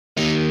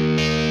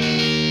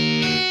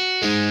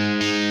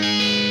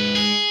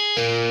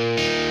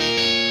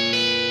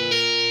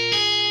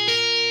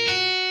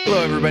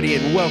everybody,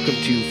 and welcome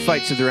to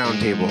Fights of the Round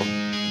Table,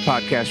 a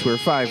podcast where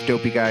five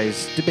dopey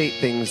guys debate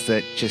things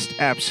that just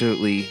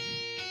absolutely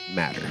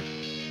matter.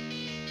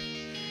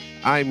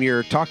 I'm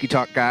your talky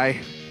talk guy,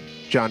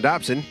 John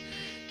Dobson,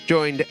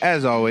 joined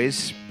as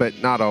always, but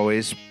not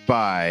always,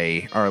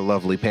 by our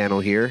lovely panel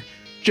here,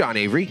 John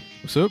Avery.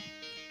 What's up?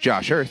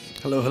 Josh Earth.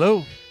 Hello,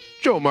 hello.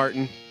 Joel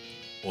Martin.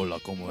 Hola,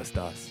 ¿cómo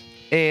estás?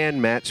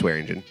 And Matt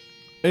Swearingen.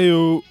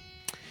 Heyo.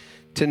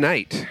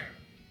 Tonight,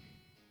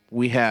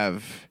 we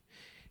have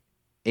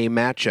a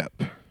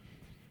matchup.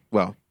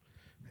 Well,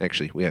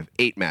 actually, we have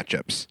 8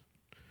 matchups.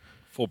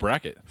 Full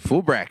bracket.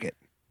 Full bracket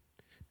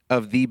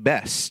of the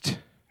best,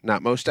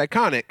 not most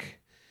iconic,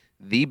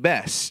 the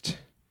best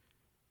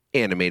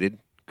animated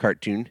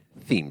cartoon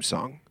theme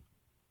song.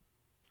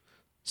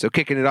 So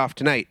kicking it off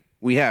tonight,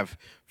 we have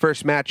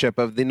first matchup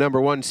of the number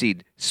 1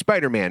 seed,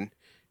 Spider-Man,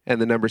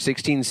 and the number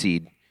 16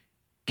 seed,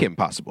 Kim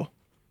Possible.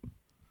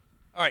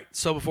 All right,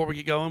 so before we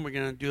get going, we're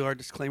going to do our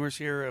disclaimers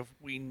here. Of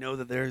we know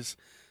that there's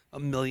a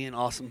million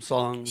awesome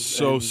songs.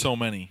 So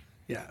many.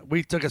 Yeah,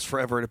 we took us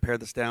forever to pare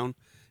this down,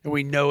 and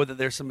we know that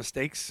there's some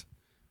mistakes.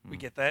 We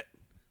get that,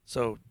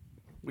 so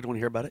we don't want to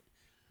hear about it.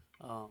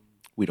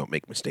 We don't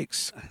make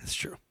mistakes. That's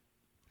true.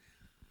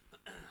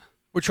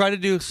 We're trying to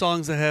do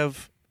songs that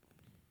have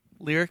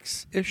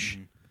lyrics-ish.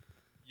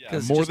 Yeah,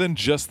 'Cause more just- than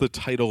just the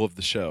title of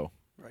the show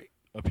Right.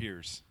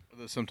 appears.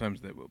 Although sometimes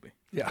they will be.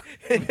 Yeah.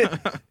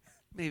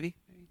 Maybe.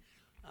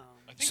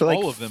 I think So, like,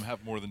 all of them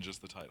have more than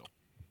just the title.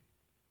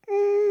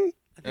 I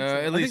think so.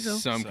 At I least think so.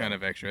 some So. kind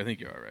of extra. I think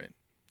you're all right.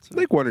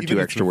 Like 1 or Even 2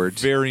 if extra it's words.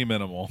 Very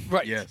minimal.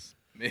 Right. Yes.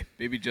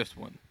 Maybe just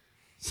one.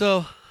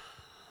 So,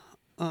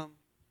 all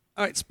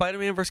right,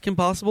 Spider-Man vs. Kim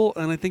Possible,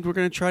 and I think we're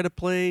going to try to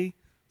play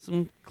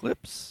some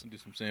clips. Do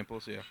some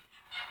samples, yeah.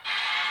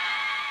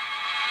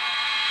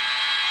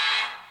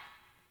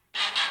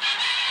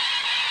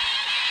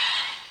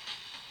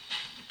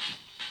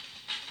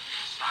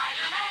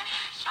 Spider-Man,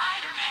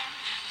 Spider-Man,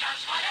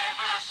 does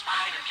whatever a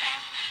spider can.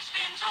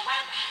 Spins a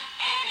web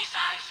any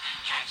size,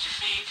 catches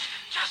thieves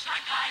just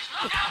like flies.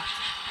 Look out,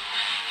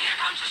 here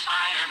comes the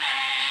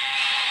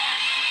Spider-Man.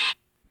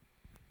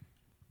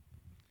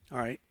 All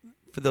right.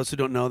 For those who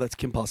don't know, that's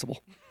Kim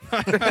Possible.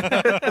 I'm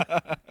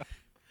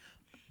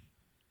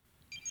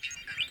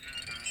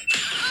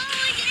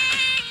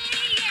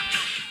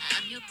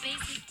your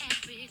basic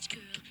average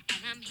girl,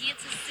 and I'm here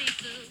to save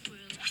the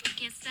world. You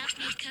can't stop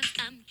me 'cause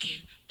I'm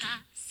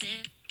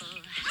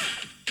impossible.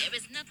 There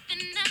is nothing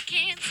I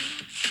can't do.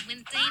 When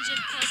danger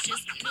calls,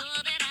 just know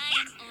that I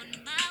am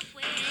on my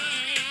way.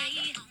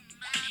 It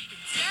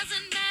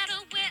doesn't matter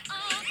where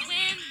or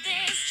when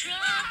there's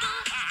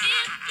trouble.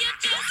 If you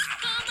just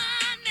call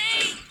my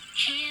name,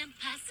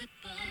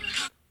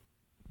 impossible.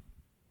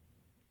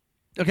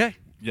 Okay.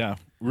 Yeah,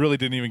 really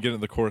didn't even get into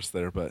the chorus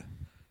there, but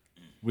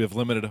we have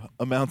limited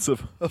amounts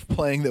of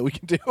playing that we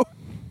can do.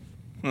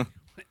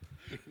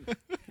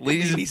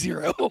 Ladies and,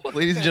 zero.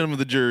 ladies and gentlemen of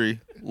the jury,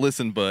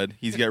 listen, bud.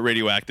 He's got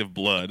radioactive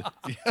blood.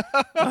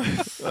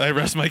 I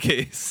rest my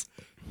case.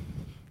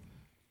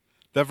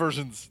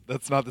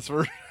 That's not this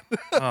version.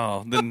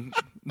 Oh, then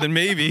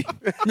maybe.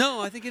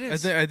 No, I think it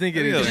is. I think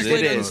it It's is. just It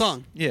later in the is.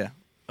 song. Yeah.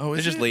 Oh, It's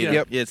is just it? later.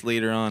 Yep. Yeah, it's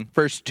later on.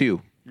 First 2.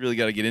 You really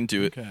got to get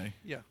into it. Okay.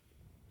 Yeah.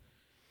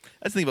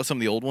 That's the thing about some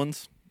of the old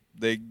ones.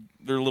 They're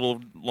a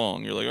little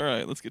long. You're like, all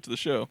right, let's get to the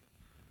show.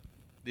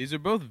 These are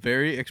both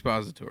very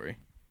expository.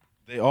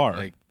 They are.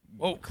 Like,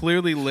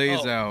 clearly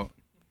lays Oh. out.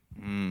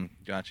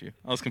 Got you.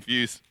 I was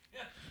confused.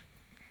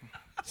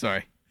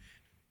 Sorry.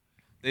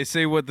 They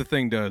say what the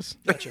thing does.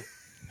 Gotcha.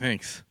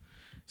 Thanks.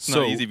 It's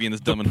so not easy being this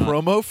the dumb and hot.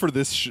 promo for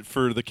this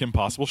for the Kim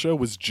Possible show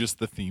was just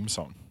the theme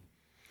song.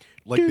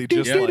 Like they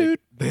just like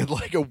they had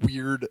like a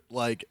weird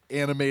like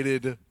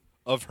animated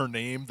of her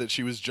name that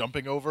she was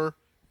jumping over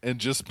and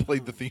just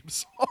played the theme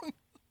song.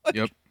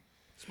 Yep.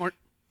 Smart.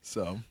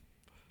 So,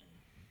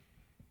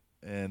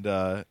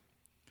 and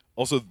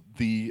also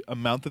the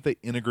amount that they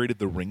integrated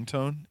the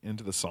ringtone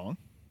into the song.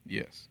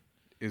 Yes.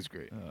 Is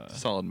great.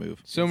 Solid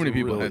move. So many it's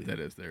people really- had that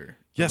as their.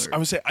 Yes, alert. I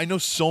would say I know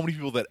so many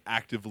people that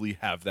actively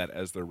have that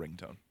as their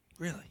ringtone.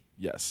 Really?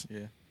 Yes.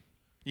 Yeah.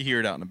 You hear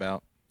it out and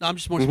about. No, I'm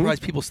just more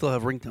surprised people still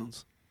have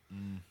ringtones.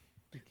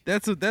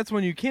 That's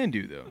one you can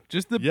do though.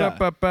 Just the Yeah.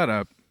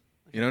 ba-ba-ba-da.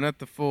 You know, not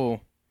the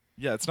full.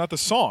 Yeah, it's not the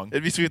song.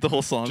 It'd be sweet if the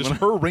whole song. Just went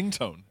her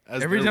ringtone.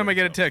 As Every their time I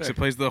get a ringtone. text, it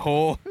plays the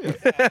whole.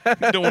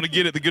 don't want to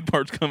get it. The good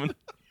part's coming.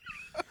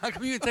 How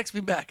come you didn't text me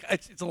back?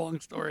 It's a long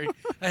story.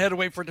 I had to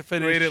wait for it to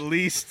finish. Wait, at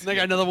least. And I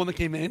got another one that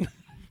came in.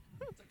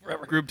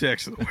 Forever. Group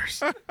text is the worst.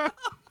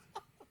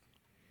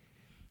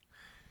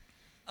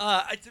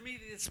 To me,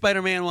 the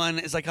Spider-Man one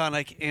is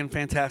iconic and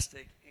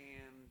fantastic,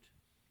 and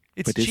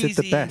it's But is cheesy. it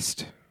the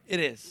best? It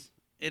is.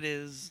 It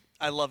is.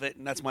 I love it,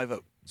 and that's my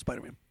vote.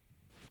 Spider-Man.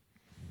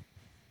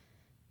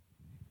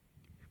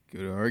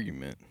 Good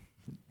argument.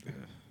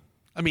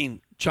 I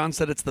mean, John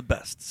said it's the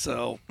best,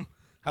 so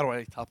how do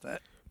I top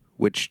that?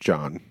 Which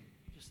John?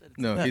 You said it's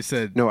No, the he best.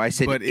 said. No, I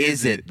said, but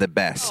is it the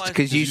best? Oh, I-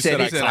 Because you You said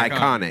said it's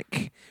iconic.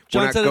 iconic.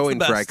 John We're said not it's going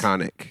the for best.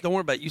 iconic. Don't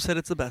worry about it. You said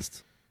it's the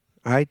best.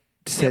 I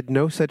said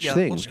no such Yeah,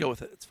 thing. we'll just go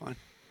with it. It's fine.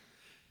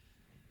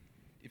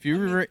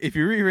 If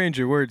you rearrange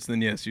your words,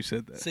 then yes, you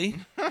said that. See?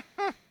 I'll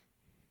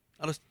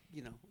just,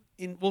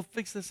 we'll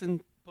fix this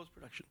in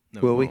post-production.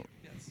 No, Will we? won't.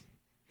 Yes.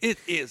 It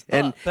is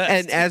And the best.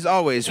 and as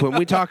always, when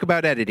we talk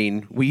about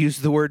editing, we use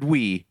the word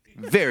 "we"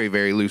 very,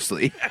 very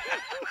loosely.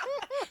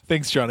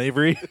 Thanks, John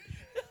Avery.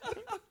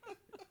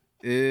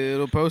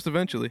 It'll post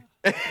eventually.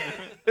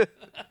 That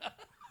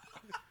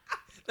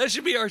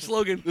should be our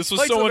slogan. This was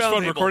Fights so the much round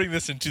fun table. recording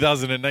this in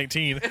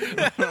 2019.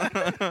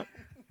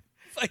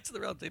 Fights the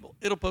round table.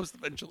 It'll post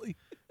eventually.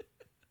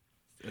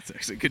 That's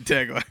actually a good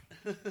tagline.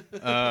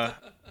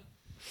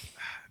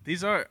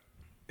 This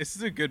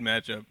is a good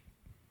matchup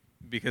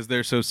because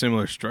they're so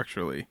similar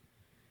structurally.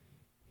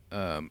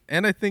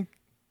 And I think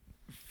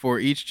for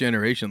each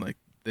generation, like,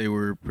 they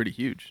were pretty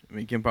huge. I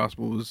mean, Kim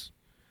Possible was,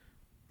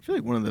 I feel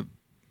like I don't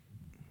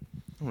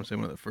want to say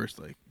one of the first,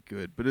 like,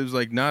 good, but it was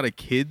like not a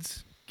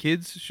kids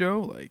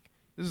show. Like,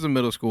 this is a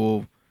middle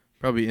school,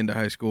 probably into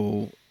high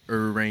school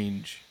or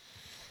range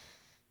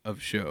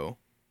of show.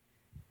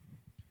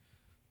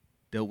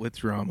 Dealt with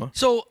drama.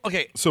 So,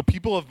 okay. So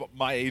people of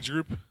my age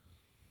group,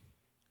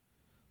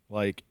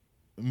 like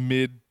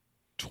mid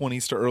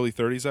 20s to early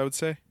 30s, I would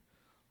say,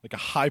 like a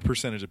high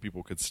percentage of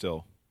people could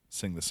still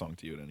sing this song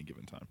to you at any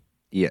given time.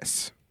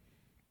 Yes,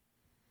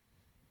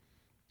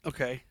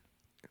 Okay.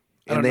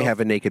 and they have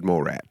a naked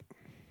mole rat.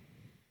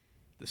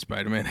 Does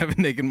Spider-Man have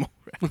a naked mole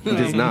rat? He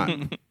does not.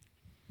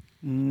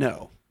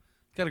 No.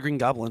 Got a Green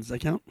Goblin. Does that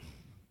count?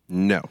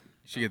 No. You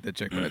should get that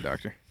checked by a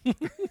doctor.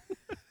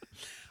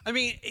 I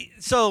mean,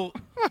 so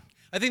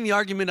I think the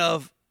argument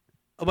of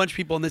a bunch of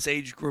people in this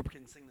age group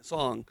can sing the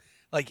song,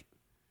 like,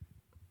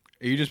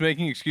 Are you just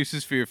making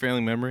excuses for your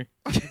failing memory?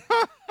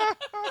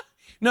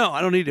 no,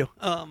 I don't need to.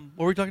 What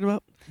were we talking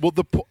about? Well,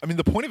 the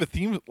point of a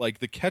theme, like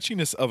the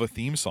catchiness of a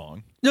theme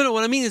song. No,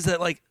 what I mean is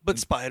that, like, but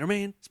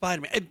Spider-Man.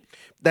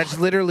 That's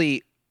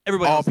literally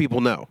Everybody all else-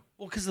 people know.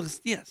 Well, because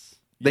yes.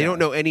 They don't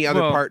know any other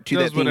part to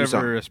that does theme whatever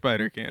song. a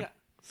spider can. Yeah.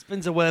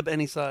 Spins a web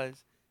any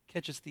size,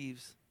 catches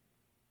thieves,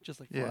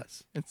 just like Yeah.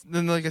 flies. It's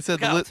then, like I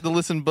said, Look out. the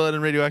Listen Bud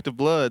and Radioactive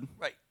Blood.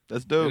 Right.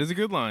 That's It dope. is a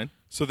good line.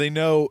 So they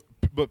know,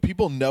 but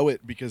people know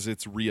it because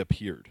it's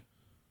reappeared,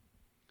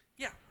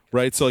 Yeah.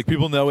 right? So like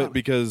people know it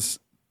because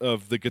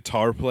of the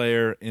guitar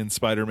player in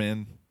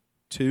Spider-Man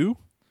 2,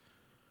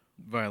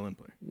 Violin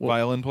player.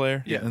 violin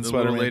player Yeah, in the little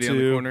Spider-Man lady 2. on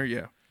the corner.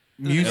 Yeah.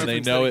 And they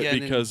Reference know that it again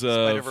in because of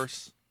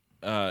Spider-Verse.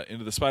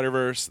 Into the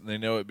Spider-Verse. And they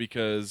know it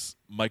because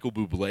Michael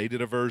Bublé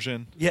did a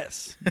version.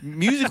 Yes.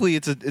 Musically,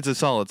 it's a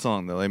solid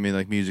song though. I mean,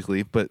 like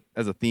musically, but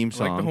as a theme I like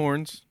song, the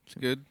horns. It's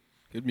good.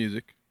 Good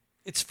music.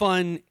 It's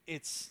fun.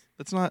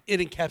 That's not. It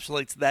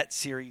encapsulates that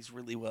series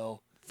really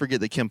well. Forget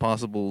that Kim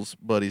Possible's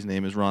buddy's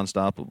name is Ron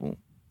Stoppable.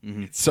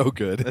 It's so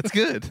good. That's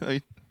good.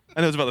 I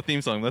know it's about the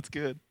theme song. That's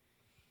good.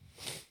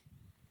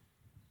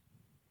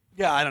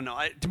 Yeah, I don't know.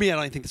 To me, I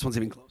don't think this one's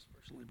even close,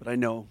 personally. But I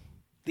know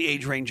the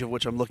age range of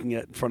which I'm looking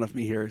at in front of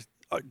me here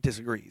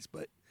disagrees.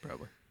 But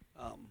Probably.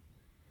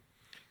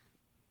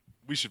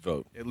 We should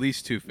vote. At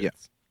least two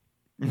fifths.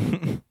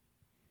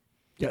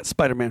 yeah,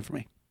 Spider-Man for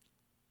me.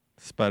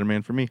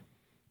 Spider-Man for me.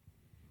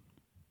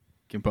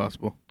 Kim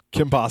Possible.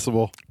 Kim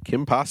Possible.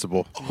 Kim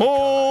Possible.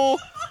 Holy!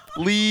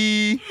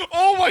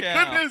 Oh my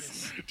Yeah.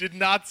 goodness! Did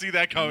not see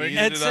that coming.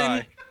 Neither did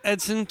I.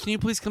 Edson, can you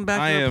please come back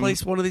I and am-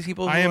 replace one of these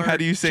people? I who am. are How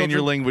do you say in your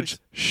children, language?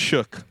 please?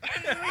 Shook.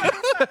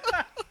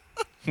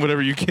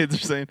 Whatever you kids are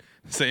saying.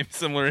 Same,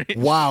 similar age.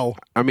 Wow.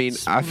 I mean,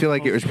 I feel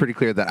like it was pretty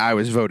clear that I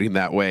was voting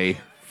that way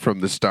from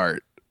the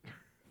start.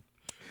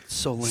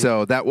 So lame.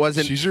 So that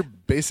wasn't. She's your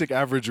basic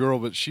average girl,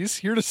 but she's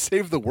here to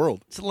save the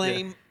world. it's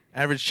lame.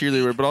 Average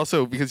cheerleader, but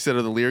also because you said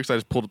of the lyrics, I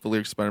just pulled up the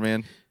lyrics of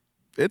Spider-Man.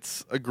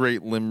 It's a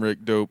great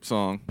limerick, dope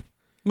song.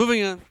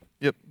 Moving on.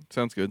 Yep,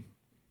 sounds good.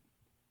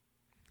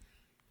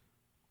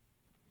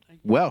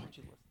 Well,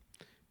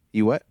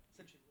 you what?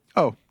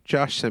 Oh,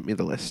 Josh sent me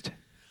the list.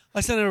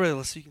 I sent it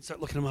already, so you can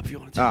start looking them up if you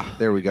want to. Ah,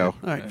 there we go.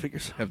 All right,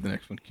 figures. Have the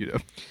next one queued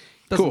up.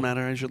 Doesn't cool.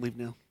 matter. I should leave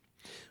now.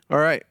 All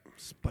right.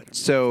 Spider-Man.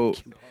 So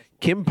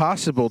Kim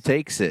Possible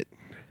takes it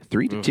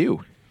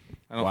 3-2.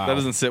 Wow. That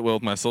doesn't sit well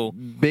with my soul.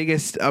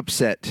 Biggest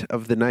upset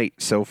of the night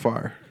so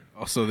far.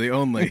 Also, the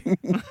only.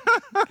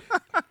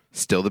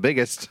 Still the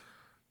biggest.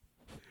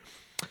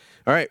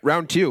 All right,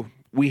 round 2.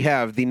 We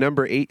have the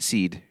number 8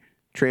 seed,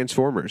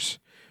 Transformers,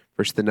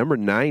 versus the number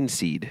 9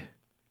 seed,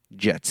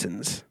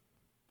 Jetsons.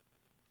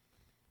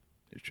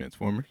 There's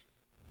Transformers.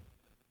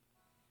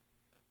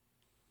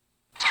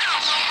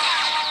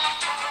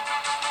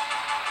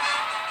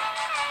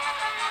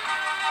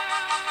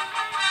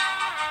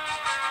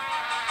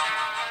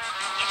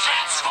 The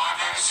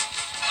Transformers,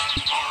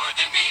 more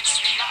than meets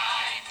the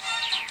eye.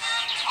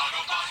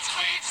 Autobots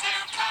wage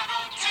their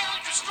battle to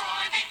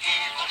destroy the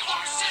evil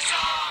forces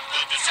of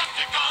the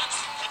Decepticons.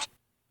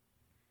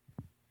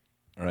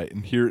 All right,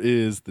 and here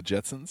is the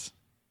Jetsons.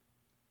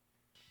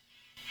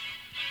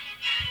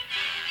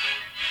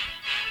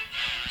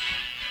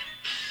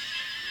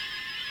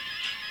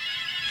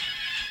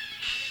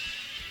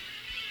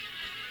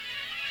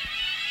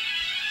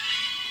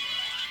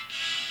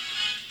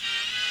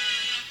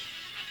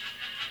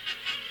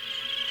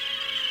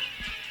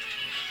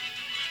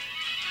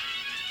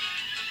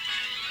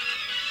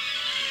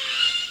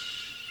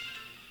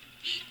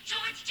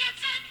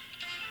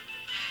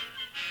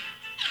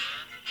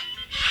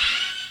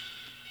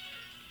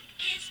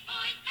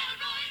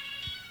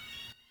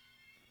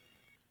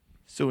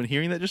 So in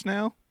hearing that just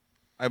now,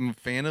 I'm a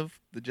fan of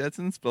the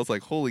Jetsons, but I was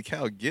like, holy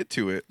cow, get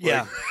to it.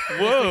 Yeah. Like,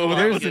 whoa.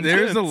 that was There's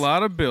intense. a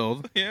lot of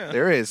build. Yeah.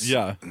 There is.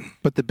 Yeah.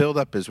 But the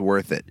buildup is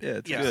worth it. Yeah,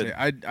 it's Yeah. good.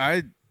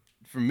 I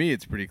for me,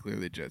 it's pretty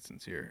clearly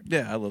Jetsons here.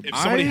 Yeah, I love If it.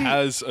 somebody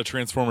has a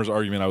Transformers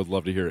argument, I would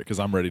love to hear it because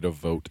I'm ready to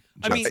vote.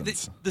 I mean,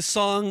 Jetsons. the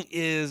song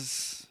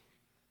is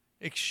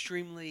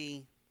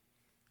extremely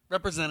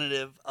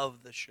representative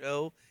of the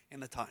show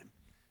and the time.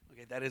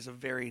 Okay, that is a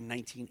very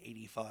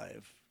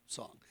 1985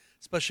 song,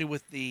 especially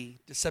with the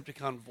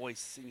Decepticon voice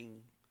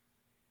singing,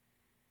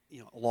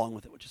 along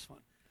with it, which is fun.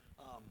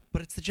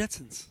 But it's the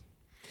Jetsons.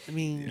 I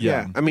mean,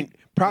 Yeah. I mean,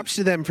 props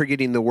to them for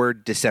getting the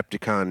word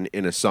Decepticon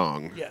in a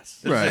song.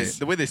 yes. Right.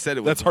 The way they said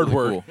it was That's hard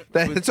really work. cool.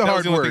 That's a That was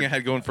hard the only word. thing I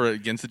had going for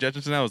against the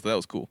Jetsons now was that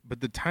was cool. But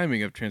the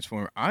timing of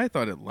Transformer, I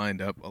thought it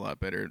lined up a lot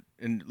better.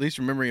 And at least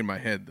remembering in my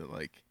head that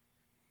I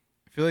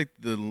feel like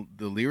the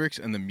lyrics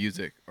and the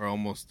music are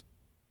almost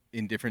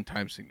in different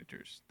time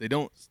signatures. They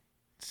don't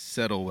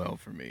settle well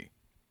for me.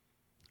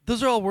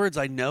 Those are all words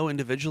I know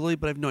individually,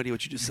 but I have no idea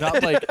what you just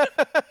said.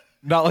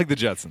 Not like the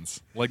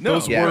Jetsons. Like No.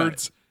 those Yeah.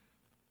 words,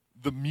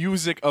 the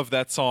music of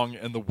that song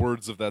and the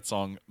words of that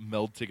song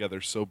meld together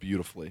so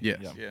beautifully. Yes.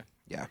 Yeah.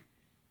 Yeah.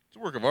 It's a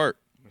work of art.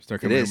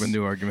 Start coming It up is. with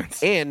new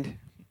arguments. And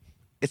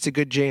it's a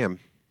good jam.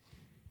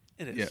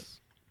 It is. Yes.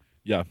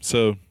 Yeah.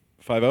 So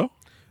 5-0?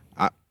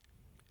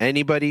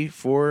 Anybody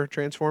for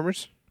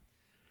Transformers?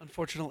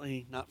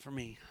 Unfortunately, not for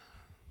me.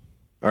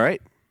 All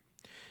right.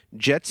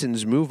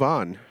 Jetsons move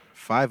on.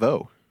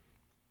 5-0.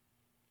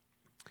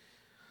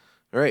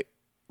 All right.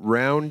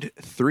 Round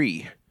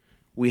 3.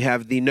 We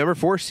have the number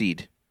 4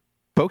 seed,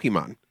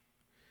 Pokemon,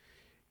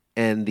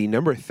 and the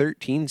number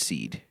 13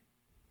 seed,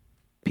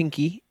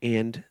 Pinky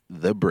and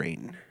the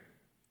Brain.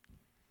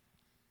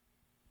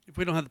 If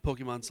we don't have the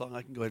Pokemon song,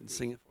 I can go ahead and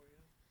sing it for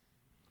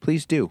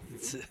Please do.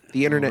 you.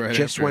 The internet Right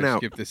just after went I out.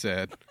 Skip this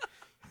ad.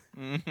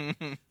 Pokemon,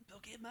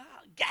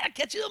 gotta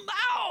catch them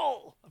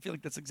all. I feel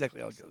like that's exactly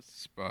how it goes.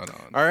 Spot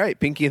on. All right.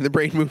 Pinky and the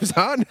Brain moves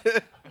on.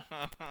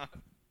 All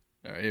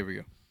right, here we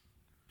go.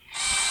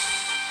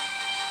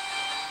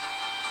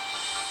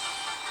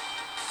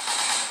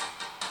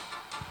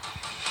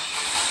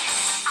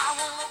 I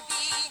wanna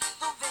be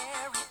the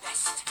very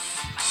best,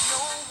 like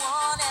no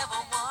one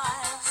ever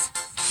was.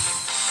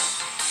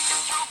 To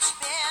catch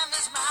them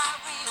is my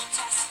real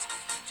test.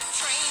 To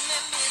train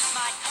them is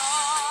my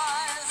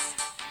cause.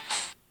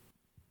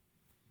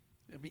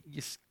 I mean,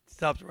 you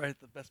stopped right at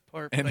the best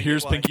part. but And I get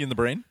here's why. Pinky and the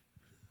Brain.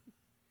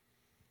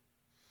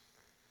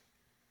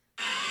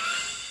 Gee,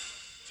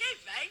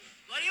 babe,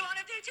 what do you want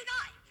to do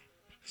tonight?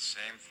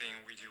 Same thing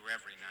we do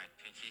every night,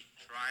 Pinky.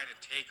 Try to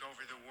take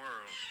over the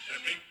world. The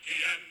Pinky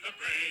and the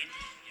Brain,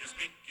 yes,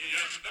 Pinky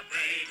and the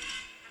Brain.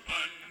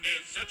 One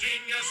is a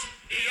genius,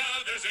 the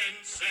other's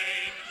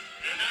insane.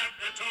 They're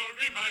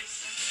laboratory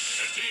mice,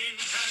 their team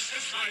can't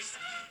dismice.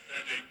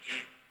 They're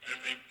Pinky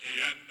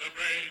and the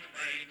Brain,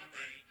 Brain.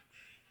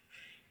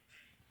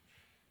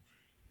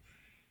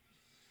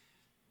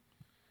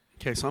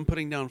 Okay, so I'm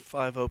putting down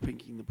 5-0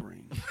 Pinky and the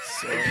Brain.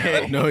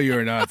 So, No,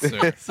 you're not,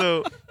 sir.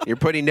 So You're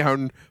putting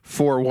down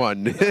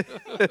 4-1.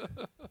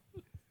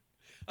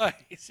 all right,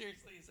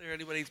 seriously, is there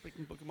anybody who's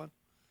picking Pokemon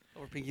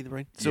over Pinky and the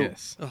Brain?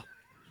 Yes. Oh.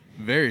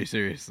 Very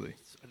seriously.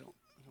 I don't.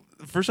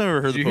 the first time I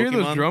ever heard Did the you hear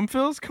Pokemon. those drum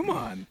fills? Come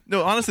on.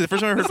 No, honestly, the first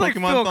time I heard It's the like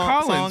Pokemon Phil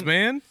thong- Collins, song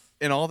man.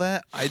 and all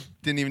that, I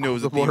didn't even know it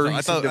was a The more theme song. I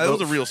reason thought to that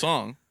was a vote. real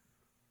song.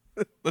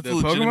 That's The a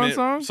legitimate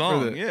Pokemon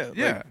song? Or the- Yeah,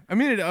 yeah. like- I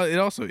mean, it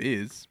also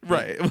is.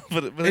 right.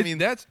 but I mean,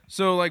 that's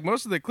so like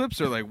most of the clips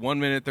are like 1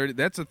 minute 30.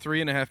 That's a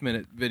 3.5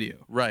 minute video.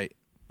 right.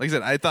 Like I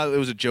said, I thought it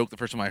was a joke the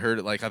first time I heard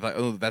it. Like I thought,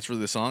 oh, that's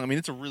really the song. I mean,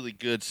 it's a really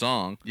good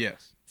song.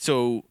 Yes.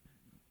 So,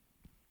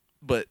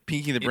 but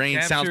Pinky and the It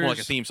Brain sounds more like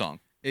a captures- theme song.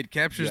 It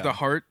captures Yeah. the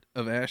heart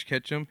of Ash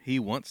Ketchum. He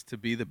wants to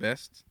be the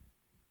best,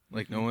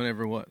 like no one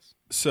ever was.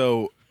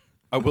 So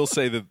I will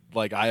say that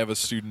I have a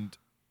student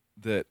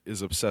that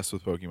is obsessed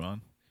with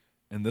Pokemon,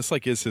 and this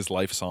is his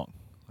life song.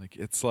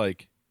 It's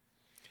like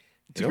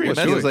It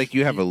almost feels like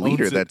you have a He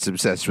leader owns it. that's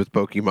obsessed with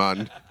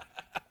Pokemon.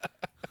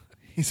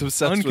 he's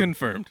obsessed with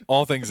Unconfirmed.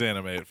 all things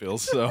anime. It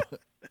feels so.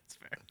 That's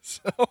fair.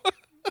 So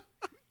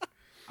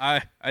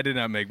I did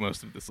not make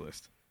most of this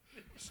list.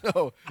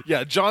 so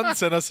yeah. John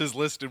sent us his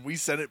list, and we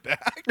sent it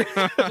back.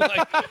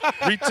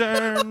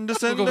 Return to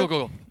sender.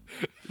 Go.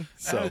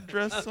 So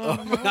Address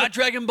on my- Not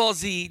Dragon Ball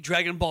Z,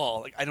 Dragon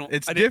Ball. Like I don't.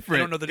 It's I didn't- different.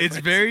 I don't know the It's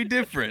difference. very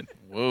different.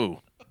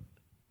 Whoa.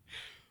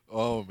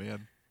 oh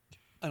man,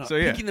 I don't know. So,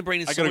 yeah. Pinky and the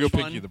Brain is I so gotta much go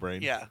fun. Pinky and the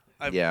Brain. Yeah.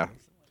 Yeah.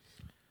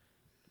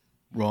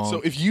 Wrong.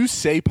 So if you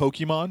say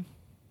Pokemon,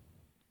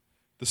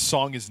 the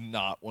song is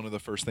not one of the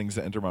first things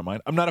that enter my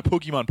mind. I'm not a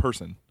Pokemon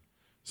person,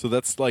 so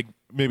that's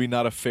maybe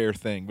not a fair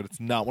thing, but it's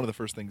not one of the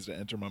first things to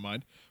enter my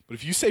mind. But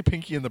if you say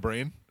Pinky and the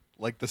Brain,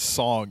 the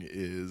song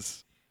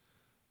it's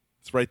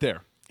right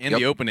there. And Yep.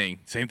 the opening,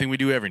 same thing we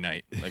do every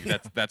night. Like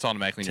that's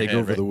automatically in your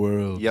head, right?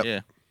 world. Yep. Yeah.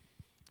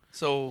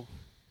 So,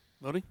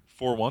 voting.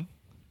 4-1.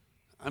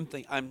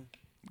 I'm.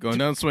 Going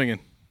down swinging.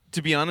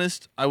 To be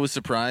honest, I was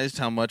surprised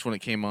how much when it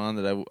came on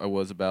that I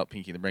was about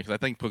Pinky and the Brain because I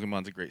think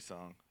Pokemon's a great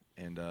song.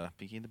 And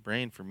Pinky and the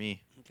Brain for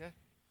me. Okay.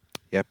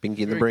 Yeah,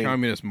 Pinky and the Very Brain.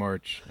 Communist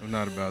March. I'm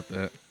not about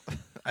that.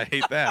 I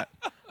hate that.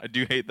 I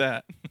do hate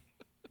that.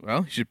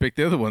 Well, you should pick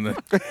the other one then.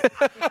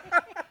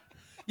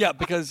 Yeah,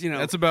 because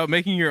That's about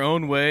making your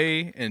own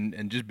way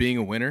and just being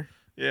a winner.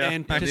 Yeah.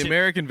 And And the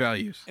American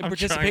values. and I'm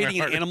trying participating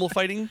my in animal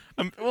fighting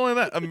Well,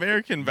 that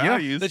American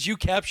values. that you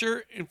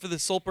capture and for the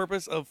sole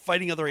purpose of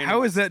fighting other animals.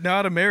 How is that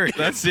not American?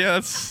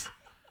 That's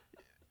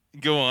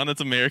go on. It's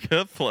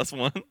America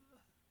 +1.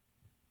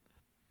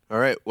 All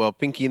right. Well,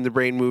 Pinky and the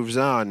Brain moves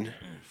on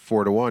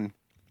 4-1.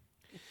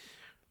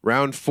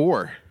 Round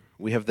 4,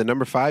 we have the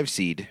number 5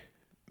 seed,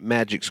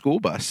 Magic School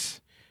Bus,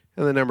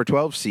 and the number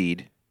 12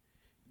 seed,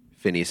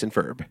 Phineas and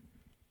Ferb,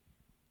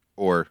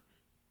 or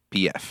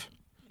PF.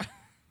 All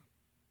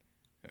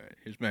right,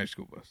 here's Magic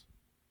School Bus.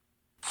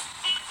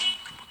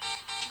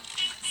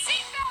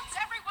 Seatbelts,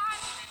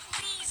 everyone!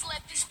 Please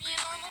let this be a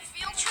normal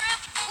field trip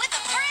with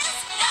a friend?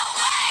 No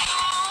way!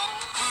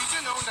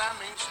 Cruising on down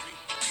Main Street,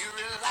 you're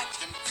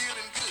relaxed and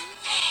feeling good.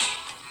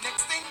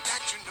 Next thing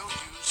that you know,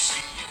 you see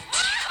it.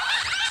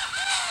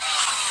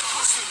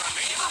 What's in the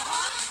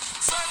neighborhood?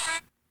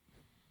 Surfing.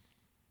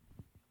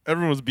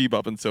 Everyone was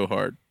bebopping so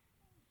hard.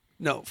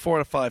 No, 4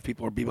 out of 5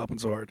 people are bebopping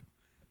so hard.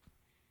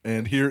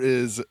 And here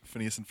is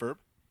Phineas and Ferb.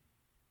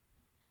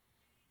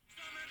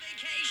 Summer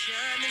vacation,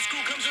 then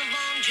school comes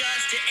along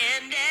just to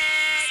end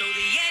it. So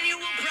the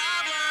annual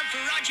problem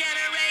for our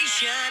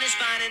generation is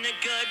finding a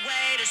good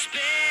way to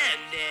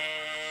spend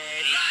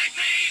it. Like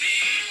maybe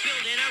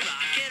Building a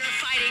rocket or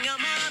fighting a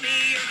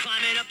mummy or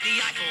climbing up the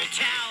Eiffel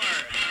Tower.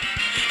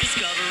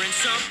 Discovering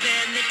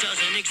something that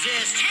doesn't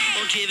exist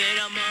or giving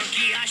a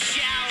monkey a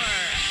shower.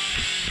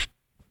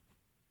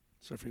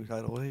 Surfing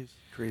tidal waves,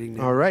 creating.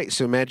 All right.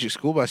 So Magic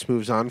School Bus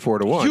moves on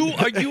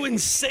 4-1. Are you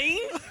insane?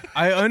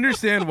 I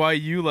understand why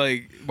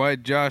why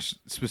Josh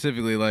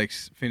specifically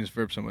likes Phineas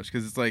and Ferb so much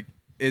because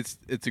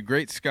it's a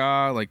great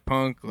ska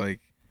punk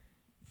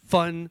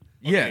Fun.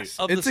 yes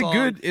Of it's the a song.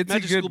 good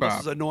Magic good School Bus bop.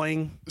 is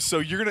annoying. So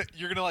you're gonna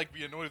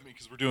be annoyed with me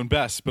because we're doing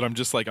best, but I'm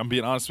just I'm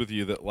being honest with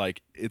you that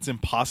it's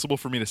impossible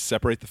for me to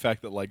separate the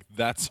fact that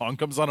that song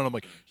comes on and I'm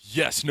like,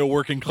 yes, no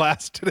working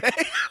class today.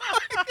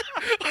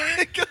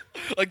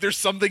 There's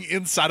something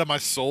inside of my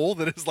soul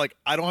that is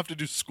I don't have to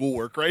do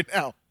schoolwork right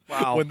now.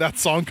 Wow. When that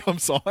song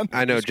comes on.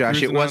 I know, Just Josh. It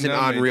cruising on wasn't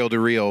down on Main. reel to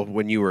reel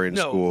when you were in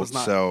No, it school. was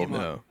not. So Came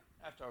on No.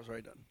 After I was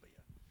already done.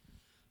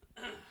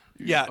 But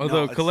yeah.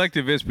 Although it's-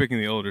 Collective is picking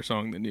the older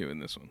song than you in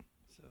this one.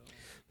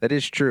 that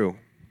is true.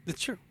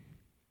 It's true.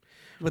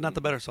 But not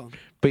the better song.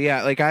 But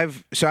yeah,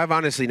 I've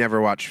honestly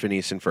never watched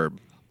Phineas and Ferb.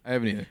 I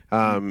haven't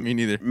either. Me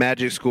neither.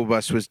 Magic School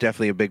Bus was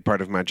definitely a big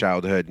part of my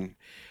childhood,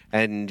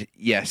 and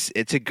yes,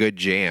 it's a good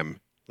jam.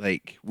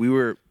 We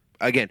were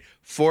again,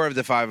 4 of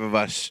the 5 of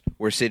us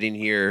were sitting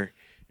here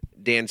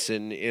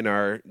dancing in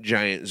our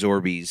giant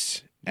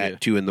Zorbies at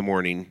 2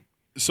 a.m.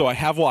 So I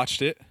have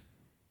watched it.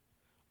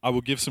 I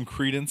will give some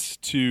credence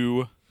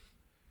to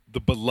the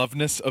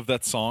belovedness of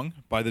that song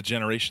by the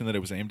generation that it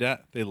was aimed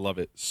at. They love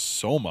it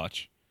so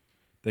much.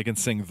 They can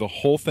sing the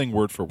whole thing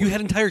word for word. You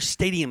had entire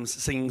stadiums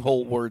singing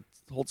whole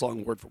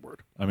song word for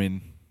word. I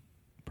mean,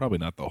 probably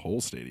not the whole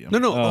stadium. No,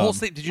 the whole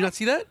state. Did you not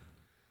see that?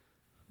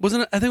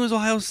 Wasn't it? I think it was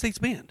Ohio State's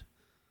band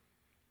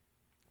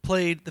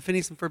played the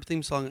Phineas and Ferb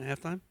theme song at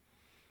halftime,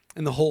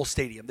 and the whole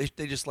stadium. They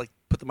just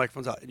put the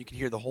microphones out, and you could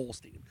hear the whole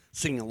stadium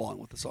singing along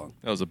with the song.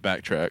 That was a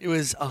backtrack. It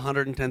was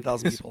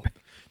 110,000 people.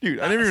 Dude,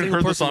 I Not a never even single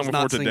heard the person song was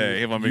before not singing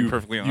today, it. if I'm being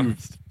perfectly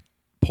honest.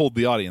 Pulled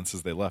the audience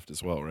as they left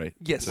as well, right?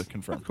 Yes, To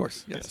confirm. of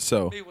course. Yes.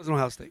 So Maybe it wasn't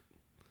Ohio State.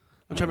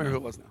 I'm trying to remember who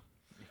it was now.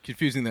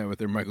 Confusing that with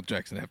their Michael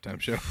Jackson halftime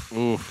show.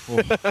 Oof.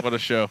 What a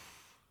show.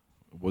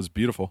 it was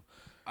beautiful.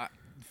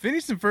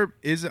 Phineas and Ferb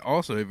is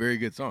also a very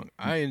good song.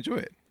 I enjoy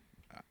it.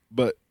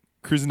 But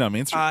Cruising Down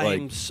Main Street,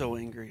 I'm so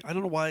angry. I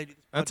don't know why I do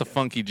this That's a podcast.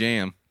 funky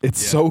jam. it's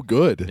so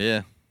good.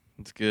 Yeah.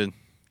 It's good.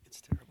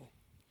 It's terrible.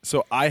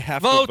 So I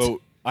have Vote! to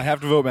vote. I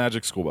have to vote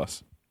Magic School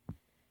Bus.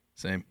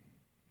 Same.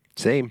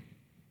 Same.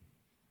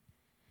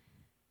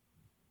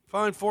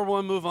 Fine,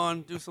 4-1, move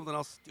on. Do something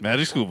else.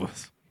 Magic School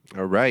Bus.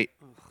 All right.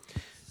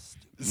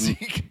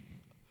 Zeke.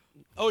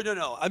 Oh,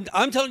 no.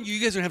 I'm telling you, you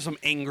guys are going to have some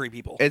angry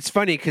people. It's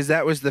funny because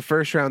that was the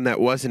first round that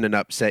wasn't an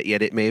upset,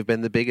 yet it may have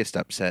been the biggest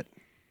upset.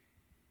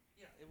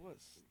 Yeah, it was.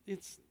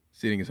 It's.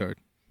 Seating is hard.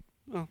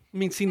 Well, I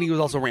mean, seating was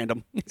also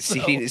random. So,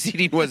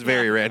 Seating was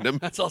very random.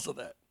 That's also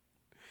that.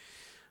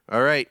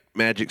 All right,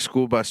 Magic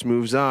School Bus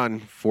moves on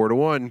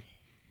 4-1.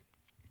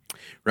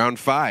 Round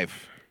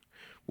 5,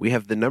 we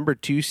have the number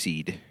 2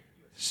 seed.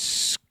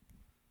 USC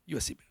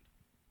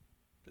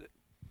band.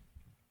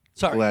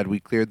 Sorry. Glad we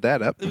cleared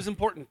that up. It was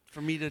important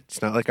for me to.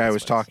 It's not like I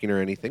was talking or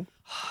anything.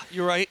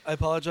 You're right. I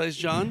apologize,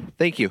 John.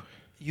 Thank you.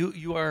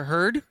 You are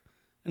heard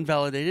and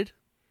validated.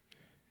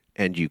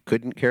 And you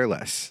couldn't care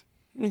less.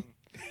 All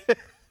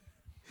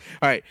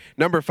right,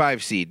 number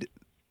 5 seed.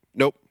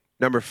 Nope.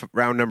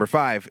 Round number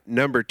 5,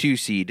 number 2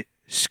 seed,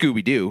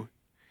 Scooby-Doo.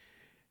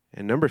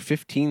 And number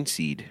 15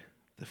 seed,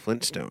 the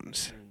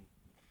Flintstones.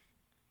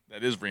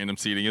 That is random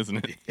seating, isn't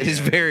it? It is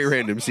very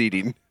random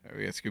seeding. All right,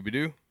 we got Scooby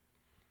Doo.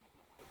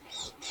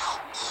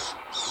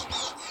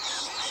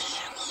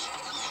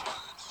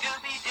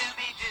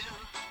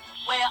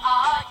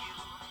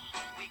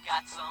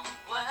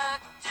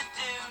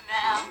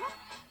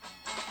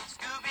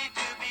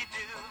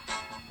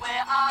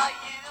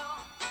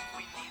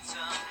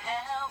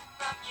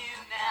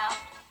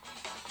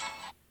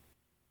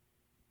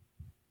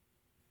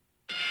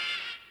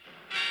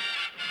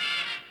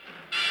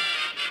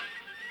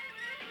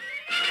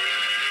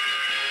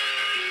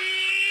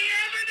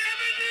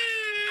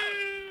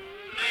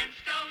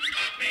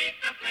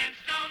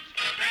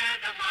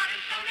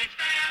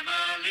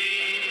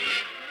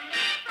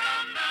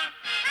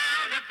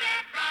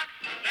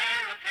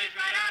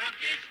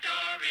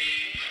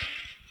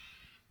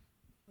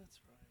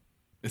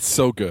 It's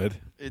so good.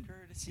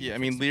 Yeah, I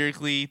mean,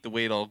 lyrically, the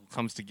way it all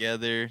comes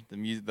together, the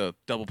music, the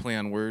double play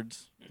on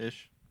words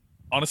ish.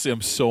 Honestly,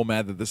 I'm so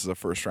mad that this is a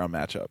first round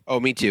matchup. Oh,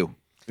 me too.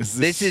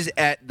 This is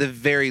at the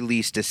very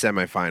least a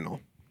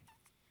semifinal.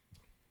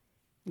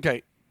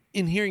 Okay.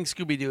 In hearing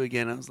Scooby Doo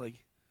again, I was like,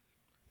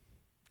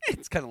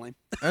 it's kind of lame.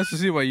 I have to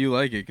see why you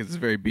like it because it's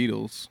very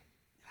Beatles.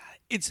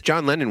 It's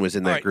John Lennon was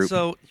in that all right, group.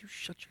 So you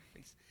shut your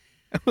face.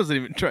 I wasn't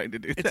even trying to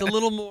do that. It's a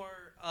little more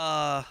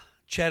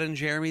Chad and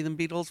Jeremy than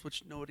Beatles,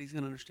 which nobody's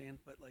gonna understand.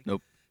 But like,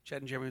 Nope.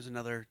 Chad and Jeremy was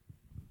another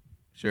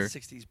Sure.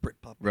 60s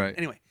Britpop. Right.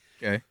 Anyway,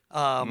 Okay.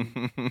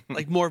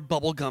 like more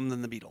bubblegum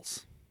than the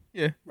Beatles.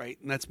 Yeah. Right,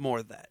 and that's more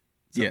of that.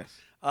 So, Yes.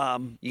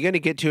 You going to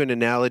get to an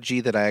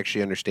analogy that I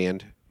actually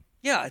understand?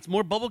 Yeah, it's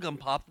more bubblegum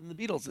pop than the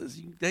Beatles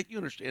is. That you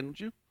understand, don't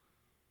you?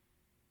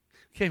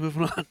 Okay,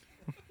 moving on.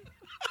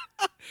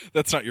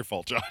 That's not your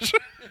fault, Josh.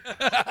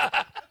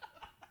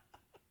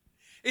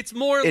 It's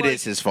more It like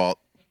is his fault.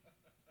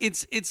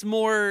 it's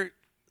more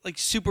like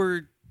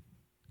super,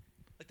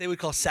 like they would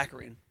call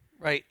saccharine,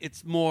 right?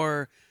 It's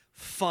more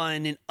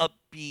fun and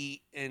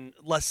upbeat and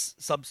less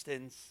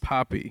substance,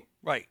 Poppy.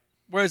 right?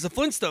 Whereas the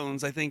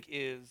Flintstones, I think,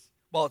 is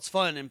while it's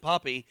fun and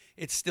poppy,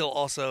 it's still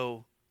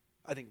also,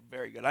 I think,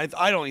 very good. I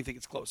don't even think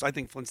it's close. I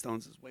think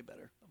Flintstones is way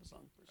better of a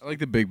song. I like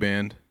the big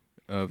band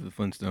of the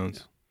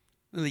Flintstones.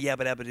 And the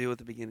Yabba Dabba Doo at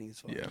the beginning is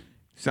fun. Yeah.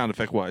 Sound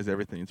effect wise,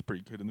 everything is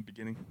pretty good in the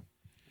beginning.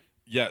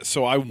 Yeah,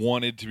 so I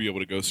wanted to be able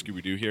to go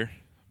Scooby Doo here,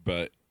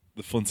 but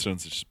the Flintstones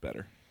is just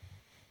better.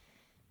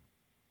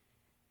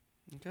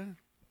 Okay.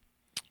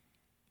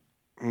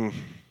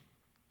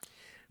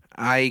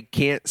 I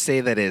can't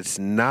say that it's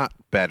not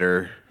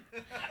better,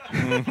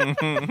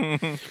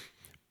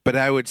 but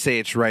I would say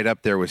it's right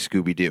up there with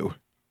Scooby Doo.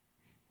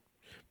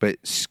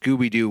 But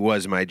Scooby Doo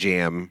was my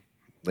jam,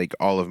 like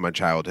all of my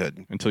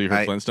childhood. Until you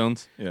heard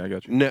Flintstones? Yeah, I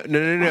got you. No. So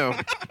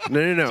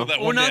that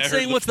We're one day I not heard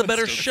saying the what's the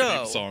better Flintstones show.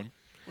 theme song.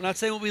 We're not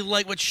saying what we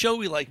like, what show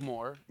we like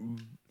more.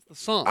 It's the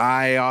song.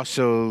 I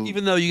also.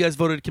 Even though you guys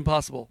voted Kim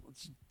Possible.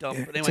 It's dumb.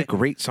 But anyway, It's a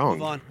great song.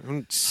 move on. I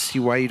don't see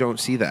why you don't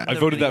see that. I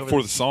voted that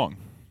for the song.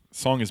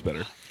 Song is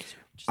better.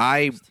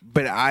 I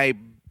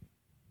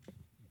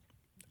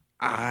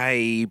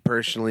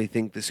personally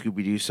think the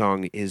Scooby Doo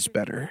song is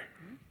better.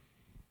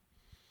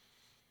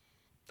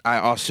 I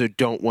also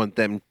don't want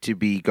them to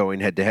be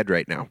going head to head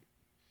right now.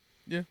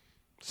 Yeah.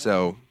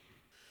 So,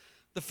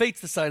 The fates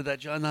decided that,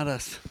 John, not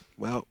us.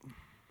 well,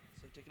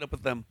 So take it up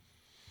with them,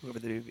 whoever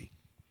they may be.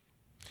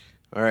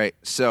 all right.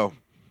 So,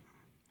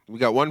 we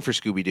got one for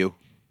Scooby Doo.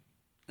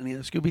 Any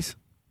other Scoobies?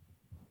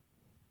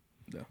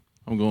 No.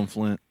 I'm going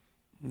Flint.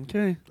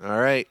 Okay. All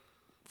right.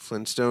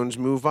 Flintstones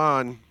move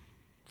on.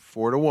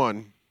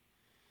 4-1.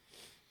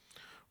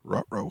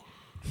 Ruh-roh.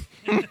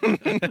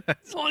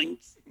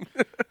 Zoinks.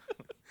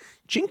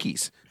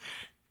 Jinkies.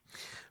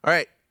 All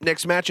right,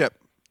 next matchup.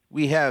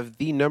 We have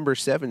the number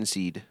 7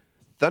 seed,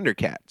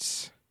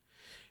 Thundercats,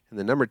 and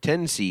the number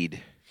 10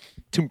 seed,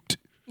 Toompt.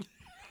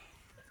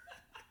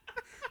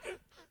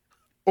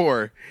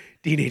 Or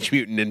Teenage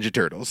Mutant Ninja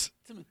Turtles.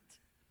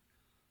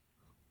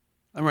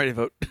 I'm ready to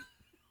vote. I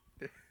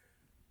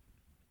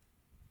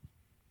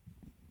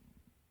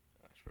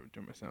should probably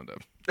turn my sound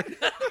up.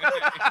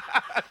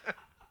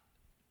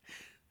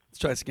 Let's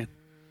try this again.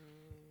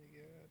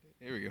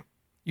 Here we go.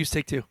 Use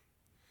take 2.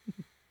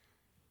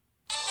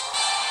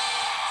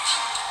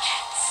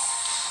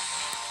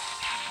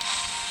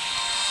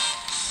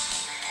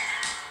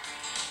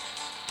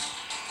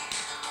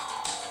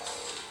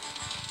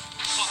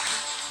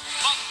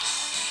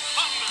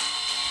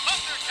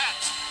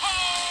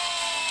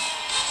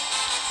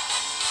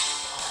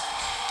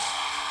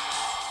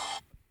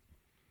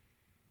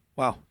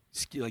 Wow.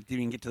 Like,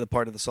 didn't even get to the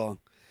part of the song.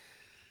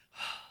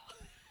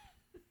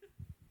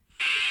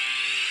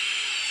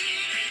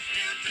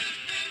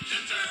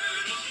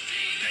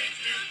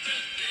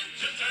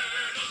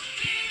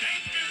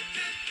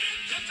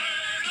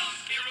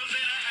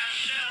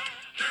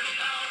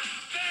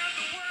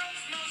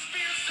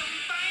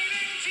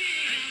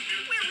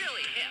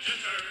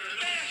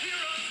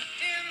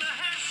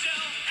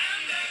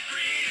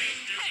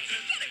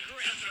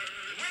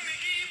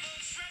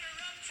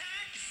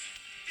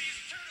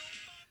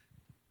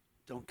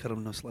 Don't cut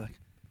him no slack.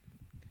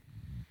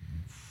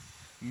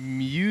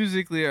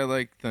 Musically, I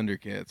like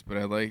Thundercats, but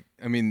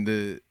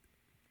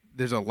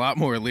there's a lot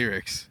more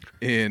lyrics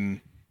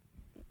in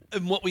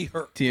And what we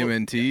heard.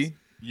 TMNT.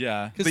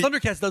 Yeah. Because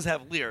Thundercats does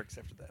have lyrics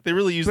after that. They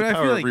really use But the I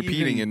power feel of like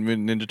repeating even-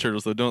 in Ninja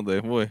Turtles, though, don't they?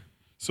 Boy.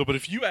 So, but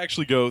if you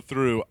actually go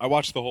through, I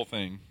watched the whole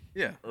thing.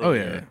 Yeah.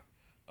 Earlier.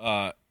 Oh,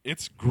 yeah.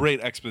 It's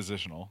great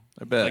expositional.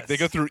 I bet. Like they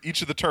go through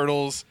each of the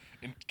turtles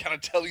and kind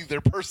of tell you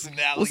their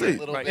personality a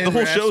little right. bit. The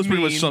whole And show is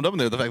pretty much Rasputin- summed up in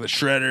there. The fact that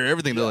Shredder,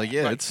 everything, they're like,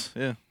 yeah, right. it's,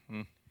 yeah.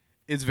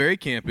 It's very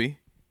campy,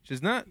 which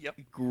is not Yep.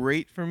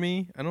 great for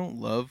me. I don't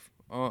love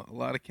a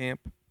lot of camp,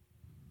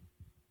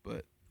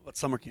 but What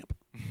summer camp?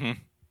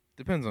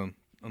 depends on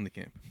the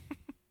camp.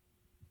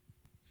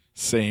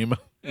 Same.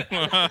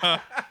 Yeah,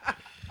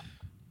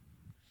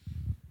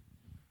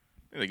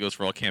 that goes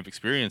for all camp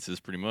experiences,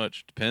 pretty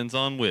much. Depends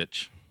on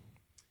which.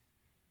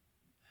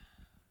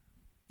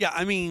 Yeah,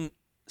 I mean,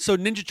 so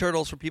Ninja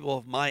Turtles for people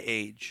of my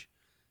age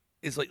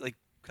is like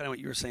kind of what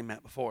you were saying,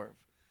 Matt, before.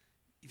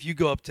 If you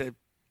go up to,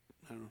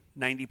 I don't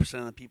know, 90%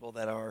 of the people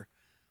that are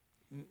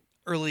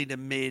early to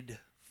mid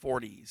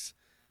 40s,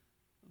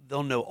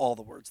 they'll know all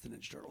the words to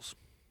Ninja Turtles.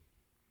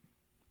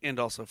 And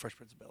also Fresh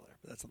Prince of Bel-Air,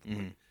 but that's not the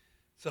point.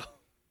 So,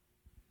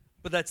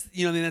 but that's,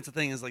 I mean, that's the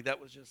thing is like that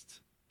was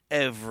just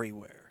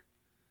everywhere.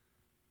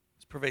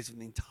 It's pervasive in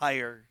the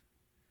entire,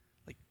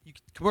 like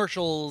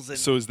commercials and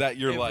So is that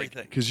your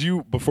everything. because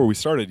you, before we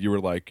started, you were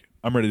like,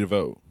 I'm ready to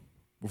vote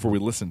before we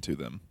listened to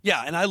them.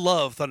 Yeah, and I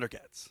love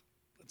Thundercats.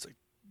 It's like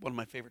one of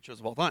my favorite shows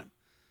of all time,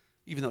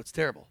 even though it's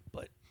terrible,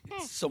 but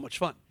it's so much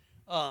fun.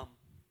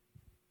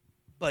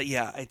 But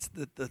yeah, it's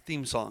the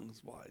theme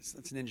songs wise.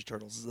 That's Ninja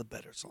Turtles is a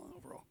better song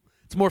overall.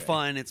 It's more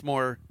fun. It's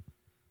more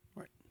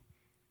right.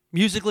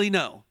 Musically,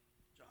 no,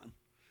 John.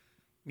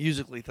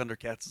 Musically,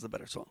 Thundercats is a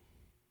better song.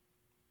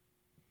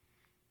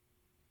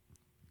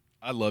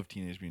 I love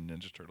Teenage Mutant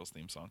Ninja Turtles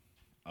theme song.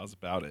 I was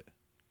about it.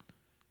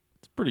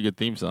 It's a pretty good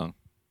theme song.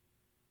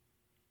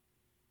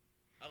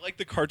 I like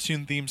the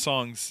cartoon theme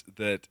songs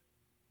that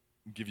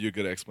give you a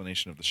good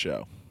explanation of the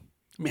show.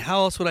 I mean, how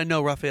else would I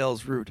know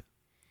Raphael's rude?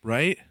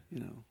 Right? I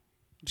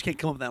just can't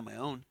come up with that on my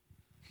own.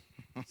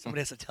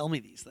 Somebody has to tell me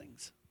these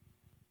things.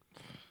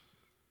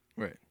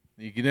 Right.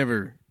 You can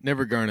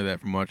never garner that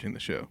from watching the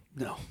show.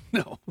 No.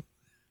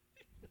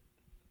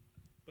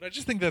 But I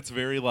just think that's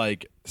very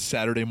like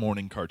Saturday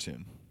morning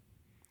cartoon.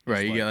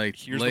 Right. It's You got like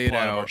here's lay the it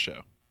plot of our out.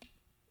 show.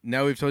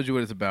 Now we've told you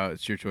what it's about.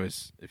 It's your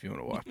choice if you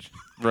want to watch.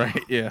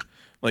 Right, yeah.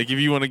 Like if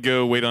you want to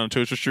go wait on a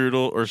toaster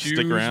strudel or stick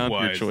Choose around, your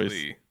wisely.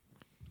 choice.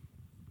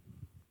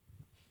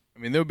 I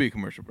mean, there'll be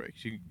commercial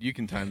breaks. You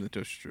can time the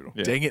toaster strudel.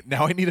 Yeah. Dang it!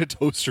 Now I need a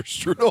toaster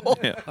strudel.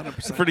 Yeah,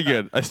 100%. Pretty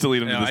good. I still eat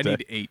them No, to this I day.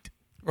 need 8.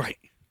 Right.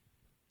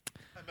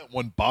 I meant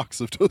one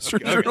box of toaster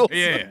Okay. strudels.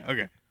 Yeah.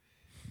 Okay.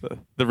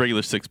 The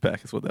regular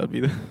 6-pack is what that would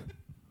be.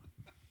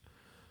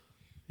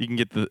 You can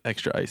get the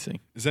extra icing.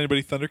 Is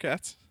anybody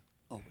Thundercats?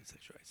 Always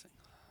extra icing.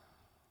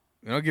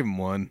 And I'll give him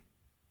 1.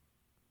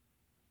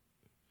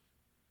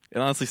 It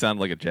honestly sounded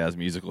like a jazz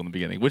musical in the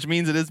beginning, which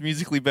means it is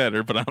musically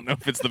better, but I don't know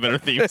if it's the better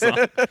theme song.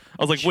 I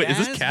was like, wait, is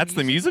this Jazz Cats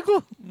the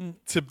musical?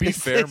 To be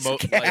fair,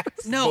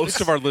 No, most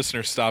it's- of our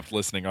listeners stopped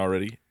listening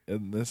already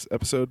in this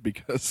episode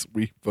because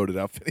we voted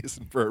out Phineas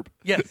and Ferb.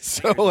 Yes.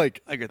 So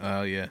like I get that.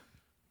 Oh yeah.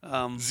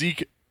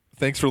 Zeke,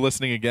 thanks for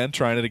listening again,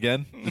 trying it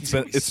again.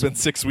 It's been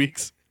 6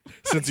 weeks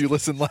since you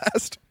listened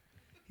last.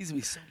 He's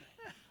gonna be so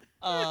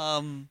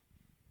mad.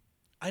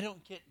 I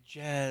don't get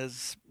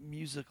jazz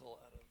musical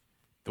out of.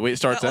 The way it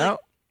starts Like, out?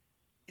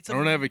 It's I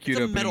don't have it it's queued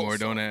a up metal anymore.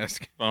 song. Don't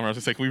ask. I was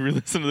just like, can we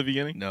re-listen to the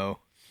beginning? No.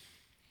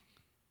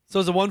 So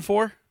is it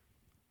 1-4,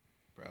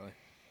 Probably.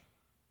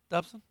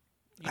 Dobson?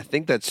 I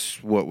think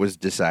that's what was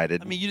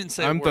decided. I mean, you didn't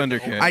say. I'm a word the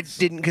whole Thundercats. time. I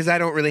didn't because I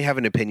don't really have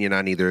an opinion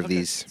on either of Okay,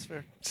 these. That's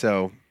fair.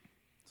 So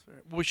That's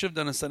fair. We should have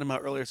done a send them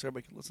out earlier so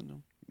everybody could listen to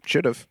them.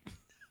 should have.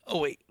 Oh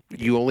wait,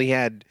 You only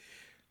had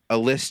a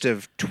list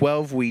of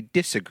 12 we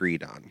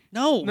disagreed on.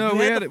 no, No, you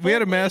we the had a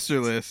full master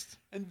list.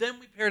 and then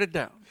we pared it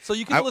down. So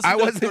you can listen. I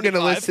to wasn't going to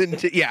 35. listen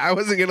to. Yeah, I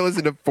wasn't going to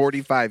listen to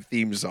 45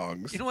 theme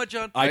songs. You know what,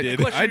 John? I did.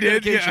 Question I your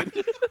did. Yeah.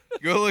 dedication.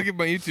 Go look at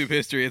my YouTube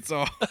history. It's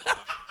all.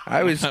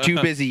 I was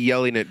too busy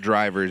yelling at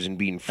drivers and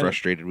being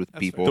frustrated with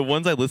people. The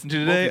ones I listened to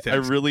today, I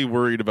Multitasking. really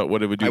worried about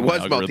what it would do I to my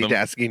was algorithm.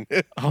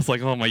 multitasking. I was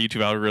like, oh, my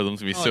YouTube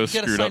algorithm's going to be Oh, so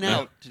you gotta screwed sign up now.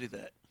 out to do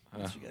that.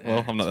 That's what you gotta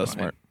Well, do. I'm not that Fine.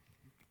 smart.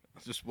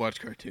 Just watch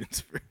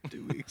cartoons for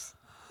 2 weeks.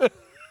 Do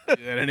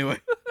that anyway.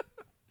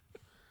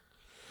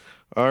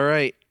 All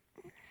right.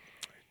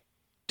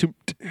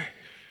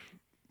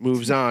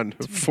 Moves on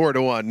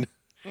 4-1.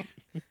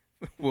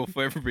 Will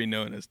forever be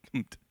known as.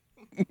 All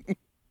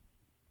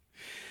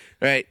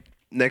right.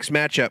 Next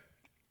matchup.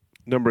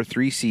 Number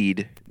 3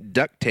 seed,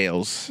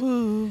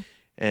 DuckTales.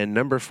 And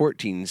number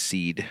 14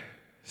 seed,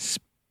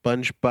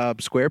 SpongeBob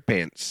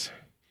SquarePants.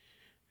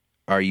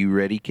 Are you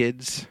ready,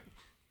 kids?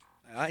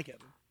 I get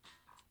it.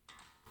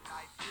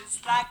 Life is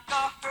like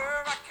a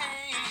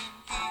hurricane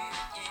here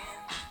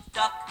in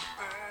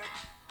Duckburg.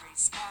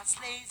 Race cars,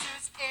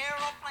 lasers,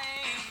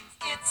 aeroplanes.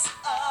 It's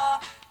a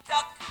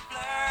duck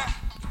blur.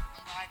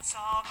 Might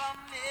solve a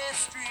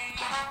mystery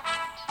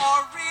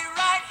or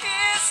rewrite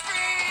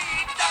history.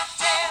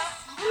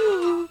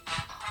 DuckTales.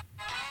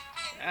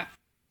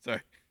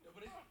 Sorry.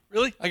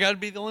 Really? I got to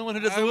be the only one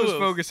who does I the was move.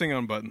 focusing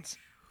on buttons.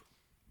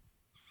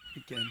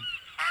 Again.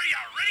 Are you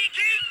ready,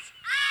 kids?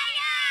 Aye,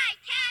 aye,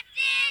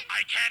 Captain!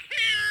 I can't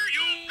hear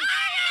you.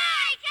 Aye,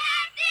 aye,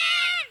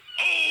 Captain!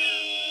 Oh,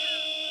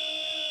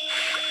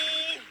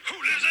 who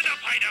lives in a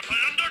pineapple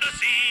under the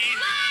sea?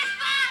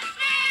 SpongeBob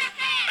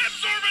SquarePants!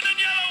 Absorbent and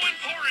yellow and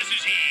porous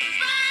is he.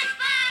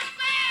 SpongeBob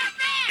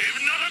SquarePants! If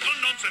nautical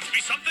nonsense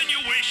be something you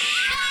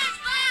wish,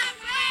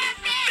 SpongeBob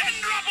SquarePants! then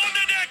drop on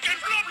the deck and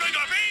flop like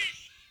a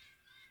fish.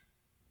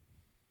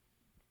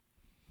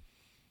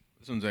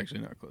 This one's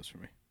actually not close for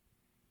me.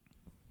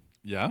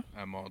 Yeah.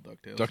 I'm all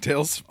DuckTales.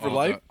 DuckTales for all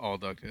life? All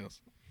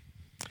DuckTales.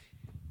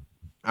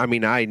 I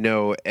mean, I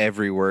know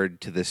every word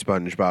to the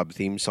SpongeBob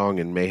theme song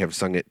and may have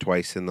sung it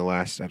twice in the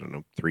last,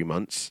 3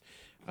 months.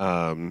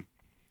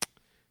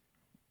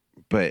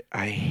 But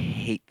I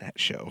hate that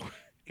show,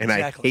 and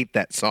Exactly. I hate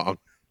that song.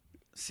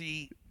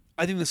 See,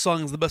 I think the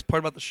song is the best part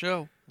about the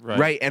show.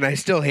 Right, and I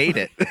still hate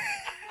it. I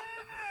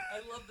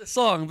love the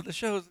song, but the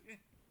show is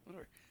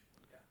whatever.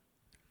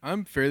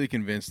 I'm fairly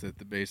convinced that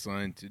the bass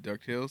line to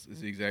DuckTales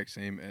is the exact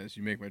same as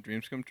 "You Make My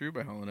Dreams Come True"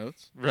 by Hall &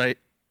 Oates. Right.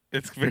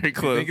 It's very You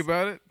close. think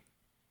about it.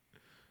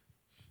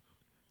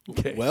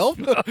 Okay. Well,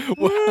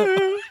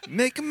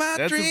 Making my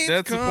That's dreams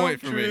the come point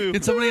for me. true.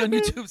 Can somebody on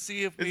YouTube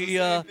see if It's we the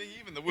same thing,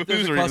 even the if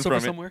there's a woohoos are even crossover from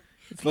it. somewhere?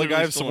 it's like I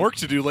have some work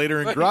to do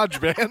later in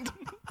GarageBand.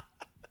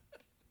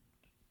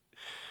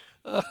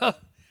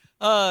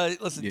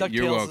 Listen, Yeah,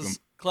 you're DuckTales welcome. is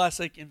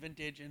classic and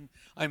vintage, and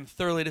I'm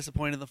thoroughly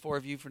disappointed in the four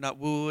of you for not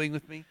wooing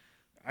with me.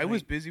 I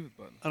was busy with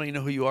buttons. I don't even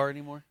know who you are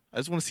anymore. I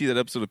just want to see that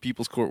episode of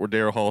People's Court where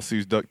Daryl Hall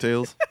sues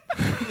DuckTales.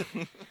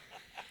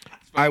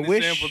 I They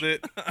wish sampled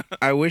it.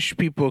 I wish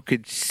people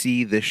could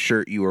see the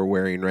shirt you are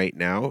wearing right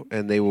now,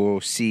 and they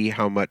will see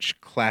how much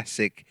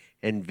classic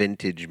and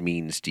vintage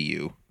means to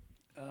you.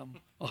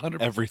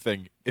 100%.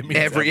 Everything. It means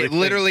everything.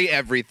 Literally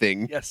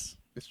everything. Yes,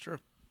 it's true.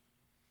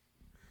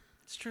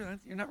 It's true.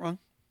 You're not wrong.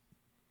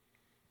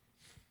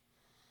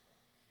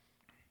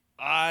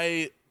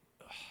 I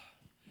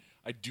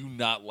do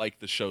not like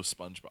the show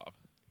SpongeBob.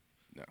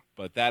 No.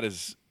 But that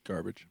is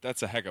Garbage.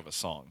 that's a heck of a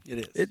song.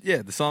 It is.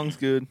 Yeah, the song's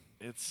good.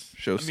 It's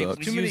Show I mean,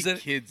 sucks. Too many use it.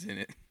 kids in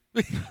it.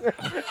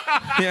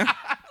 Yeah.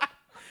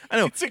 I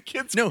know. it's a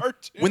kid's No,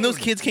 cartoon. when those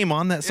kids came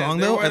on that song,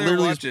 yeah, though, I I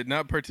literally watch it,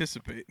 not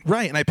participate.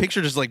 right, and I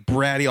pictured just like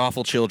bratty,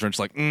 awful children, just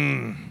like,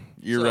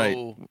 you're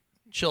right.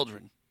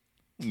 Children.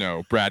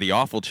 No, bratty,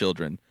 awful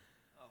children.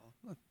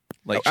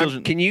 Like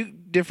children. Can you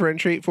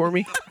differentiate for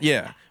me?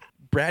 Yeah,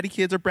 bratty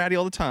kids are bratty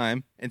all the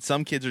time, and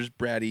some kids are just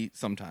bratty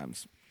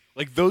sometimes.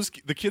 Like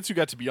the kids who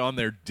got to be on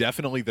there,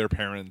 definitely their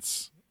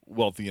parents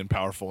wealthy and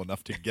powerful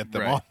enough to get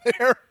them Right. on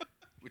there.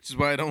 Which is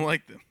why I don't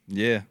like them.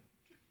 Yeah,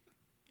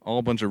 all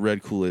a bunch of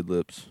red Kool-Aid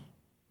lips.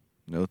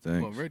 No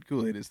thanks. Well, red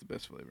Kool-Aid is the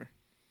best flavor.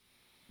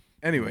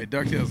 Anyway,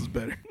 DuckTales is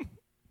better.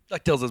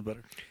 DuckTales is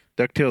better.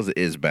 DuckTales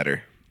is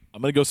better.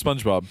 I'm gonna go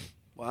SpongeBob.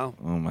 Wow.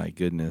 Oh my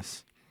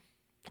goodness.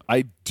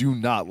 I do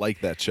not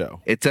like that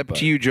show. It's up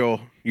to you,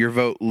 Joel. Your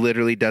vote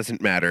literally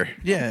doesn't matter.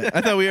 Yeah,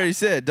 I thought we already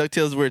said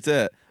DuckTales is where it's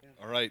at.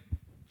 All right,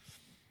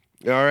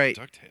 All right.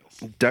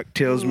 DuckTales.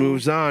 DuckTales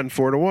moves on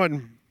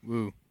 4-1.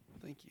 Woo.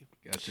 Thank you.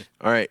 Gotcha.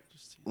 All right.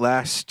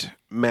 Last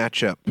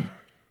matchup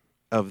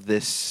of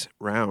this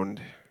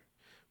round.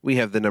 We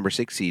have the number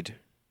 6 seed,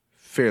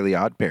 Fairly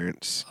Odd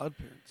Parents, Odd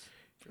Parents.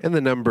 and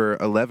the number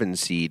 11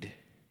 seed,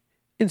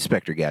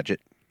 Inspector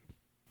Gadget.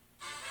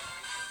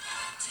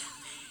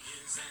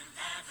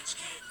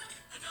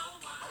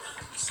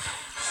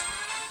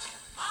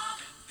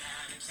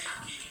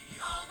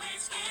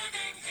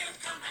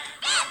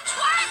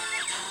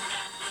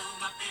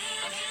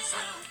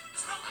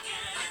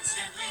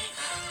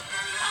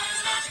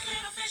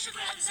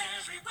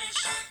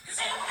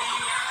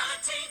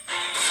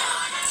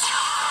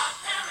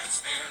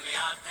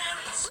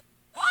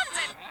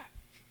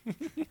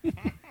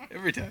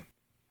 Every time.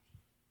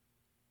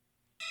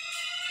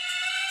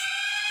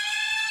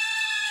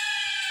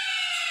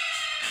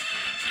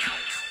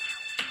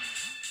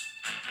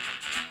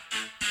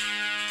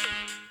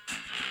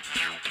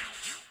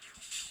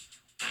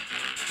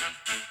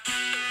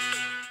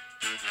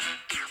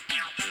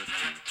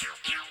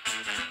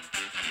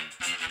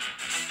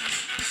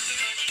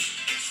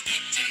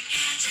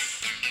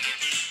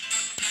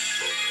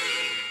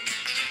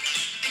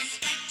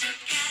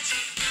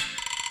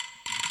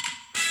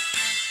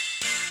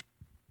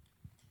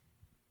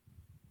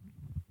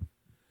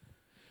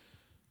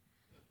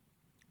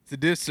 It's a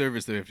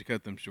disservice that we have to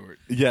cut them short.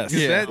 Yes,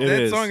 That it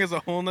that is. song has a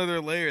whole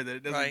nother layer that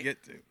it doesn't Right.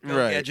 get to. Go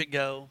Right. Gadget,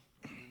 go.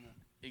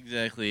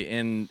 Exactly,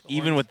 and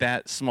even with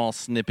that small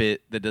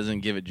snippet that doesn't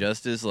give it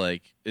justice,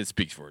 like it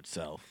speaks for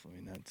itself. I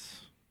mean,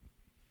 that's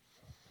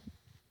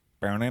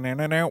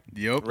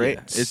Yep. Right.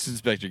 it's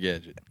Inspector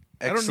Gadget.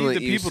 I don't Excellent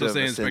need the people to use say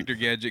of a synth. Inspector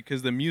Gadget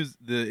because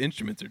the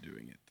instruments are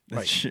doing it.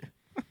 Right.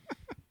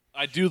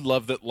 I do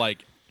love that.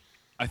 Like,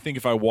 I think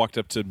if I walked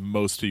up to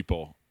most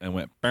people and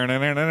went,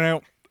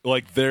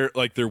 like they're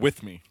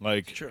with me.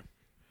 Like, Sure.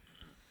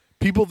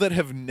 people that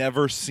have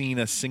never seen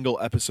a single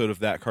episode of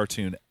that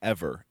cartoon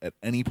ever at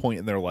any point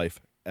in their life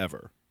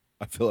ever,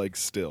 I feel like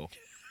still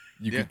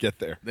you Yeah. could get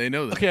there. They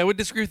know that. Okay, I would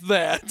disagree with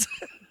that.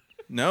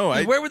 No,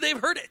 I Where would they have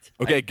heard it?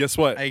 Okay, guess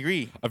what? I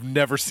agree. I've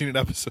never seen an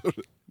episode.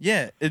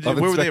 Yeah, Of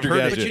where would they have Inspector heard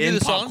Gadget. it? But you knew In the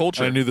pop song?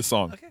 culture, I knew the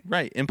song. Okay.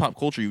 right? In pop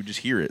culture, you would just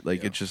hear it.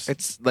 Like it's just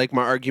It's like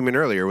my argument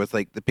earlier with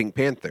like the Pink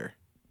Panther.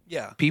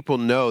 Yeah. People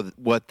know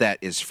what that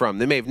is from.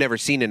 They may have never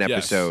seen an Yes.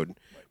 episode,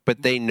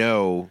 but they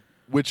know.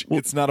 Which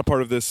it's not a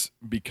part of this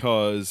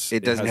because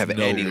It doesn't has have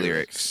no any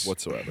lyrics.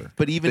 whatsoever.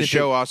 But even The if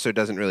show also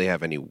doesn't really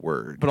have any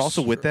words. but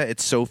also with that,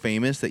 it's so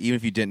famous that even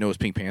if you didn't know it was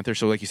Pink Panther,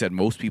 so like you said,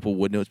 most people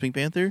would know it's Pink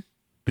Panther.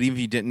 But even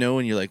if you didn't know,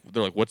 and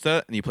they're like, "What's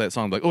that?" and you play that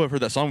song, like, "Oh, I've heard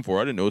that song before.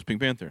 I didn't know it was Pink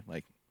Panther."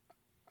 Like,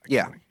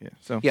 Yeah. yeah.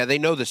 So Yeah, they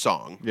know the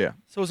song. yeah.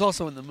 So it was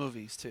also in the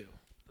movies too.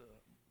 The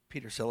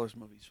Peter Sellers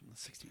movies from the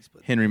 60s.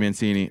 But Henry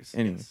Mancini. Yes,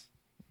 Anyway, yes.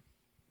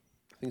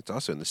 think it's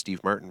also in the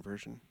Steve Martin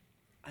version.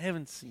 I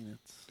haven't seen it.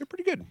 They're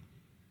pretty good.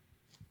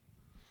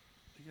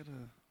 I gotta...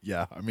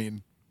 Yeah, I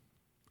mean,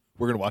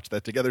 we're gonna watch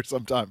that together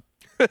sometime.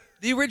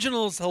 The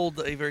originals hold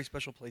a very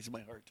special place in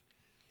my heart.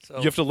 So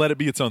You have to let it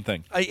be its own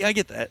thing. I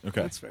get that.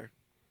 Okay. That's fair.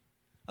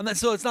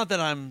 So it's not that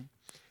I'm.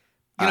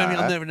 You know what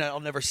I mean? I'll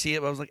never see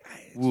it. But I was like,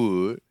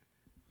 Would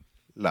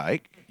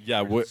like.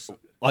 Yeah,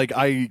 like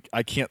I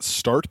can't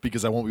start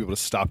because I won't be able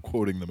to stop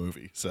quoting the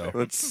movie. So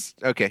Let's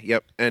okay.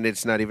 Yep, and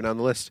it's not even on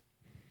the list.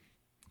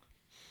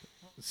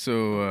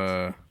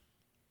 So,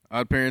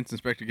 Odd Parents,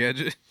 Inspector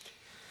Gadget.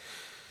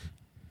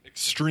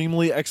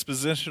 extremely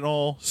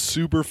expositional,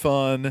 super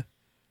fun.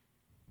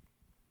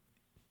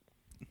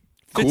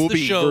 fits Cool the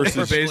beat show versus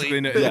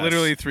perfectly. Basically, Yes.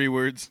 literally 3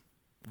 words.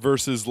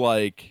 Versus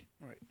like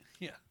Right.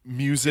 Yeah.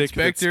 music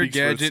that Inspector speaks for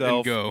Gadget itself.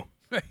 and go.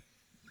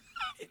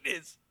 It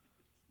is.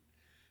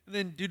 And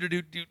then do.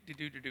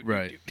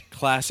 Right.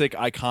 Classic,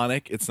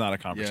 iconic. It's not a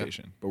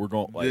conversation, but we're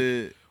going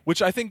like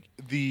which I think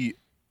the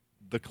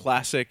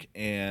classic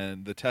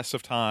and the test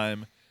of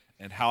time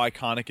and how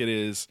iconic it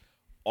is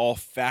all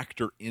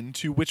factor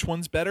into which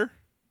one's better.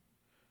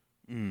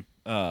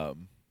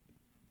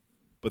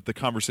 But the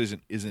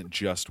conversation isn't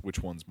just which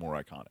one's more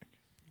iconic,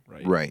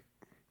 right? Right.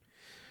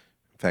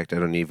 In fact, I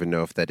don't even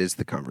know if that is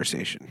the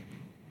conversation.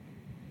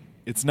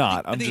 It's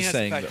not. I I'm think it just has to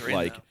saying factor that, in,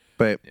 like, though.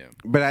 But Yeah.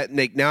 but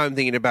Nick, now I'm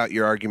thinking about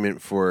your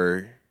argument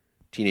for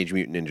Teenage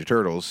Mutant Ninja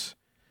Turtles,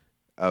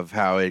 of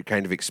how it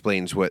kind of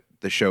explains what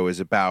the show is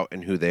about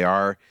and who they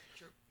are.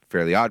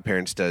 Fairly Odd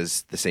Parents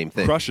does the same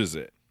thing. crushes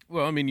it.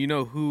 Well, I mean, you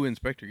know who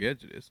Inspector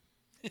Gadget is.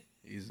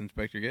 He's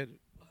Inspector Gadget.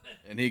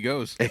 And he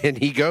goes. And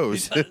he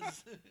goes.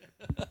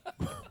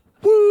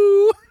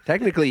 Woo!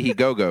 Technically, he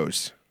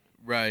goes.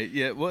 Right.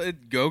 Yeah. Well,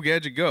 go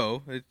Gadget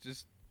go. It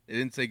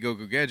didn't say go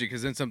Gadget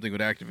because then something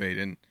would activate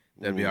and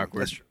that'd be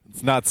awkward. That's true.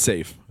 It's not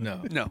safe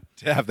No. No.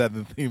 to have that in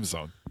the theme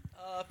song.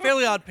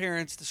 Fairly Odd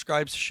Parents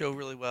describes the show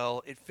really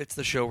well. It fits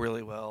the show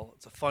really well.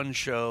 It's a fun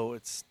show.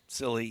 It's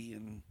silly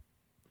and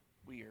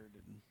weird,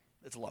 and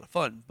it's a lot of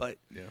fun. But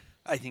Yeah.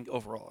 I think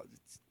overall,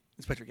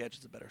 Inspector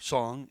Gadget's a better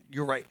song.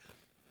 You're right.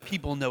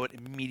 People know it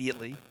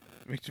immediately.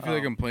 Makes you feel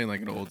like I'm playing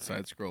like an old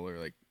side scroller.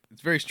 Like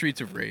it's very Streets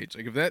of Rage.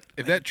 Like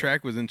if that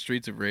track was in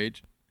Streets of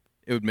Rage,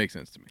 it would make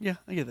sense to me. Yeah,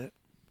 I get that.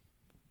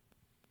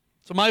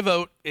 So my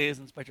vote is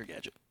Inspector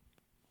Gadget.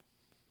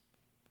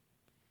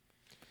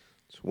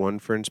 It's 1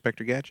 for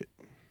Inspector Gadget.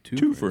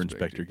 Two for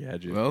Inspector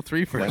Gadget. Well,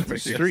 3 for That's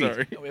Inspector 3. Gadget.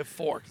 Sorry. No, we have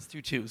 4. It's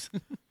 2 twos. So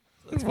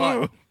that's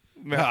Whoa. 5.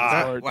 Math is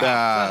Ah, hard. Wow. Is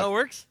that how it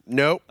works?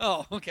 Nope.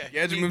 Oh, okay.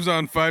 Gadget moves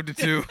on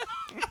 5-2.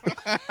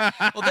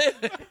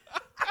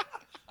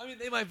 Well,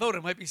 they might vote.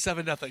 It might be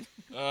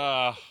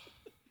 7-0.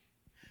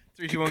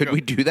 3, 2, 1, Could go.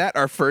 we do that?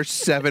 Our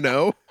first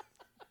 7-0?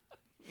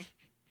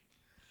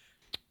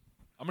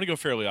 I'm going to go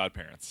Fairly Odd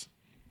Parents.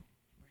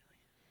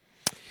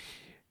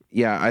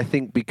 Yeah, I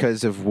think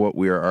because of what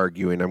we are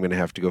arguing, I'm going to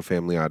have to go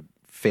Fairly Odd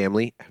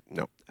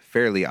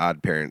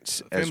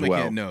Parents as Family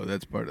well. can't know.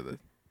 That's part of it.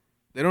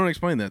 They don't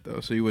explain that though,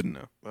 so you wouldn't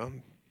know. Well,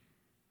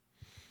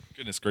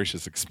 Goodness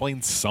gracious,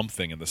 explain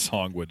something in the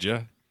song, would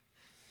you?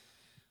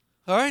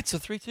 All right, so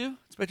 3-2.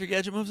 Inspector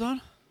Gadget moves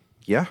on.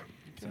 yeah.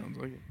 Sounds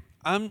like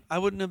it. I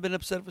wouldn't have been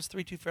upset if it was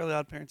 3-2 Fairly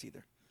Odd Parents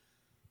either.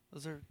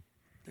 They're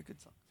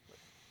good songs.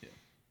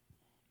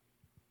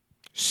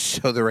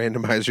 So the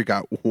randomizer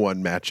got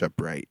one matchup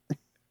right.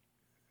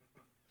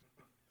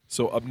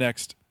 So up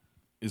next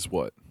is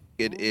what?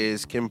 It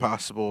is Kim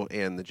Possible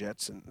and the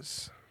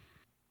Jetsons.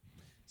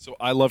 So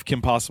I love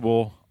Kim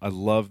Possible. I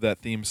love that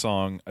theme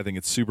song. I think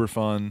it's super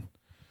fun.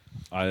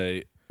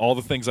 All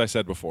the things I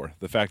said before.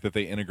 The fact that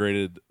they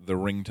integrated the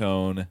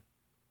ringtone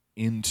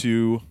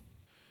into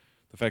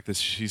the fact that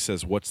she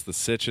says, "What's the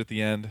sitch?" at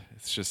the end.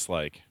 It's just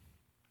like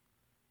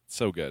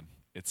so good.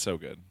 It's so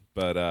good.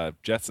 But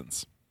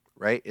Jetsons.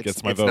 Right?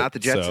 Gets my it's vote, not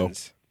the so-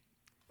 Jetsons.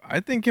 I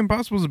think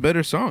Impossible's a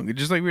better song.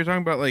 Just like we were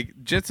talking about, like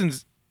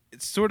Jetsons,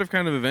 it sort of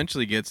kind of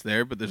eventually gets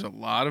there, but there's a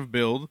lot of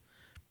build.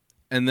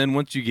 And then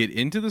once you get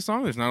into the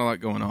song, there's not a lot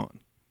going on.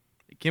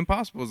 Kim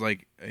Possible is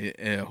like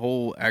a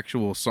whole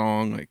actual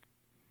song, like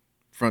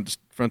front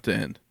to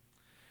end,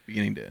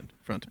 beginning to end,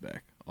 front to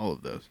back, all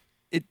of those.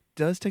 It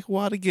does take a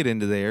while to get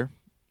into there.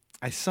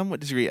 I somewhat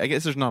disagree. I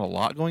guess there's not a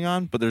lot going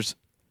on, but there's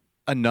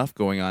enough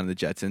going on in the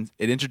Jetsons.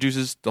 It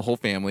introduces the whole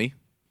family,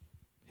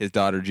 his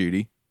daughter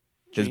Judy,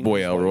 his Jane, boy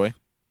his Elroy, wife.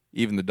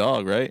 even the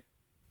dog, right?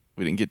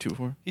 We didn't get to it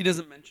before. It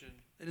doesn't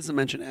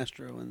mention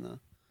Astro in the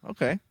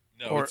Okay.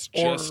 No, Or- it's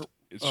just or,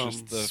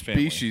 the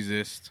family.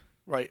 Speciesist.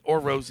 right or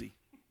Rosie,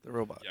 the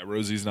robot. Yeah,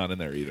 Rosie's not in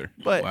there either.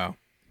 But Wow.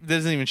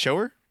 doesn't even show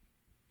her?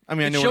 I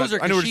mean, It I know shows we're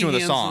her I know 'cause we're she doing the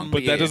hands song, them-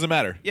 But that doesn't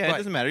matter. Yeah, Right. it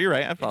doesn't matter. You're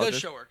right. I It apologize.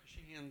 does show her 'cause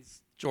she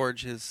hands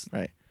George his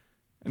Right.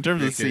 In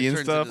terms of the Okay, sea and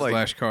turns stuff, into like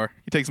Flash car.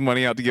 he takes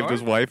money out to give to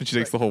his wife, and she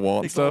takes the whole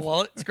wallet and takes the whole stuff.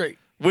 wallet. It's great.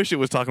 Wish it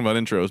was talking about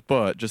intros,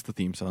 but just the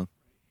theme song.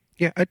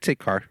 Yeah, I'd say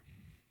car.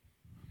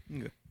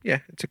 Okay. Yeah,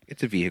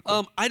 it's a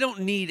vehicle. I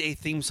don't need a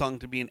theme song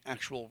to be an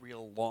actual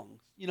real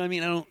long. You know what I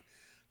mean?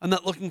 I'm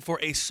not looking for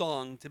a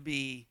song to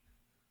be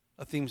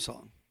a theme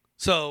song.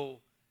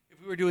 So if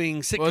we were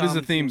doing sitcom Well, it is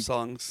a theme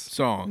songs.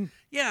 Song.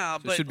 Yeah,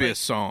 So but it should be a like-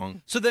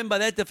 song. So then, by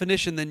that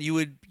definition, then you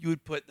would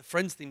put the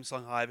Friends theme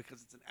song high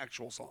because it's an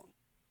actual song.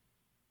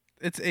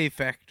 It's a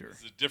factor.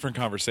 It's a different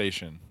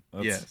conversation.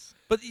 Yes.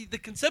 But the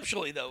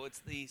conceptually though, it's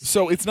the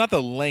So it's not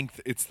the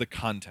length; it's the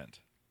content.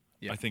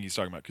 Yeah. I think he's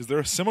talking about because they're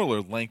a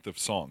similar length of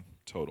song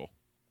total.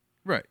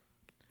 Right.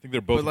 I think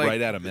they're both But, like,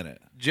 right at a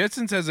minute.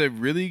 Jetsons has a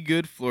really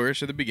good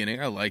flourish at the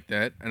beginning. I like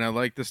that, and I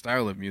like the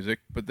style of music.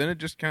 But then it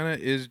just kind of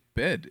is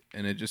bed,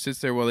 and it just sits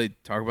there while they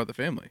talk about the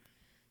family.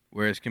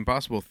 Whereas Kim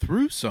Possible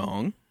through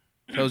song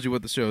tells you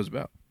what the show is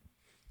about.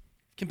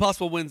 Kim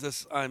Possible wins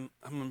this. I'm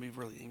gonna be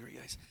really angry,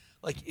 guys.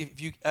 Like if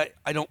you,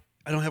 I don't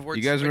have words.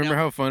 You guys right remember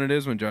now. how fun it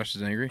is when Josh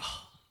is angry?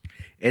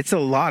 It's a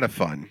lot of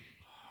fun.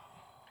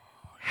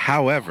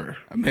 However,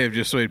 I may have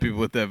just swayed people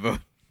with that vote.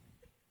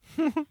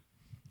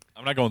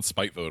 I'm not going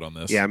spite vote on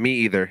this. yeah, me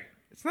either.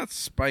 It's not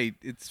spite.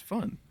 It's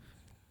fun.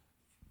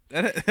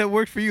 That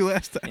worked for you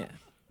last time.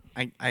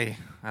 I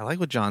like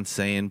what John's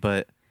saying,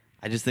 but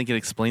I just think it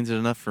explains it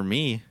enough for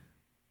me.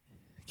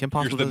 Kim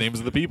Here's Possible the does- names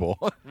of the people.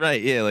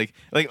 Right, yeah,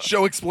 like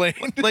Show explained.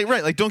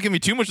 like don't give me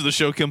too much of the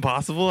show Kim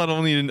Possible. I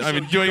don't need I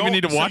mean, do I even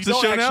need to watch the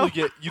show now?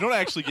 You don't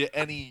actually get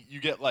any. You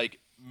get like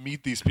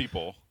meet these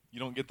people. You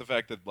don't get the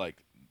fact that like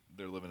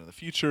they're living in the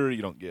future.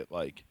 You don't get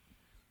like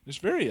there's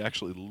very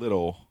actually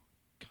little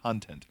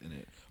content in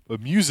it,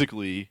 but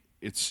musically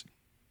it's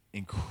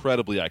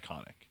incredibly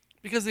iconic.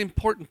 Because the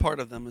important part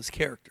of them is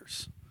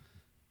characters.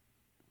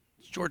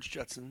 It's George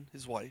Jetson,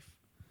 his wife,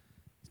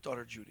 his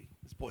daughter Judy,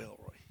 his boy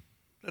Elroy.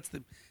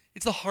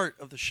 It's the heart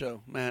of the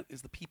show, Matt,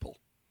 is the people.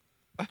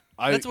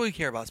 That's what we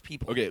care about, is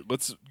people. Okay,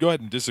 let's go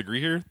ahead and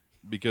disagree here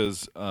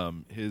because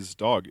his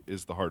dog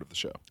is the heart of the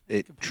show.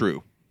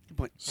 True. Good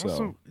point. So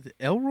Also, is it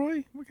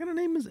Elroy? What kind of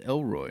name is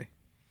Elroy?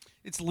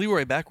 It's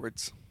Leroy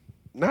backwards.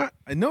 Not.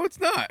 I know it's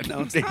not.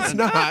 No, it's It's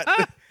not.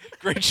 not.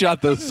 great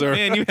shot, though, sir.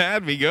 Man, you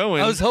had me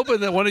going. I was hoping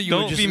that one of you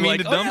Don't would just be be mean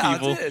like, to oh, dumb yeah,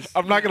 people. it is.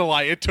 I'm not gonna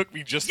lie, it took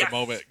me just Yes! a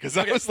moment because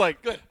I was like,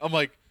 I'm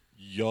like,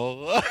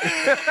 yo.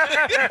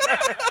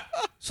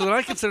 So then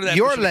I consider that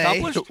Your mission lay.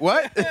 accomplished.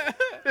 What?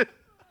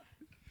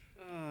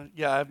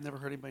 Yeah, I've never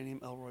heard anybody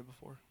named Elroy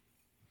before.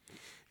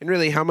 And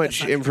really, how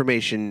much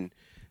information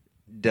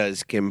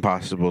does Kim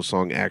Possible's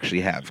song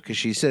actually have? Because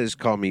she says,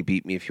 "Call me,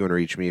 beat me if you want to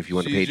reach me. If you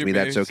want to She's page your me,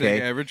 that's basic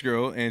okay." average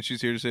girl, and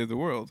she's here to save the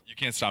world. You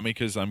can't stop me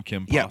because I'm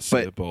Kim Yeah, but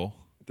Possible.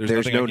 There's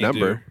nothing no I can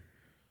number.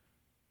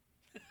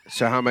 do.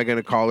 So how am I going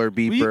to call her,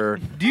 beep her?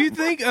 Do you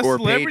think a Or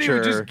celebrity would page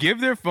her. just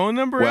give their phone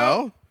number out?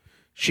 Well,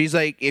 she's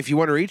like, if you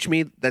want to reach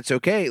me, that's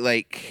okay.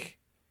 Like,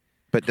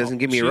 but doesn't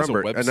give me She a has a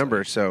number. A website.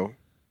 number. So,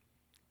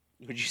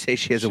 would you say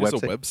she has She a has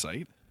website? a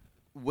website.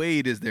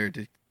 Wade is there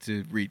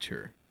to reach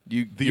her.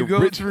 You The go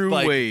orig- through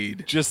like,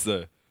 Wade. Just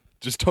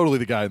totally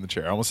the guy in the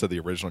chair. I almost said the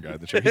original guy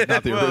in the chair. He's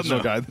not the Well, original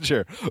no. guy in the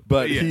chair,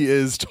 but Yeah. he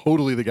is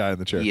totally the guy in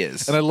the chair. He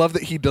is. and I love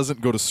that he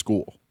doesn't go to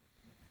school.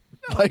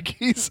 Like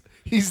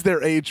he's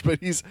their age, but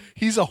he's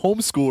a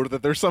homeschooler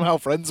that they're somehow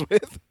friends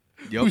with,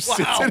 Yup. who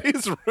sits in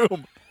his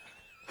room.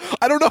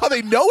 I don't know how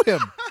they know him.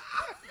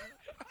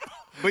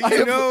 But I you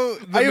have- know,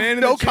 the I have man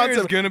in no the chair is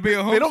concept. going to be a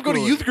homeschooler. They don't go to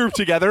youth group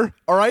together,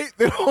 all right?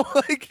 They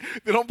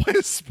don't play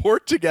a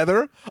sport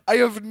together. I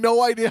have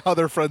no idea how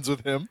they're friends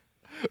with him.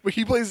 But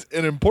he plays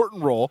an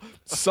important role.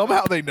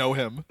 Somehow they know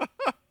him.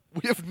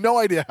 We have no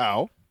idea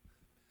how.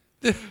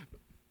 The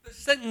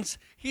sentence,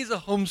 he's a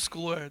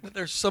homeschooler that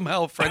they're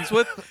somehow friends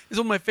with, is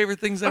one of my favorite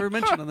things ever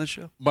mentioned on this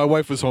show. My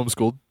wife was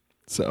homeschooled,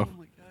 so Oh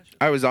my gosh.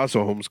 I was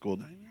also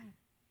homeschooled.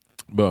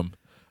 boom.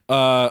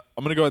 I'm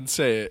gonna go ahead and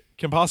say it.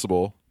 Kim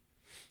Possible,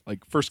 like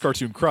first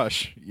cartoon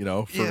crush, for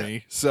Yeah.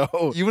 me. So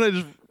You know what I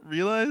just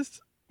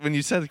realized? When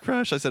you said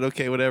crush, I said,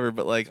 okay, whatever.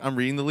 But like, I'm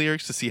reading the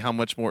lyrics to see how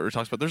much more it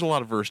talks about. There's a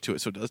lot of verse to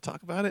it, so it does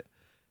talk about it.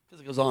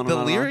 Because it goes on and The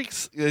on and on.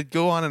 lyrics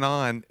go on,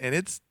 and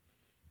it's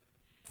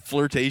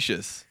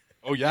flirtatious.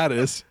 oh yeah, it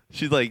is.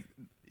 She's like,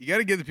 You got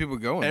to get the people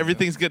going.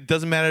 everything's good.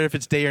 Doesn't matter if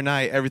it's day or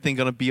night. Everything's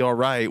gonna be all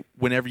right.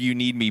 Whenever you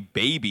need me,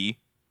 baby,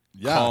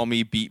 Yeah. call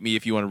me, beat me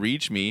if you want to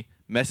reach me.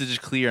 Message is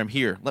clear. I'm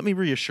here. Let me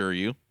reassure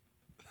you.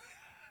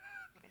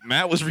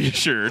 Matt was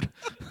reassured.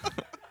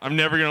 I'm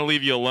never gonna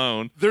leave you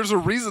alone. There's a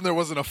reason there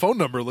wasn't a phone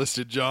number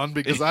listed, John,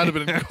 because I'd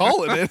have been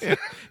calling it.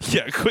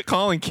 Yeah, quit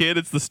calling, kid.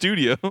 It's the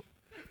studio.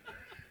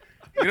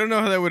 You don't know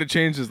how that would have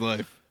changed his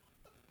life.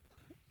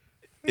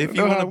 If you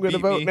know want how to I'm going to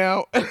beat vote me,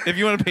 now. if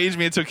you want to page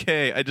me, it's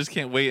okay. I just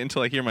can't wait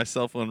until I hear my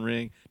cell phone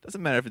ring.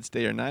 Doesn't matter if it's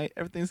day or night.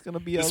 Everything's gonna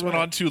be This all went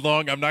right. on too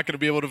long. I'm not going to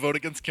be able to vote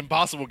against Kim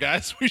Possible,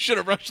 guys. We should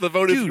have rushed the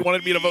vote if you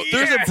wanted me to vote.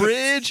 There's a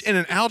bridge and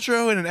an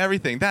outro and an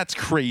everything. That's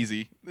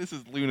crazy. This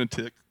is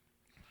lunatic.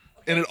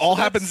 and it all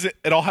happens.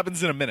 It all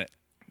happens in a minute.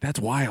 That's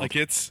wild. Like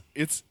it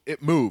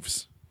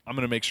moves. I'm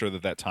going to make sure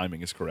that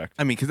timing is correct.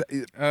 I mean, because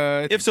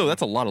if so,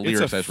 that's a lot of It's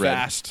lyrics a I've read.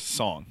 fast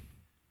song.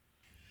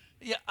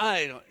 Yeah,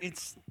 I don't.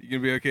 It's You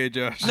gonna be okay,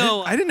 Josh?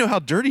 no. I didn't know how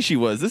dirty she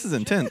was. This is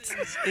intense.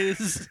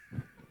 is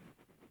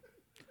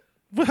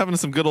We're having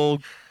some good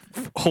old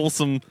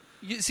wholesome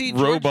you see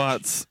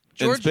robots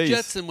in George space.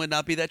 Jetson would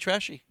not be that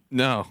trashy.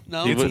 No,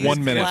 No, It's he's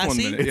 1 minute.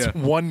 classy. One minute. It's Yeah.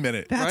 1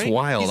 minute. That's right?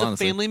 wild. He's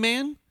honestly, a family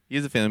man.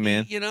 He's a family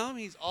man. You know,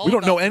 he's all. We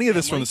don't know about any the of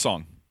this from family. the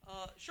song.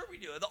 Sure, we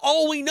do.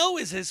 All we know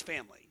is his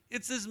family.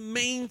 It's his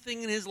main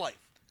thing in his life.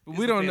 But is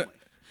we the don't know. family.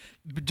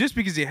 But just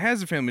because he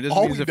has a family doesn't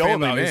All mean we he's a know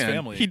family about man. his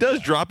family. He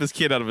does drop his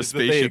kid out of a is that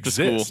they spaceship to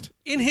school. exist.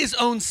 In his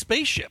own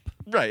spaceship.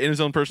 Right, in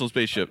his own personal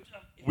spaceship.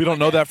 We don't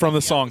know that from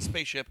the song.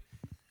 Spaceship.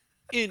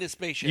 In a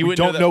spaceship. You We wouldn't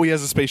don't know know that- he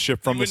has a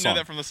spaceship from You the wouldn't know song.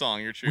 that from the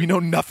song. You're true. We know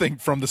nothing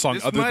from the song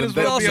This other might than as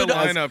well We be a also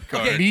don't- lineup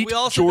card. Okay. meet we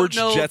also George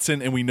don't know-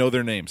 Jetson, and we know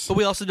their names. But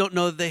we also don't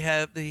know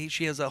that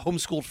she has a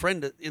homeschooled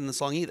friend in the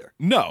song either.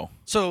 No,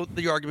 So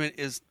the argument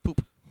is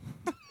poop.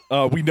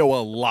 we know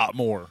a lot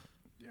more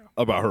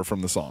about her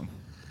from the song.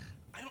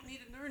 I don't need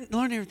to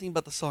learn everything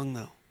about the song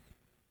though.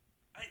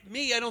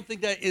 I don't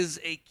think that is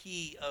a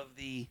key of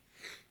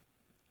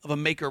a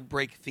make or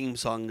break theme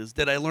song. Is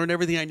did I learn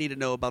everything I need to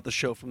know about the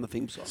show from the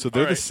theme song? So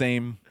they're All right. the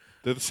same.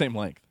 They're the same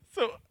length.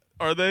 So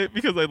are they?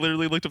 Because I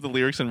literally looked up the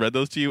lyrics and read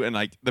those to you, and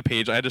like the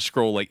page, I had to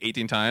scroll like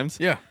 18 times.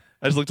 Yeah.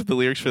 I just looked up the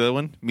lyrics for that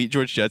one. Meet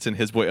George Jetson,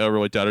 his boy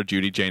Elroy, daughter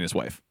Judy, Jane, his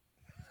wife.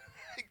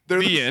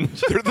 They're The end.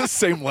 They're the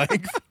same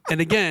length. And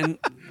again,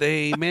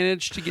 they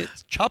managed to get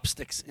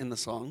chopsticks in the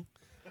song,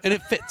 and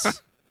it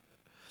fits.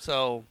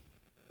 So,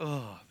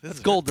 that's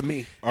gold to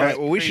me. All right,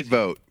 well, we should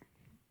vote.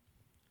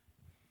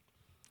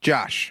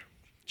 Josh,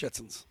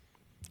 Jetsons.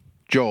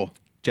 Joel,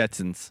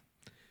 Jetsons.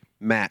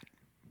 Matt,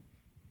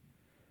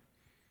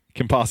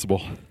 Kim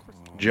Possible.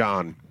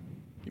 John,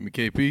 Give me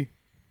KP.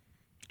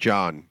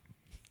 John,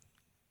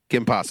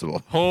 Kim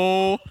Possible.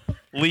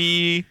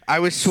 Holy. I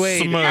was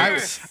swayed.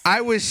 Smokes.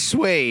 I was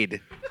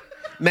swayed.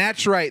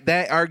 Matt's right.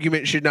 That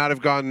argument should not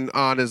have gone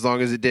on as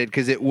long as it did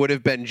because it would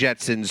have been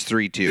Jetsons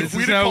 3-2. This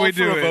is how we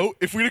do it. Vote,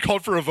 if we'd have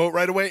called for a vote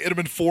right away, it'd have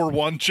been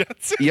 4-1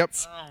 Jetson. Yep.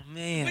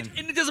 And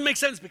it doesn't make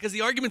sense because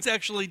the arguments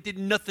actually did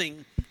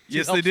nothing. to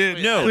Yes, help they did.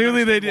 sway it. No. I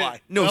Clearly they understand did.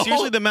 why. No,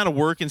 seriously, the amount of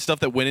work and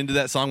stuff that went into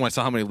that song when I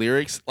saw how many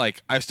lyrics,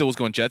 like I still was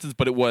going Jetsons,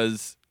 but it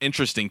was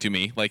interesting to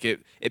me. Like it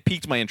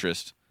piqued my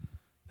interest.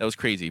 That was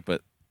crazy,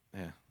 but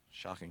yeah,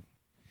 shocking.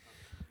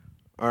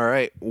 All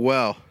right.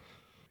 Well,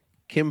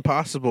 Kim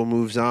Possible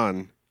moves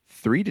on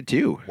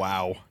 3-2.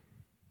 Wow.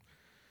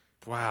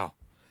 Wow,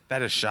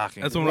 that is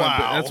shocking. That's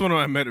one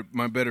of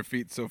my better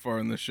feats so far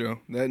in this show.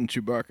 That and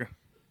Chewbacca.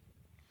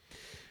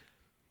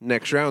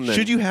 Next round, then.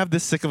 Should you have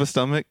this sick of a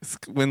stomach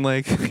when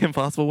like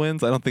Impossible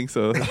wins? I don't think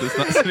so. It's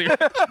not sitting here.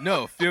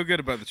 No, feel good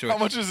about the choice. How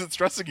much is it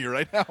stressing you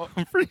right now?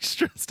 I'm pretty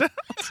stressed out.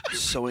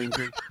 So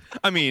angry.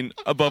 I mean,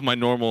 above my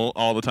normal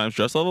all the time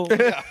stress level.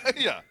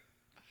 Yeah.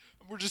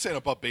 We're just saying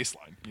above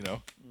baseline, you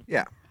know?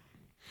 Yeah.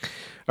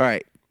 All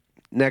right.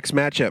 Next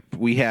matchup,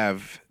 we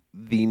have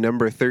the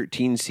number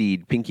 13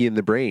 seed, Pinky and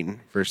the Brain,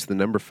 versus the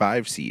number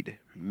 5 seed,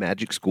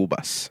 Magic School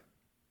Bus.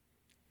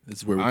 This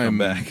is where we I come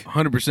am back.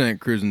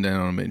 100% cruising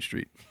down on Main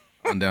Street.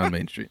 On down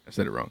Main Street. I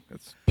said it wrong.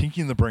 That's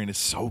Pinky and the Brain is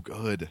so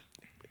good.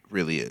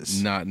 Really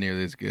is. not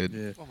nearly as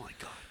good. Oh my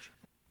gosh.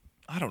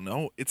 I don't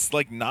know. It's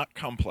like not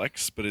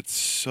complex, but it's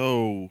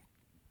so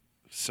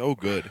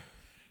good.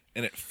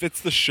 And it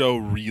fits the show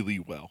really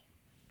well.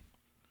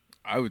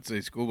 I would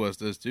say School Bus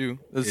does too.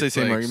 Let's say It's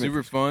same like argument.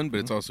 super fun, but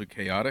it's also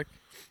chaotic.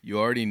 You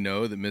already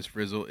know that Miss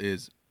Frizzle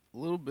is a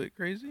little bit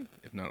crazy,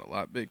 if not a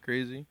lot bit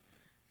crazy.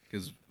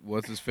 Because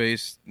what's his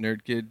face,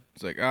 nerd kid?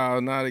 It's like, oh,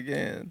 not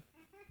again.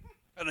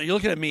 I know you're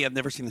looking at me. I've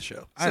never seen the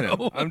show. I know.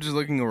 so- I'm just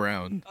looking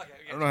around. I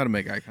don't know how to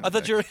make eye contact. I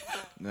thought you were.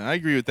 No, I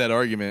agree with that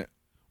argument.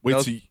 Wait, That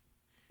was- so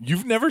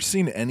you've never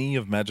seen any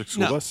of Magic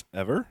School No. Bus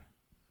ever?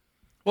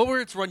 What were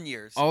its run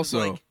years? It was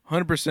Also, like,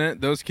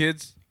 100%, those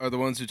kids are the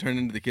ones who turn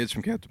into the kids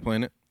from Captain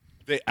Planet.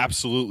 They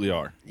absolutely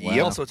are.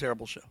 Yep. also a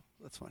terrible show.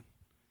 That's fine.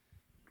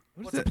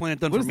 What's the that- planet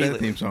done what for is me that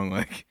lately? theme song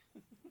like?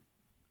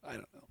 I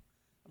don't know.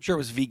 I'm sure it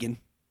was vegan.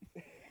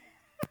 Who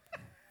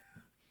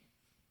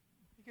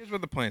cares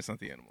about the plants, not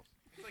the animals?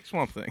 It's like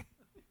Swamp Thing.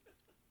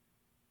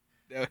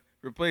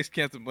 Replace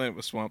Captain Planet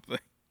with Swamp Thing.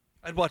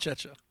 I'd watch that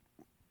show.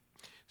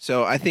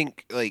 So I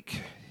think,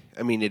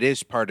 it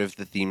is part of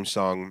the theme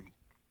song,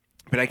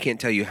 but I can't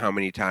tell you how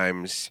many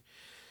times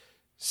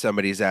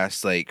somebody's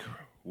asked, like,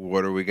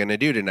 what are we going to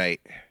do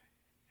tonight?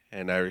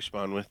 And I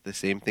respond with the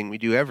same thing we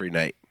do every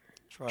night.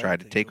 Try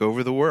to take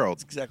over the world.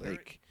 That's exactly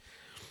right.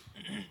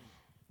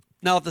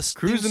 Now the theme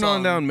Cruising song,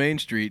 on down Main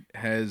Street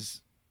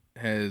has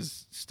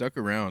stuck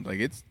around. Like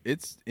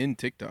it's in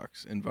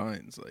TikToks and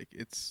Vines. Like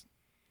it's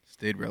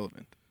stayed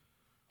relevant.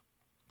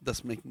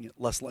 thus making it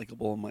less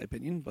likable in my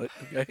opinion. But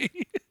okay.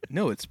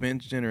 No, it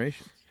spans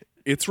generations.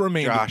 It's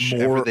remained Josh,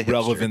 more ever the hipster.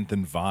 relevant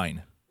than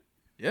Vine.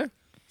 Yeah.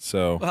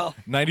 So, Well-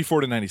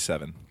 94 to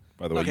 97,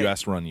 by the way. Okay. You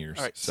asked run years.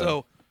 All right,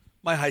 so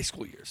my high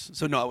school years.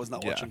 So no, I was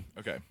not yeah. watching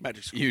Okay.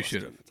 Magic School. You Bus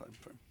should've. during that time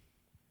frame.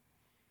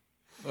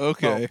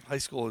 Okay. Well, high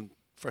school and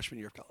freshman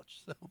year of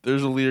college. So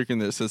There's a lyric in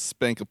there that says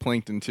spank a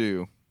plankton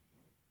too.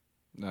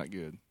 Not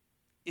good.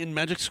 in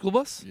Magic School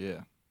Bus,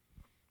 Yeah.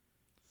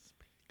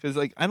 Because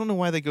I don't know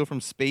why they go from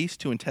space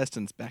to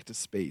intestines back to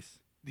space.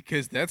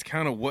 Because that's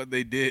kind of what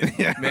they did,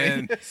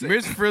 man.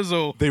 Miss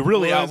Frizzle. They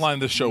really was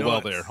outlined the show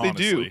well nuts. there, They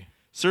honestly. do.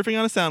 Surfing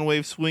on a sound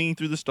wave, swinging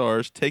through the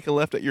stars, take a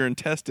left at your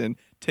intestine,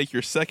 take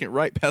your second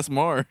right past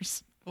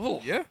Mars.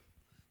 oh Yeah.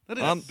 that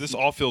is This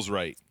all feels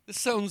right. This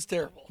sounds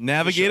terrible.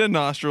 Navigate a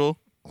nostril,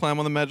 climb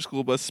on the magic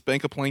school bus,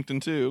 spank a plankton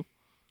too.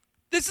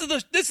 This is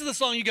the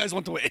song you guys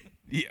want to win.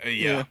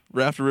 Yeah.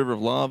 Raft a river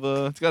of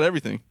lava. It's got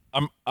everything.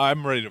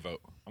 I'm ready to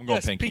vote. I'm going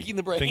Yes, Pinky. Pinky in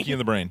the Brain. Pinky in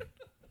the Brain.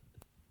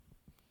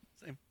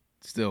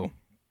 Still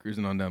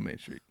cruising on down Main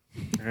Street.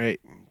 All right.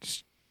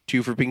 Just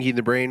 2 for Pinky in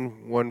the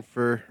Brain, 1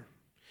 for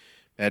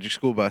Magic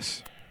School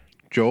Bus.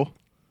 Joel?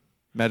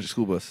 Magic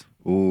school bus.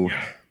 Ooh.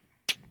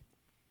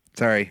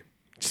 Sorry.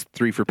 It's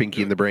 3 for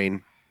Pinky in the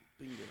Brain.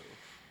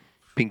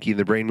 Pinky in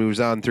the Brain moves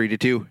on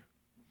 3-2.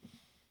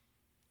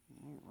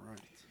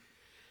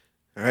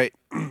 All right.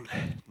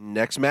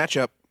 Next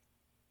matchup.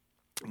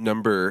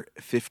 Number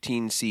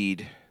 15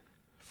 seed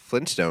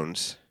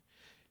Flintstones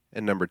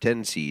and number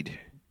 10 seed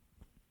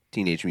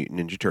Teenage Mutant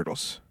Ninja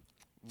Turtles.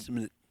 Just a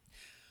minute.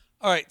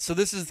 All right, so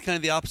this is kind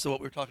of the opposite of what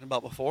we were talking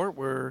about before,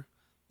 where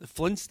the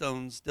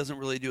Flintstones doesn't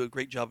really do a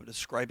great job of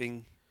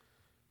describing.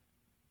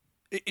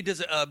 It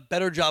does a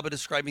better job of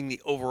describing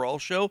the overall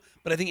show,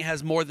 but I think it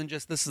has more than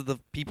just this is the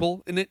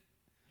people in it.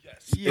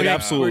 Yes. It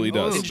absolutely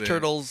Where does. Ninja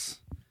Turtles.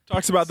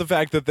 Talks about the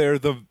fact that they're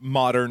the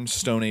modern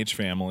Stone Age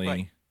family.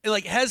 Right. It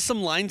like has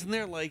some lines in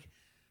there like,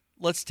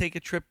 "Let's take a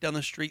trip down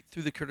the street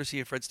through the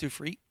courtesy of Fred's 2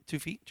 feet.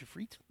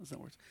 What's that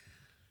word?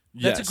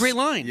 That's a great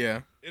line.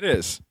 Yeah. It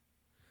is.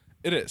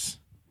 It is.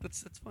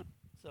 That's fun.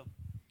 So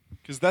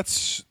Because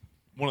that's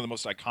one of the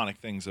most iconic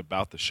things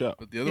about the show.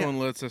 But the other one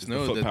lets us It's the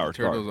know that the foot-powered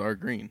car. turtles are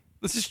green,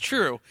 this is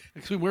true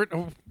because we weren't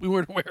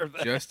aware of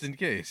that. just in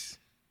case.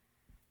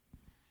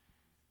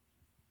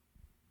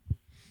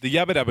 The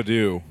Yabba Dabba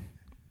Doo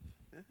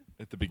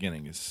at the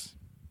beginning is...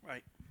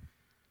 Right.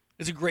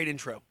 It's a great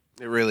intro.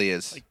 It really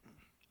is. Like,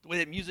 the way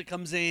that music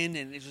comes in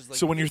and it's just like.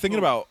 So when you're thinking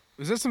about...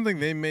 Is that something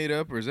they made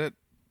up, or is that?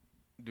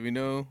 Do we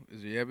know?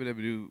 Is the Yabba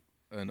Dabba Doo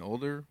an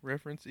older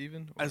reference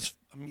even? Or-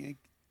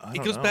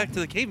 It goes back to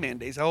the caveman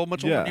days. How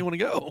much older Yeah. do you want to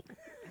go?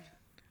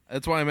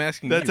 That's why I'm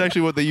asking. That's you.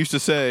 actually what they used to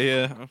say.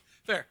 Yeah.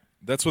 Fair.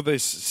 That's what they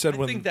said I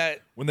when think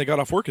that when they got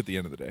off work at the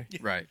end of the day.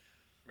 Right.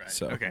 Right.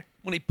 So- Okay.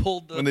 when he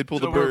pulled the When they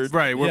pulled the rope- bird.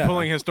 Right. We're Yeah.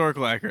 pulling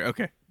historical accurate.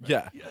 Okay.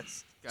 Yeah.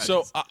 Yes.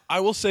 So I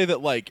will say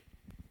that like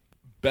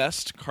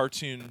best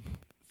cartoon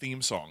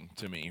theme song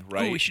to me,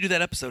 right? Oh, we should do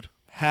that episode.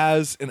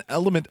 has an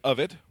element of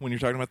it when you're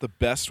talking about the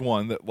best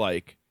one that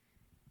like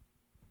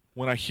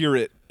when I hear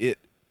it, it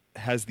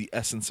has the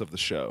essence of the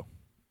show.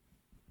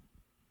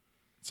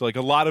 So like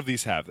a lot of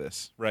these have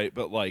this, right?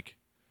 But like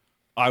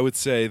I would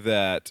say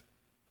that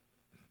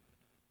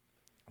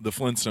the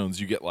Flintstones,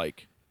 you get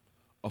like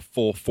a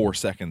full 4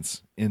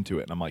 seconds into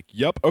it, and I'm like,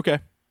 "Yep, okay."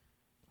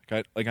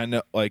 I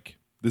know, like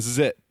this is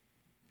it.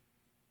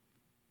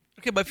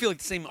 Okay, but I feel like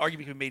the same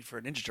argument can be made for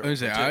a Ninja I, was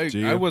Turtle. gonna say, Do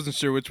you? I wasn't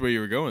sure which way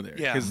you were going there.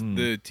 Yeah. Because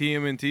the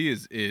TMNT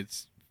is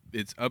it's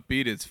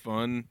upbeat, it's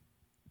fun,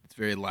 it's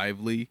very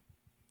lively.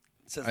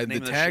 It says The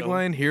name of show.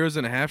 tagline "Heroes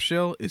in a Half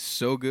Shell" is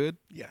so good.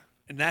 Yeah,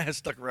 and that has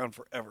stuck around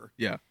forever.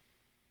 Yeah,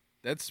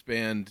 that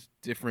spanned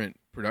different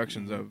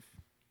productions of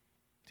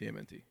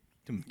TMNT.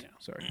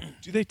 Sorry,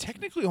 Do they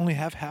technically only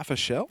have half a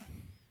shell?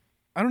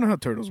 I don't know how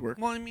turtles work.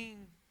 Well, I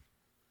mean,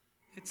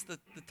 it's the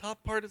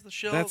top part is the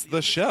shell. That's the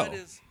other shell. side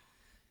is,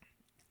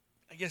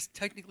 I guess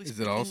technically. Is it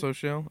speaking, also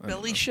shell? I don't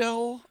belly know.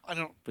 shell? I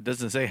don't. But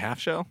doesn't it say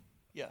half shell?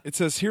 Yeah, It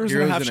says here's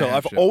Heroes in a half in a shell.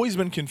 half I've shell. always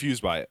been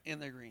confused by it and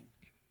they're green.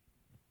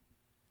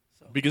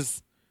 So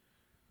because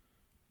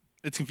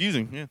It's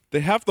confusing. Yeah. they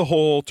have the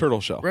whole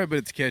turtle shell. Right, but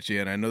it's catchy,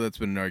 and I know that's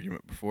been an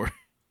argument before,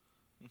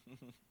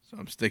 so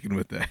I'm sticking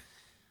with that.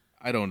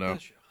 I don't know.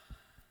 If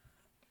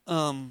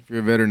you're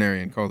a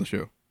veterinarian, call the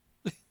show.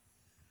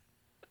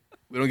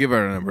 We don't give out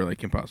our number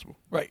like impossible.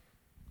 right.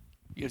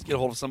 You guys get a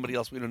hold of somebody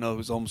else we don't know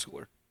who's a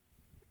homeschooler.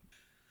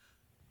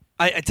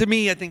 To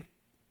me, I think,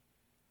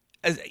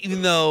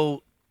 even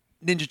though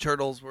Ninja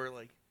Turtles were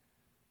like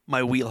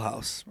my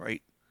wheelhouse,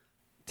 right?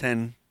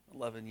 10,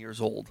 11 years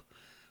old.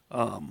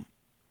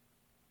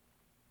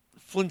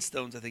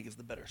 Flintstones, I think, is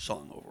the better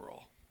song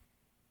overall.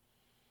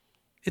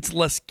 It's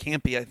less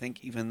campy, I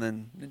think, even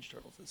than Ninja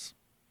Turtles is.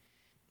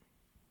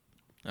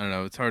 I don't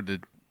know. It's hard to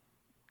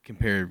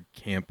compare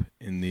camp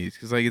in these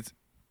because, like, it's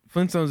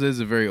Flintstones is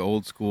a very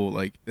old school.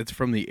 Like, it's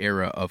from the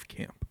era of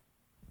camp.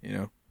 You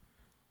know,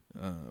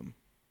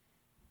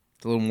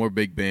 it's a little more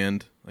big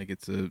band. Like,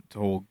 it's a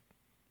whole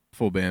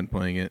full band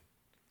playing it.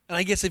 And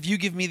I guess if you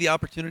give me the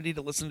opportunity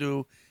to listen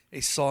to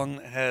a song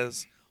that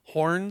has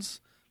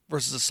horns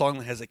versus a song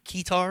that has a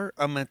keytar,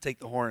 I'm going to take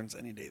the horns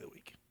any day of the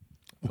week.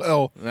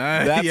 Well,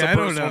 that's yeah, a I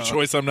don't personal know.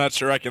 choice I'm not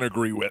sure I can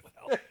agree with.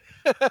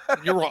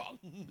 You're wrong.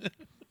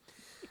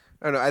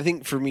 I don't know. I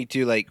think for me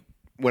too, like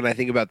when I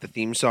think about the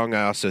theme song,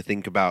 I also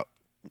think about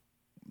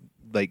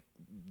like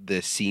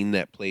the scene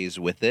that plays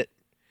with it,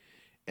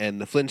 and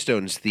the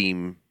Flintstones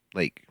theme,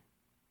 like,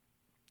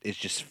 is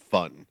just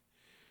fun.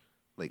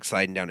 Like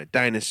sliding down a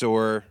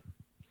dinosaur,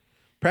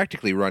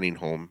 practically running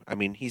home. I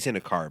mean, he's in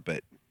a car,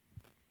 but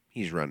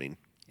he's running.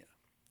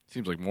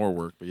 Seems like more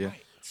work, but yeah.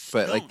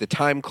 But like the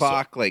time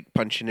clock, like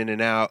punching in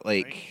and out,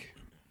 like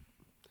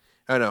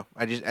I don't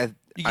know.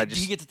 Do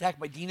you get attacked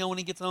by Dino when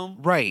he gets home?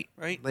 Right.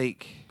 Right?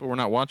 Like But we're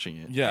not watching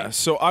it. Yeah.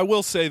 So I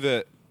will say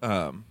that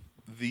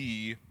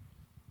the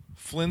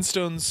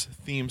Flintstones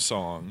theme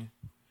song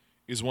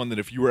is one that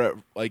if you were at,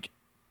 like,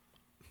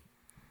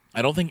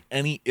 I don't think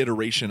any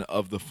iteration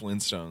of the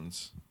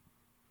Flintstones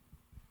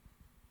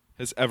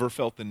has ever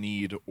felt the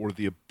need or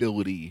the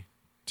ability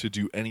to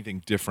do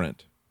anything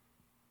different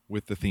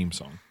with the theme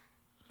song.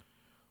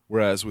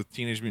 Whereas with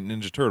Teenage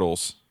Mutant Ninja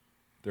Turtles,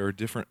 there are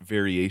different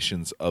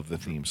variations of the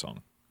theme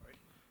song.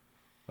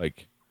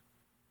 Like,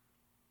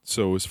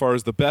 so as far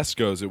as the best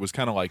goes, it was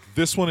kind of like,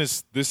 this.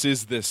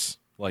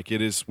 Like,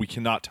 it is, we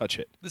cannot touch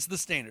it. This is the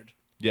standard.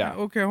 Yeah.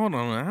 Okay, hold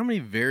on. How many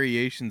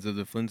variations of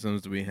the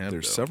Flintstones do we have?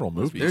 There's though? several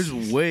movies.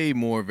 There's way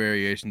more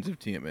variations of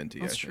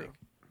TMNT. That's I true. think.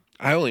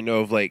 I only know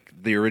of like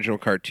the original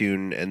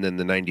cartoon and then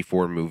the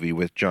 '94 movie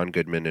with John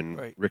Goodman and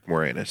Right. Rick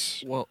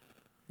Moranis. Well,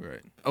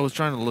 Right. I was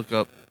trying to look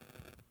up.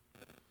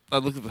 I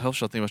looked at the health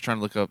show thing. I was trying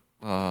to look up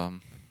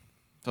something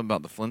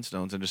about the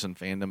Flintstones and just in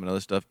fandom and other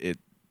stuff. It's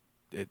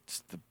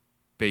the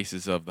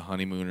basis of the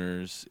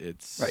Honeymooners.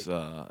 It's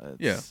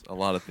Yeah. a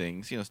lot of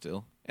things,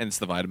 still, and it's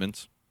the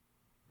vitamins.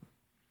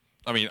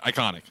 I mean,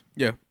 iconic.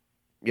 Yeah.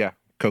 Yeah,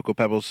 Cocoa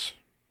Pebbles,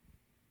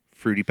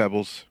 Fruity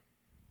Pebbles.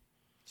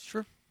 It's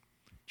true.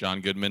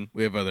 John Goodman.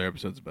 We have other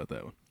episodes about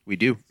that one. We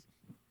do.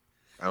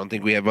 I don't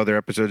think we have other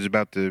episodes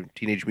about the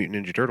Teenage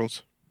Mutant Ninja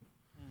Turtles.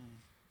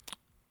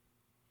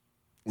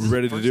 We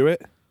ready to do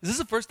it? Is this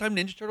the first time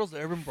Ninja Turtles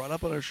have ever been brought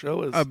up on our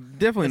show? As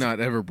Definitely not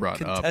ever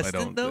brought up. I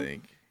contestant, don't though?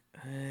 think.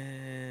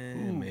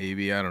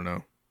 Maybe, I don't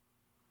know.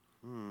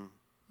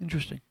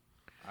 Interesting.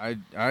 I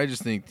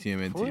just think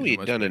TMNT. If only is we a had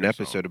much done an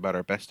better episode song. about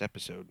our best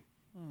episode,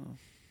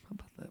 How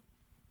about that?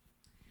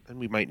 then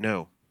we might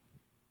know.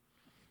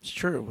 It's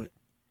true, but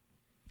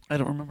I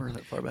don't remember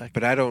that far back.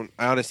 But I don't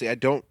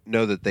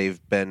know that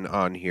they've been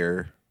on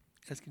here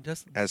As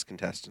contestants, as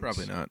contestants.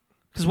 Probably not.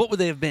 because what would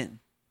they have been?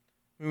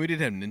 I mean, we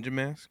did have ninja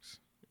masks,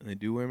 and they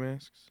do wear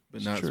masks, but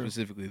It's not true.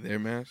 specifically their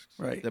masks.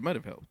 Right. That might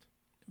have helped.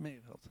 It may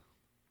have helped.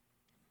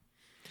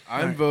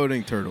 I'm Right.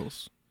 voting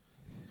Turtles.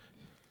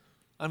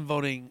 I'm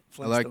voting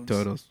Flintstones. I like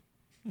Turtles.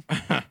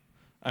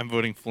 I'm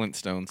voting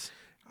Flintstones.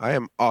 I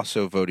am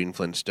also voting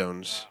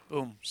Flintstones.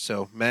 Boom.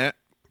 So, Matt,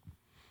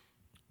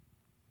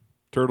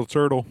 Turtle.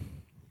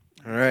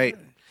 all right.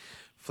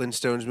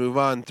 Flintstones move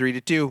on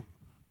 3-2.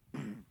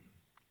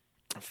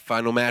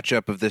 Final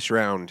matchup of this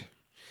round.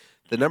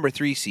 The number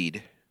 3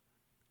 seed,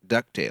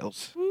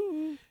 DuckTales,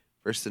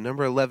 versus the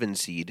number 11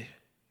 seed,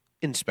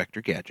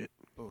 Inspector Gadget.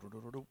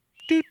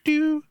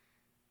 Doo-doo.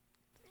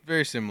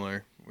 Very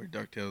similar, where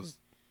DuckTales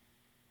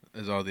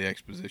has all the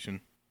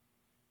exposition.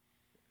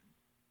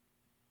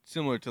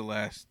 Similar to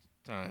last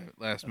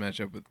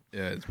matchup with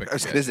Inspector I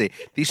was Gadget. going to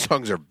say, these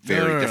songs are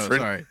very No,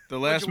 different. Sorry. The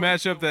last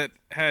matchup that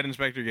had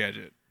Inspector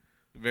Gadget.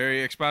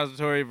 Very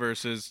expository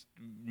versus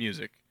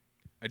music.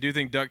 I do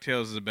think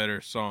DuckTales is a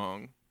better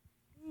song.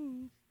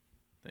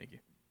 Thank you.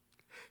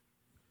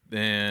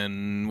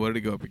 Then what did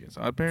it go up against?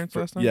 Odd Parents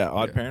last time? Yeah,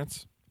 Odd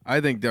Parents. I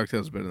think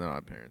DuckTales is better than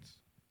Odd Parents.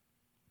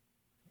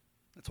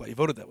 That's why you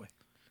voted that way.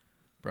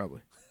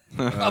 Probably.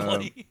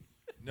 Probably.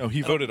 No,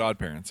 he voted Odd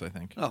Parents, I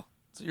think. Oh,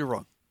 so you're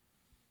wrong.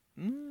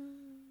 I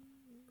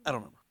don't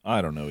remember.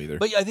 I don't know either.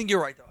 But yeah, I think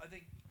you're right, though. I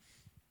think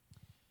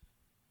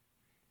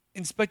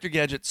Inspector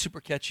Gadget's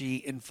super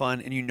catchy and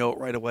fun, and you know it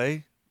right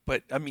away.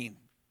 But, I mean,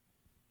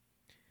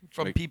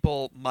 from Like-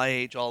 people my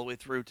age all the way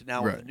through to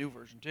now with Right. the new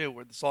version, too,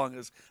 where the song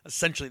is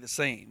essentially the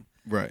same.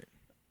 Right.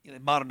 They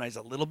modernize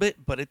a little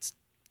bit, but it's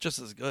just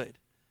as good.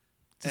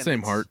 It's the And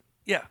same heart.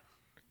 Yeah.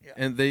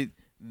 And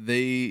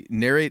they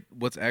narrate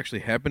what's actually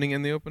happening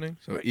in the opening,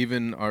 so Right.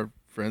 even our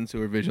friends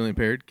who are visually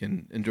impaired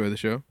can enjoy the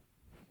show,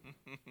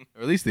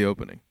 or at least the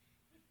opening.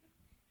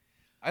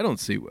 I don't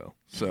see well,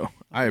 so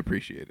I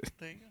appreciate it.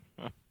 There you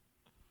go.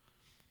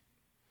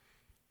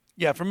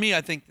 Yeah, for me,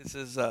 I think this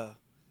is.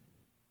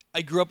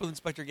 I grew up with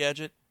Inspector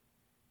Gadget,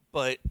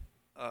 but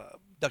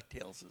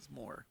DuckTales is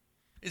more.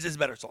 Is a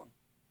better song.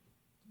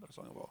 Better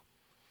song overall.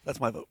 That's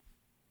my vote.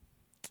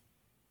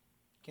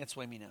 Can't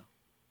sway me now.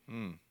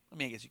 I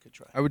mean, I guess you could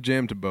try. I would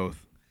jam to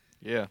both,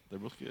 Yeah, they're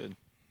both good.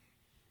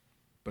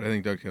 but I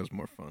think DuckTales is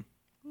more fun.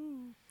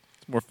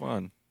 It's more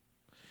fun.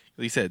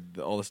 Like you said,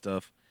 all the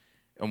stuff,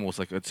 almost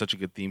like it's such a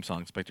good theme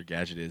song, Inspector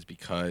Gadget is,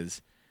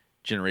 because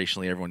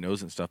generationally everyone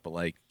knows it and stuff, but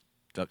like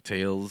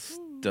DuckTales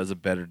does a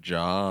better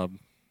job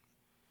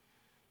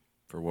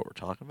for what we're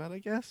talking about, I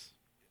guess.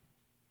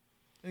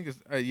 I think it's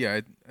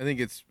I think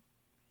it's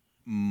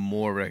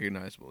more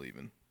recognizable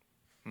even.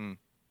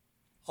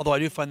 Although I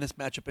do find this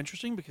matchup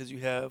interesting because you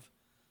have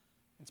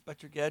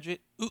Inspector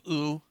Gadget,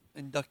 ooh,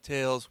 and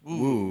DuckTales, woo.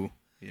 Woo,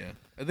 yeah.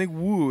 I think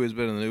woo is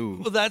better than ooh.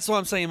 Well, that's what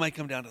I'm saying. It might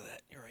come down to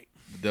that. You're right.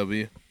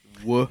 W,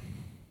 woo.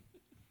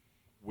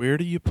 Where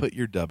do you put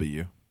your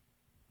W?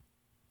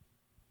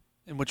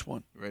 And which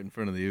one? Right in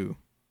front of the ooh.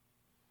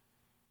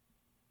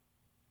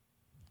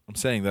 I'm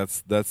saying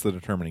that's the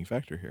determining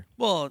factor here.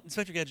 Well,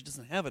 Inspector Gadget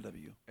doesn't have a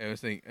W. I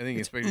think It's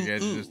Inspector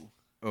Gadget is just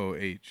ooh.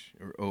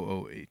 OH or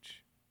OOH.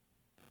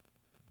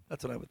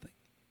 That's what I would think.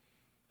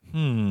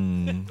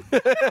 Hmm.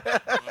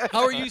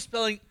 How are you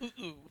spelling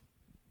ooh?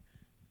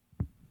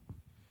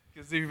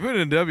 Because if you put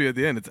in a W at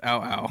the end, it's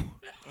ow ow.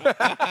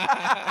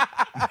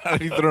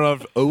 If you throw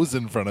enough O's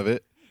in front of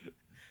it.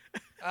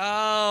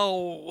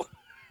 Ow.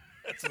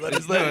 That's what that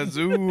is. No, it's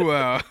ooh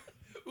wow.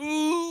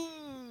 Ooh.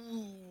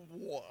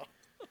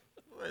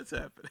 What's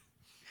happening?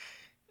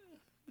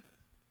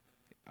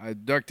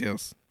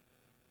 DuckTales.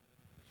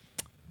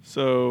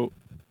 So,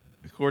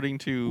 according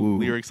to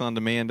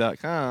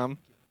lyricsondemand.com,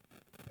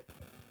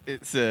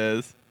 it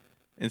says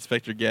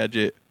Inspector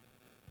Gadget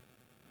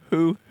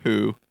hoo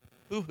hoo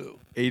Hoo-hoo.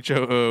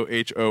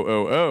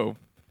 HOOHOOO.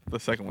 The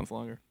second one's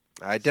longer.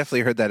 I definitely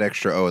heard that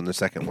extra O in the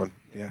second one.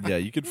 Yeah. Yeah,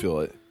 you could feel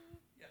it.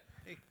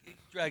 It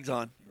drags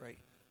on. You're right.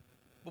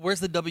 But where's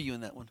the W in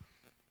that one?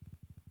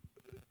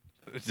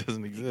 It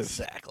doesn't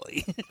exist.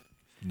 Exactly.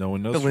 No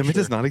one knows. The for limit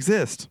sure. does not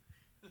exist.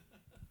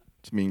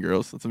 It's Mean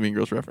Girls. That's a Mean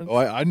Girls reference. Oh,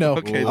 I know.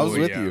 Okay, I was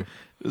with yeah. you.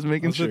 Just I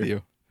making was sure. with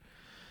you.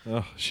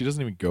 Oh, she doesn't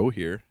even go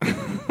here.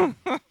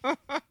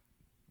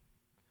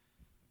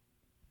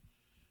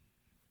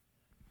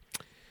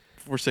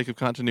 For sake of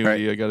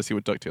continuity, I got to see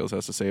what DuckTales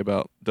has to say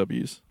about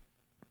W's.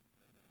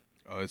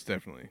 Oh, it's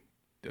definitely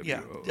W.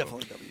 Yeah,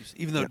 definitely W's.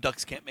 Even though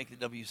ducks can't make the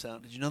W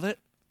sound. Did you know that?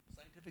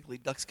 Scientifically,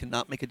 ducks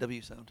cannot make a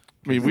W sound.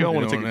 I mean, we all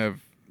want to don't take. have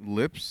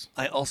lips.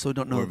 I also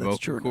don't know Or if that's vocal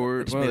true. or not. I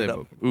cord. just Well, made they it up.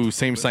 vocal. Ooh,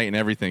 same site and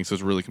everything, so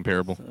it's really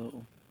comparable.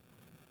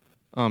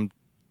 So,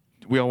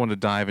 We all want to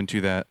dive into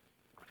that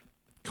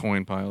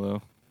coin pile,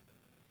 though.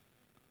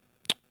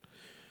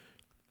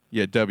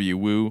 Yeah, W,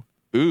 woo,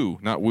 ooh,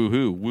 not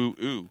woohoo, woo,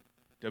 ooh.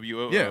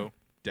 W-O-O Yeah.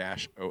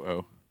 dash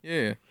O-O.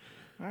 Yeah.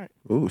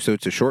 Ooh, so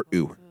it's a short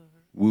ooh.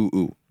 Woo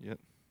ooh. Yep.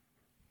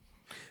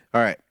 All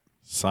right.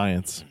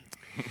 Science.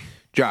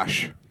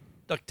 Josh,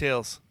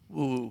 DuckTales.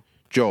 Woo.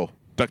 Joel,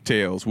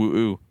 DuckTales, woo,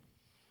 ooh.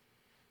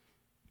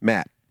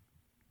 Matt,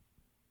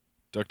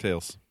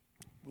 DuckTales.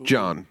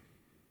 John.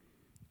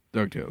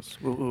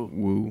 DuckTales. Woo.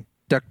 Woo.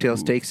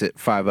 DuckTales takes it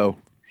 5-0.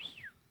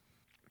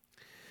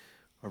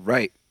 All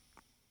right.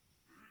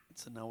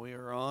 So now we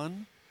are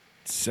on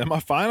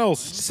Semifinals.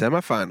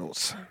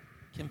 Semifinals.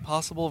 Kim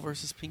Possible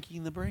versus Pinky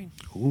and the Brain.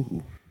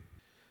 Ooh.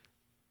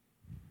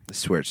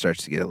 This is where it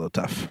starts to get a little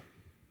tough.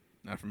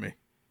 Not for me.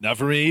 Not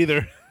for me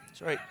either.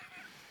 That's right.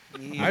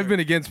 I've been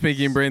against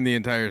Pinky and Brain the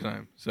entire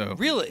time. So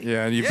Really?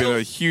 Yeah, and you've been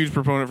a huge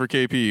proponent for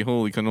KP.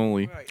 Holy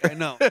cannoli. Right, I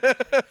know.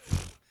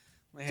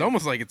 it's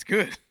almost like it's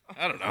good.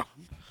 I don't know.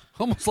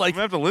 Almost like I'm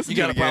gonna have to listen you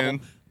to got it a problem.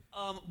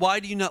 again. Why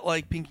do you not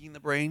like Pinky and the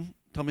Brain?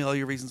 Tell me all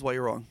your reasons why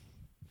you're wrong.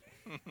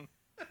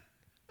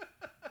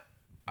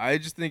 I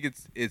just think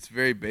it's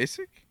very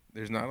basic.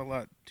 There's not a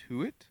lot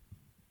to it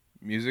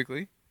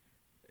musically.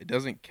 It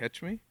doesn't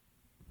catch me.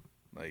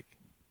 Like,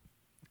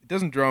 it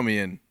doesn't draw me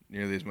in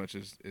nearly as much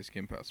as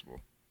Kim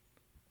Possible.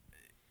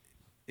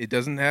 It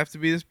doesn't have to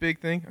be this big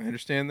thing. I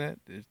understand that.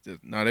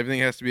 Not everything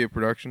has to be a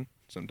production.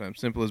 Sometimes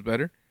simple is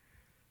better.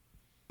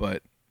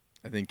 But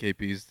I think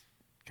KP's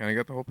kind of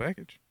got the whole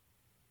package.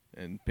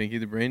 And Pinky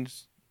the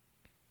Brain's,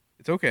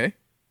 it's okay.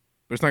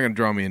 But it's not going to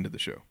draw me into the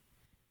show.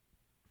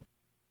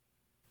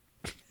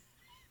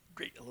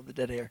 Great. I love the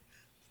dead air.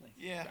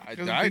 Yeah, I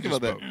just just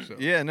about that. spoke,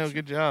 so. Yeah, no,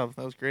 good job.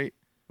 That was great.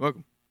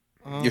 Welcome.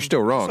 You're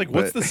still wrong. It's like,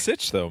 what's but- the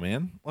sitch, though,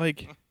 man?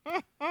 Like,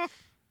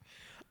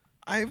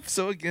 I'm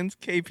so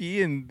against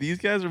KP, and these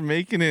guys are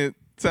making it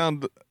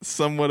sound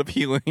somewhat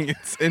appealing.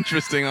 It's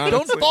interesting,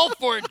 honestly. Don't fall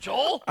for it,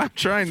 Joel. I'm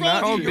trying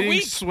What's wrong not with to. you? You're Being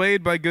weak.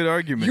 swayed by good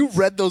arguments. you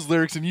read those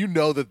lyrics and you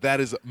know that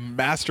is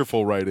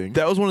masterful writing.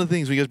 That was one of the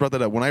things when you guys brought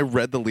that up. When I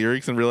read the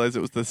lyrics and realized it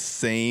was the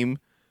same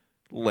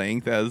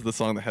length as the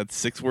song that had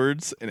 6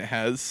 words, and it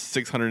has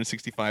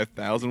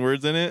 665,000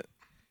 words in it,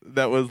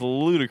 that was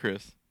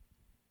ludicrous.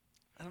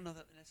 I don't know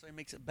that necessarily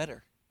makes it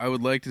better. I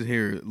would like to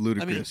hear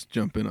Ludacris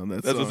jump in on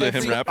that That's song. what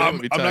him rapping I'm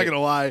would be not tight. going to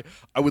lie.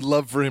 I would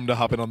love for him to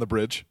hop in on the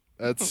bridge.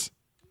 It's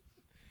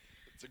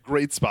a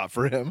great spot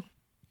for him.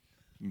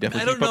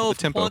 Definitely I don't keep up know with if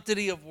the tempo.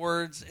 quantity of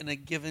words in a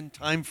given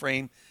time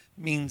frame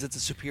means it's a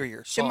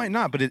superior song. It might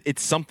not, but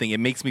it's something. It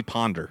makes me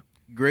ponder.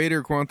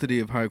 Greater quantity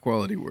of high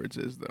quality words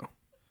is, though.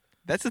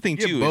 That's the thing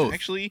Yeah, too. is both.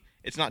 Actually,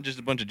 it's not just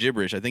a bunch of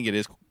gibberish. I think it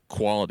is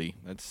quality.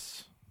 I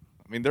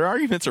mean, their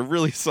arguments are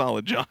really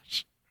solid,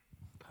 Josh.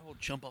 I will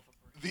jump off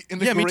a bridge.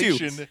 The Yeah, me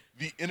too.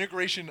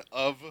 integration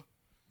of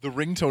the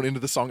ringtone into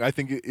the song, I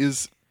think,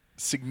 is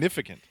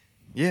significant.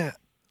 Yeah,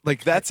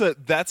 Like that's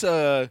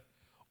a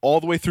all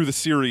the way through the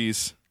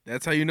series.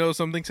 That's how you know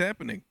something's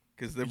happening.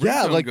 Because the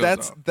Yeah, ringtone like goes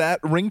that's off.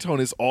 that ringtone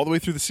is all the way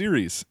through the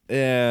series,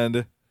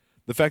 and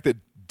the fact that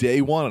day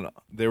one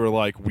they were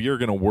like, we are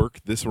going to work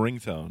this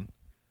ringtone.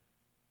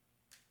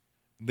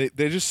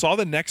 They just saw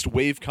the next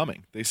wave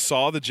coming. They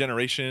saw the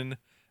generation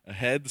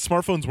ahead. The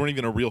smartphones weren't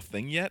even a real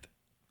thing yet,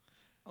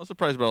 I was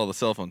surprised about all the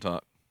cell phone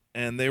talk.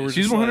 and they were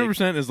She's just like,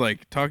 100% is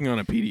like talking on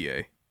a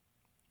PDA.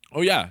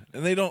 oh yeah,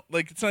 and they don't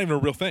like it's not even a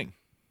real thing.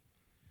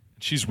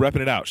 She's repping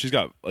it out. She's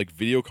got like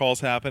video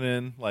calls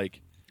happening.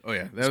 Like Oh,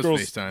 yeah. this That was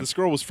girl's- FaceTime. This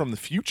girl was from the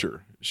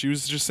future. She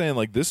was just saying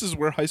like, this is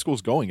where high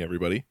school's going.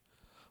 Everybody,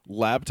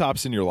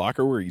 laptops in your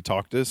locker where you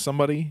talk to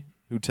somebody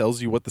who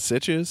tells you what the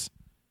sitch is.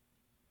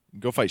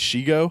 Go fight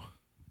Shigo.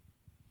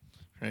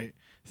 Right?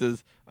 It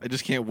says, I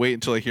just can't wait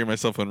until I hear my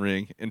cell phone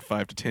ring in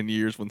 5 to 10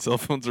 years when cell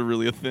phones are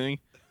really a thing.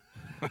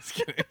 I was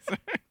kidding. Sorry.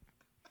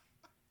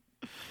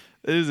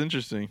 It is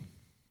interesting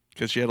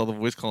because she had all the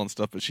voice call and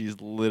stuff, but she's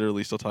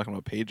literally still talking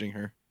about paging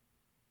her.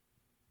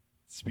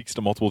 Speaks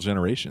to multiple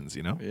generations,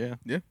 you know? Yeah.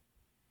 Yeah.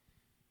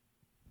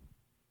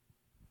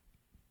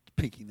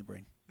 Pinky in the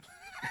Brain.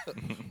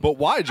 But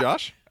why,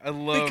 Josh? I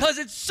love Because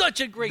it's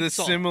such a great the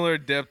song. similar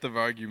depth of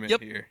argument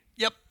Yep. here.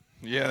 Yep.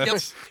 Yeah.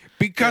 Yep.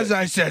 Because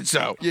I said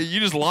so. Yeah, you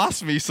just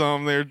lost me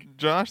some there,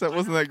 Josh. That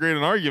wasn't that great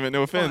an argument.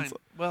 No offense. Fine.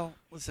 Well,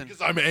 listen.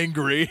 Because I'm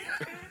angry.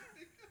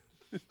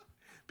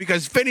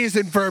 Because Phineas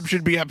and Ferb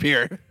should be up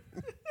here.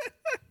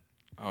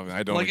 Oh,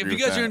 I don't Like, if agree you with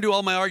guys are that. going to do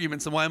all my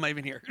arguments, then why am I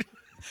even here?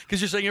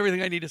 Because you're saying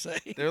everything I need to say.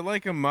 They're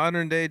like a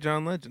modern day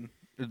John Legend.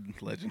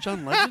 Legend.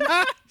 John Legend?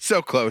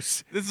 So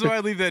close. This is why I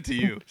leave that to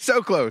you.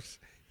 So close.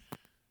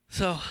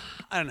 So,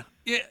 I don't know.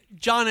 Yeah,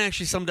 John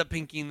actually summed up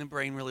Pinky in the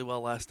Brain really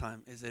well last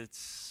time.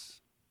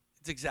 It's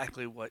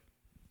exactly what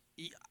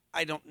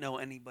I don't know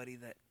anybody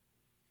that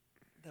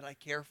I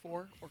care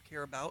for or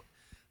care about.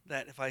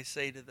 That if I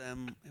say to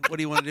them, "What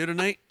do you want to do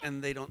tonight?"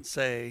 and they don't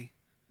say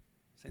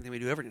same thing we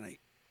do every night,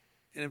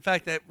 and in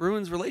fact that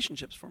ruins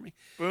relationships for me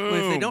if they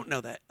Boom. don't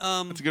know that.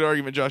 That's a good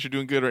argument, Josh. You're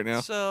doing good right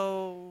now.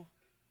 So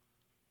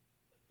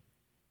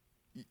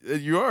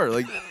You are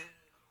like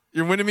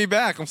you're winning me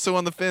back. I'm so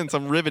on the fence.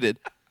 I'm riveted.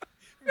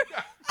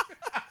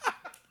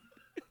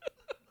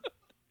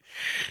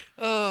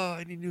 oh,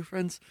 I need new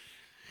friends.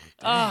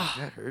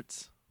 That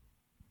hurts.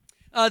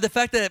 The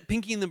fact that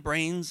Pinky and the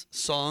Brain's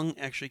song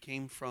actually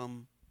came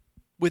from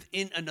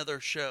within another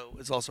show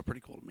is also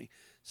pretty cool to me.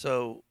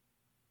 So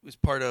it was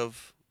part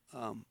of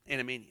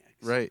Animaniacs.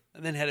 Right.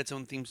 And then had its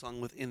own theme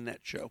song within that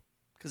show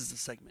because it's a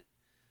segment.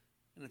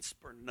 And it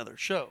spurred another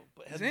show.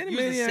 But Is had used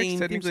the Animaniacs same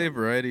technically a theme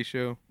song. variety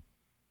show?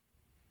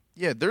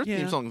 Yeah, their Yeah,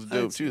 theme song's I'd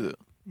dope say too, though.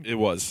 It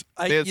was.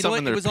 They had you know something what?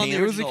 in It was their on the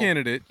It was a original.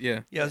 candidate,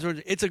 yeah. Yeah,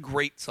 it's a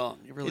great song.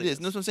 It really It is.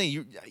 And that's what I'm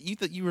saying. You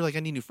thought you were like, I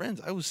need new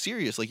friends. I was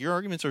serious. Like your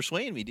arguments are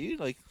swaying me, dude.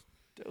 Like,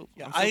 dope.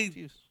 Yeah, I'm so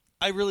confused.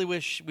 I really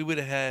wish we would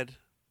have had,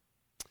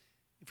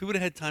 if we would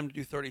have had time to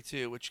do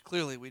 32, which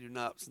clearly we do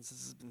not, since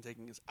this has been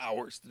taking us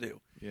hours to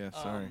do. Yeah,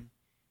 sorry.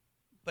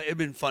 But it'd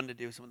been fun to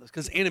do some of those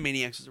because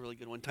Animaniacs is a really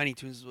good one. Tiny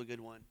Toons is a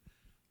good one.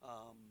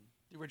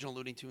 The original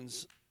Looney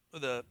Tunes, or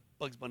the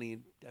Bugs Bunny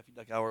and Daffy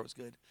Duck Hour was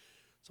good.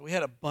 So we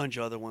had a bunch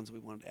of other ones we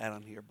wanted to add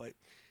on here, but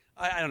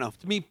I don't know.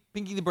 To me,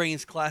 Pinky the Brain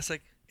is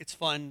classic. It's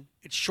fun.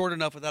 It's short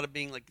enough without it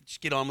being like just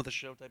get on with the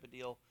show type of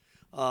deal.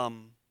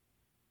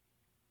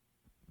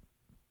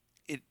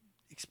 It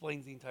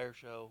explains the entire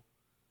show.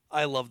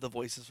 I love the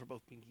voices for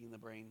both Pinky and the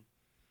Brain.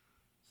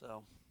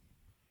 So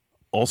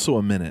Also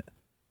a minute.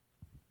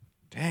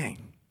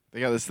 Dang, they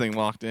got this thing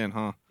locked in,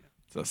 huh?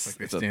 It's like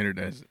they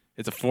standardize it.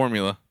 It's a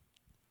formula.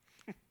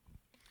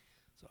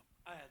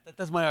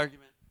 that's my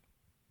argument.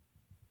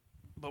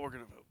 But we're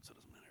gonna vote, so it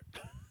doesn't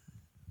matter.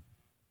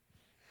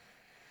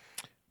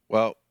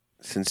 Well,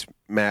 since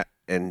Matt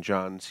and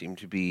John seem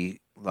to be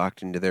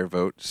locked into their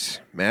votes,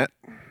 Matt,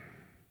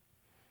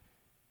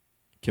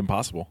 Kim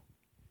Possible.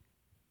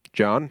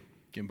 John,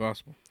 Kim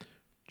Possible.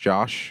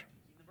 Josh,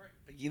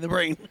 Pinky and the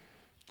Brain.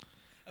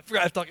 I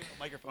forgot I was talking about the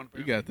microphone.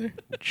 You got there.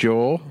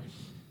 Joel,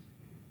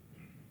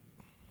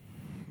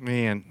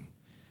 Man,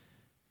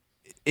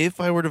 if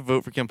I were to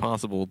vote for Kim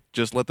Possible,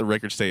 just let the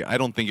record say I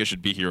don't think it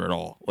should be here at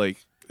all. Like,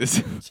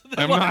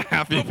 I'm not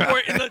happy about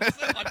it. In the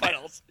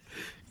semifinals.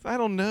 I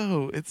don't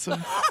know. It's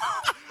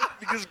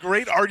Because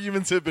great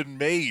arguments have been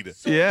made.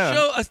 yeah.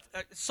 Show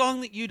a song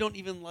that you don't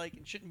even like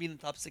and shouldn't be in the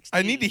top 16.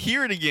 I need to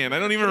hear it again. I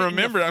don't even Get it in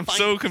the remember. I'm so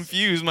finals.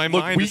 confused. My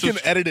Look, mind we is so can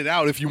edit it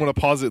out if you want to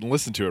pause it and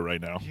listen to it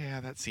right now. Yeah,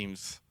 that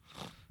seems.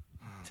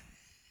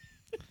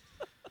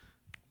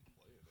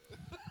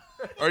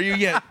 Are you?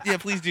 Yeah,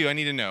 please do. I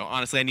need to know.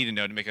 Honestly, I need to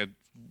know to make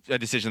a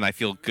decision that I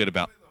feel good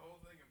about.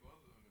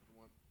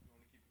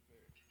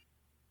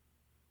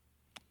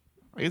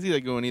 I can see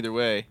that going either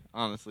way.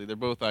 Honestly, they're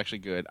both actually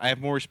good. I have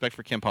more respect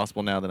for Kim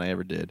Possible now than I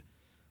ever did.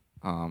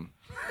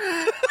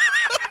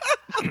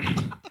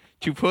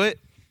 To put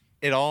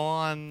it all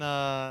on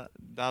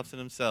Dobson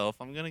himself,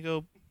 I'm gonna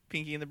go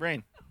Pinky in the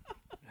Brain.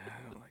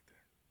 I don't like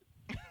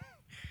that.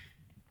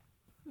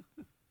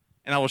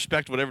 And I'll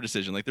respect whatever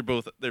decision. Like they're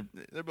both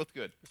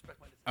good.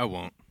 I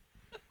won't.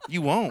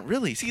 You won't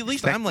really see. At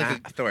least I'm like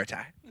a authority.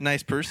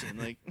 nice person.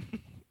 Like,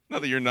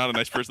 not that you're not a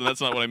nice person.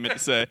 That's not what I meant to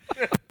say.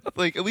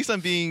 Like, at least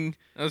I'm being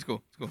That's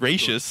cool. It's cool.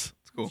 gracious.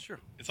 It's cool. Sure.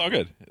 It's all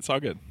good. It's all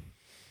good.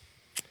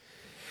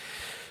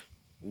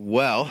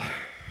 Well,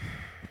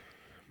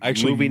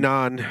 Actually, moving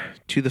on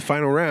to the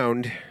final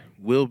round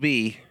will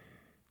be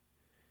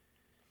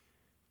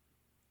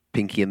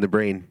Pinky and the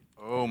Brain.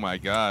 Oh my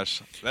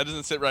gosh, that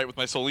doesn't sit right with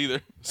my soul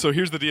either. So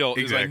here's the deal: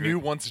 is I Exactly. knew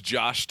once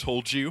Josh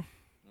told you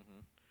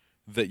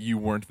that you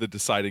weren't the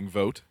deciding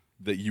vote,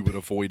 that you would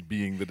avoid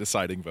being the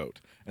deciding vote,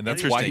 and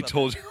that's why he Interesting.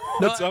 told you.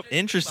 What's up?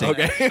 Interesting.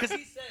 Okay. Because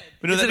he said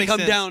But no, it's that going to makes come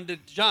sense. down to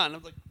John. I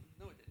was like,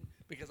 no, it didn't.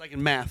 because I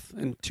can math,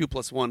 and 2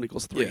 + 1 =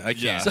 3. Yeah, I can't.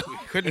 Yeah. So-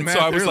 Couldn't And math so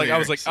I was earlier.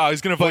 like, oh,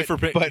 he's gonna vote for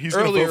Pinky. but He's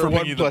gonna vote earlier, for 1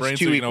 Pinky in the plus Brain,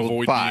 2 so he can equals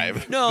avoid 5.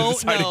 being No, the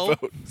deciding no.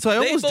 vote. So I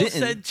They almost both didn't.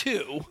 said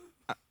 2.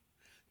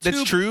 That's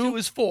 2 true. 2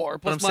 is 4.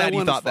 But I'm Plus my sad you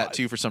 1 thought is that 5.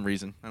 too for some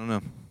reason. I don't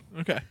know.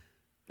 Okay.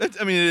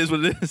 I mean, it is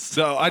what it is.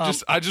 So I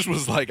just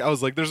was like,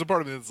 there's a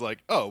part of me that's like,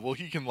 oh, well,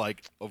 he can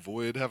like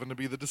avoid having to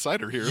be the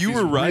decider here. if You he's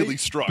were right, really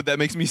struck. but that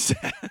makes me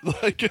sad.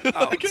 Oh,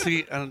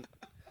 see, to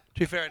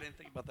be fair, I didn't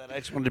think about that. I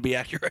just wanted to be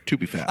accurate. To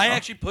be fair. I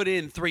actually put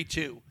in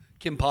 3-2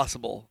 Kim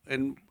Possible,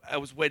 and I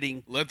was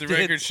waiting. Let the to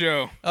hit- record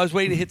show. I was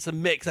waiting to hit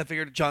some mix. I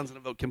figured John's gonna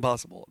vote Kim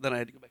Possible. Then I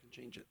had to go back and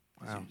change it.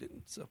 So Wow. you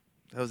didn't. So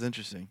That was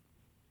interesting.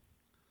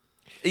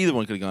 Either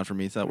one could have gone for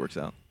me, so that works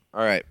out.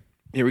 All right,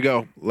 here we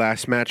go.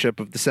 Last matchup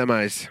of the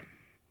semis.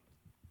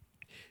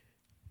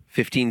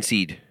 15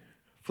 seed,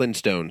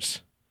 Flintstones,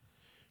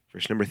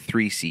 versus number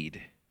 3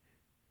 seed,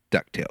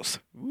 DuckTales.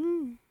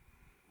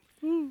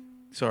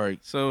 Sorry.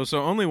 So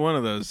only one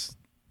of those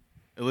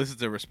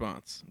elicits a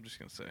response. I'm just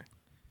gonna say.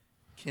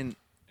 Can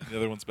the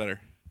other one's better.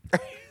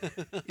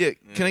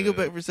 Can I go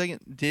back for a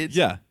second? Did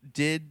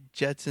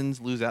Jetsons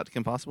lose out to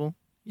Kim Possible?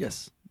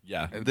 yes,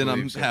 Yeah. Then I'm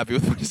believe so. happy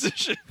with my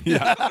decision.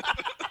 Yeah.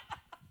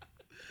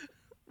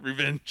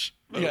 Revenge.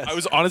 yes. I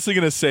was honestly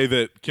gonna say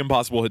that Kim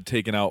Possible had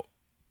taken out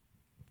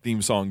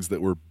theme songs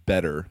that were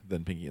better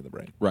than Pinky and the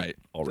Brain Right.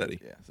 already,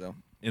 Yeah, so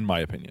in my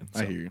opinion.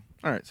 I hear you.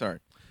 All right, sorry.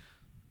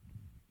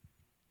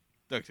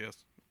 DuckTales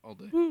all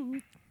day.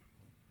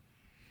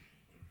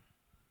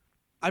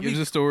 I Gives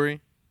mean, a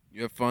story.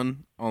 You have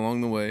fun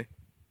along the way.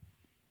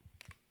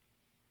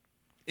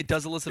 it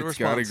does elicit a It's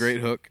response. got a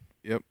great hook.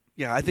 Yep.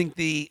 Yeah, I think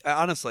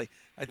honestly,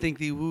 I think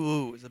the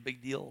woo is a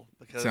big deal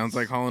because Sounds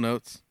like Hall &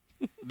 Oates.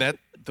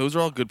 Those are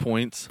all good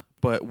points,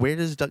 but where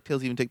does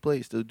DuckTales even take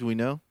place? Do we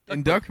know?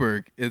 In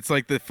Duckburg, it's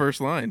like the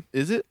first line.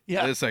 Is it?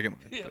 yeah. The second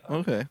line. Yeah.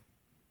 Okay.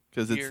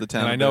 Because it's Here. the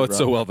town. And I of know Dead it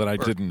so Rock. well that I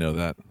didn't know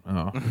that.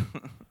 Oh.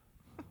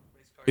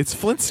 It's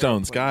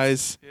Flintstones,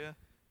 guys. Yeah.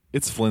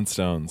 It's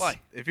Flintstones. Why?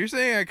 If you're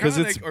saying 'Cause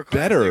iconic it's or classic,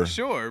 better.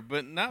 sure,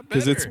 but not better.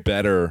 Because it's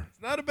better.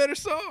 It's not a better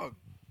song.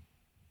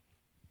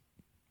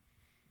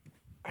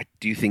 I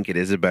do think it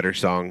is a better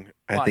song.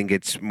 I Why? think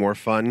it's more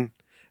fun.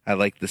 I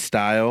like the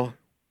style.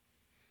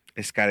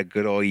 It's got a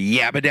good old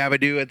yabba dabba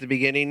doo at the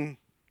beginning.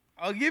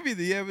 I'll give you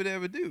the Yabba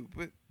Dabba Doo,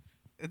 but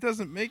it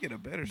doesn't make it a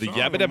better The song.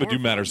 Yabba or Dabba more Doo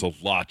fun. matters a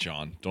lot,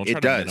 John. Don't It try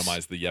does. to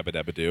minimize the Yabba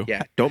Dabba Doo.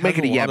 Yeah, don't make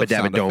it a Has lot yabba of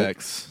dabba sound don't.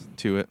 effects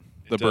to it.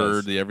 The It does.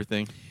 bird, the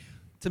everything.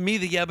 To me,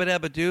 the Yabba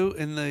Dabba Doo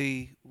and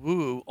the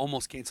Woo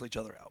almost cancel each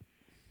other out.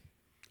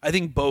 I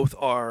think both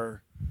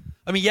are.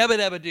 I mean, Yabba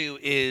Dabba Doo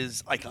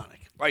is iconic,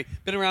 right?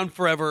 Been around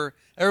forever.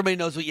 Everybody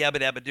knows what Yabba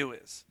Dabba Doo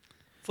is.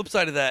 Flip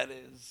side of that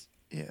is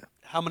Yeah.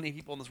 how many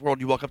people in this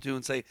world you walk up to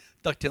and say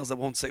DuckTales that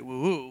won't say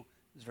woo woo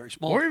is very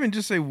small. Or even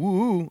just say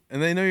woo,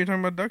 and they know you're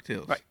talking about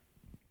DuckTales. Right.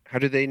 How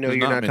do they know There's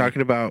you're not not many.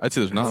 talking about? I'd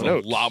say there's not. There's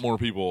notes? a lot more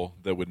people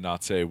that would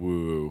not say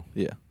woo.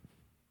 Yeah.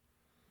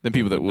 Then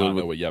people that would not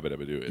would. know what Yabba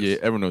Dabba Doo is. Yeah,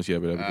 everyone knows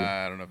Yabba Dabba Doo.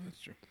 I don't know if that's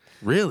true.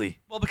 Really?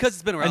 Well, because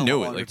it's been around know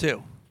a it, lot longer like-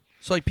 too.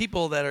 So like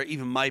people that are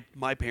even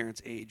my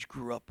parents' age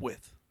grew up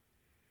with,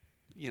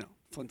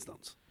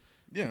 Flintstones.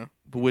 Yeah.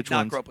 But which Not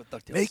ones? grew up with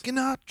DuckTales. Making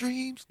our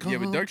dreams come Yeah,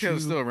 but DuckTales true.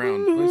 is still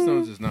around.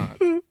 Flintstones is not.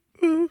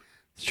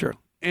 It's true.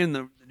 And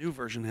the new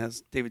version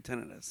has David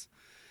Tennant as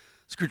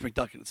Scrooge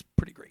McDuck, and it's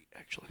pretty great,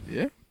 actually.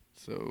 Yeah.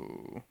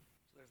 So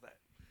There's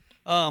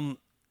that.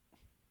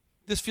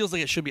 This feels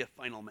like it should be a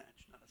final match,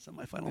 not a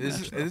semifinal this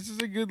match. though. is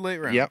a good late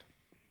round. Yep.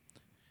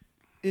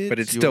 But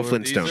it's still your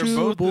These are Flintstones.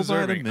 both chewable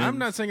deserving. I'm vitamins.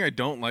 not saying I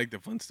don't like the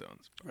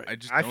Flintstones. Right. I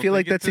just I don't feel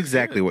like think it's that's as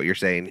exactly good. what you're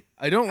saying.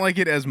 I don't like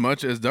it as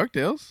much as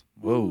DuckTales.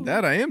 Whoa.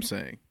 That I am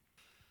saying.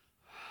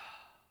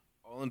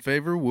 All in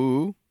favor?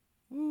 Woo.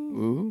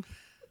 Woo.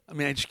 I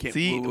mean, I just can't.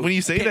 See, woo-woo. when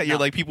you say I can't that, you're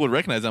not- like, people would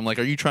recognize. I'm like,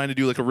 are you trying to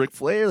do like a Ric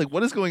Flair? Like,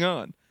 what is going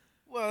on?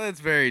 Well, that's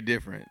very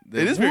different.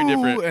 The It is very woo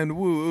different. And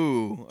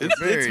woo.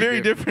 It's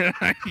very different.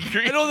 I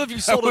agree. I don't know if you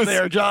sold it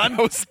there, John.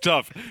 That was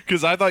tough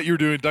because I thought you were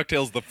doing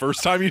DuckTales the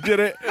first time you did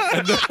it,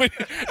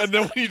 and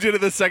then when you did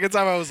it the second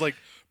time, I was like,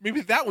 maybe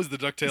that was the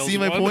DuckTales. See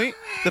my one. point?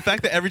 The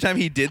fact that every time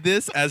he did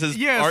this as his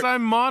Yes, art,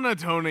 I'm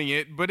monotoning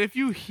it, but if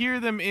you hear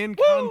them in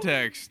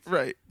context,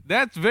 right.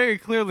 that's very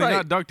clearly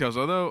Right. not DuckTales,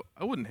 although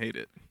I wouldn't hate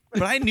it.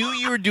 But I knew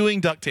you were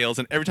doing DuckTales,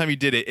 and every time you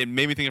did it, it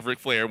made me think of Ric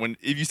Flair. When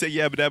if you say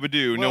Yabba Dabba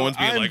Doo, no Well, one's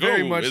being I'm like,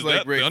 very oh, much is like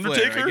that Ric the Flair.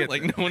 I Undertaker? get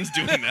Like that. no one's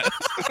doing that.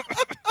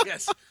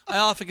 Yes, I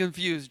often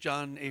confuse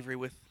John Avery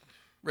with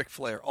Ric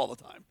Flair all the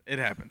time. It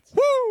happens.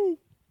 Woo!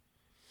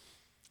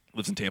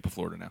 Lives in Tampa,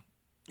 Florida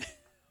now.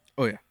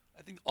 Oh, yeah.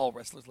 I think all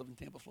wrestlers live in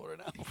Tampa,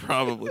 Florida now.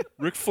 Probably.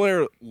 Ric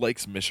Flair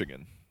likes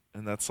Michigan,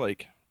 and that's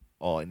like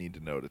all I need to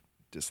know to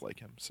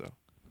dislike him. So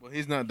Well,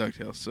 he's not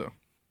DuckTales, so.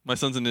 My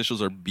son's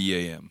initials are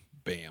BAM.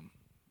 Bam.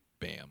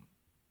 Bam.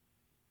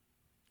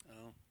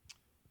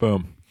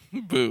 boom.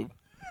 Boo.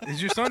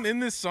 Is your son in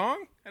this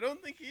song? I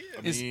don't think he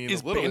is. mean,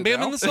 Is a little Bam bit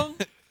Bam in now. the song?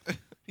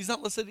 He's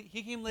not listed.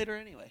 He came later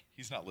anyway.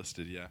 He's not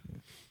listed. Yeah,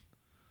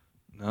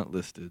 Not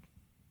listed.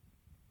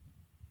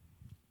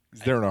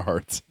 he's there in our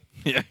hearts.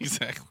 Yeah,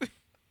 exactly.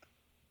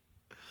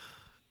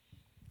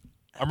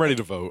 I'm ready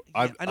to vote.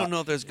 I don't know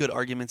if there's good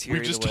arguments here.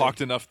 We've just either way.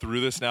 talked enough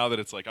through this now that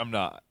it's like I'm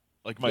not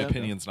like my Yeah.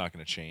 opinion's not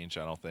going to change.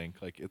 I don't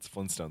think like it's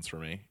Flintstones for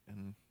me.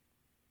 And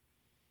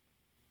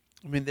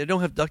I mean, they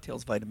don't have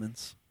DuckTales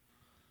vitamins.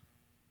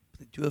 But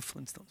they do have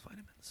Flintstones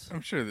vitamins.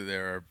 I'm sure that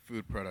there are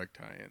food product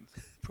tie-ins.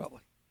 Probably.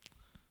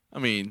 I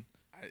mean,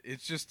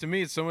 It's just, to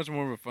me, it's so much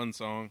more of a fun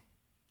song.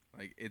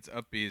 Like, it's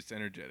upbeat, it's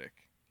energetic.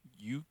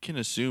 you can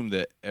assume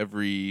that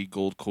every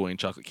gold coin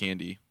chocolate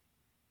candy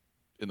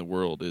in the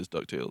world is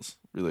DuckTales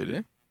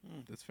related.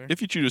 That's fair.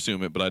 If you choose to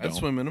assume it, but I I'd don't.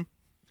 swim in them.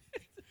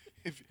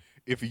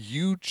 if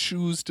you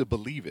choose to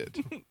believe it,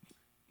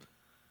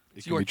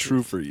 it can your be true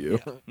truth. for you.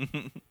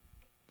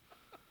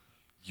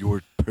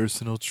 Your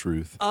personal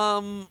truth.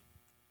 I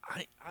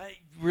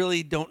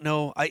really don't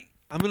know.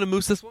 I'm gonna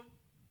moose this one.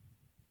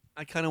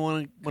 I kind of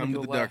want to Come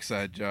go to the last. dark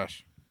side,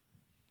 Josh.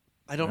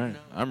 I don't All right, know.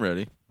 I'm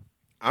ready.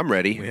 I'm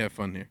ready. We have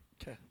fun here.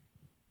 Okay.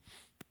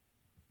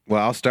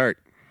 Well, I'll start.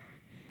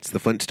 It's the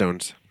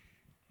Flintstones.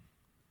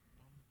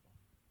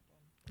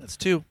 That's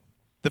 2.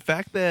 The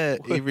fact that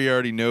Avery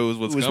already knows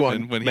what's Who was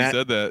coming one? when Matt? he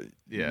said that.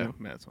 Yeah,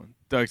 Matt's one.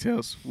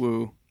 DuckTales.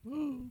 Woo.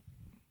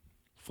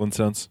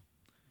 Flintstones.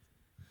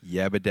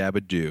 Yabba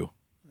dabba do.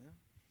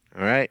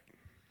 All right.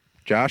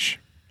 Josh?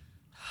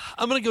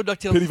 I'm gonna go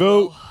DuckTales. Pity as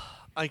well, vote.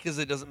 because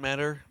it doesn't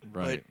matter.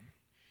 Right. But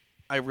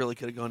I really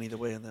could have gone either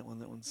way on that one.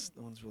 That one's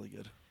really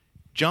good.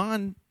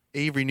 John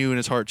Avery knew in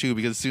his heart too,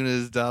 because as soon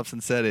as Dobson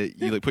said it,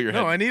 you like put your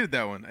head. No, I needed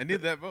that one. I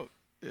needed that vote.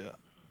 yeah.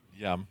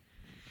 Yeah.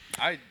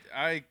 I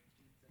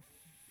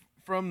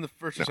from the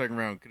first or second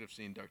round could have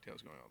seen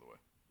DuckTales going all the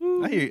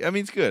way. I hear you. I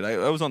mean, it's good.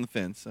 I was on the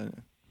fence. All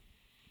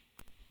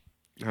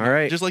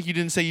right. Just like you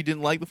didn't say you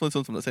didn't like the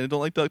Flintstones. I'm not saying I don't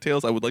like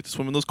DuckTales. I would like to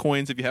swim in those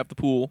coins. If you have the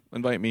pool,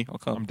 invite me. I'll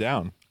I'm come.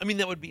 down. I mean,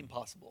 that would be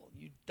impossible.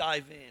 You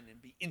dive in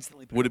and be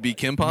instantly. Would it be paralyzed.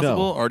 Kim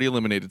Possible? No. Already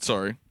eliminated.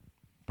 Sorry.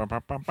 Bow,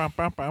 bow, bow, bow,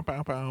 bow, bow,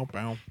 bow, bow,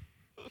 bow.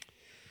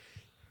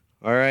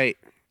 All right.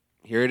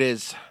 Here it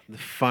is. The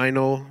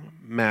final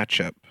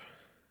matchup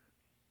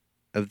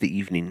of the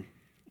evening.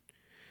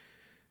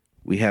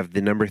 We have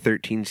the number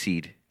 13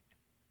 seed,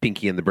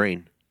 Pinky and the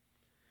Brain,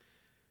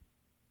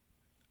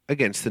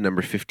 against the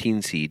number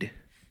 15 seed,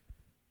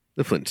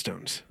 the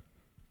Flintstones.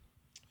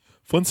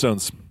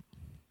 Flintstones.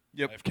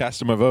 Yep. I've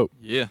cast my vote.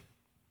 Yeah.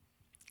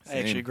 I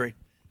actually agree.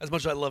 As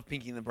much as I love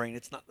Pinky and the Brain,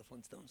 it's not the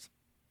Flintstones.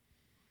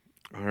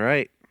 All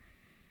right.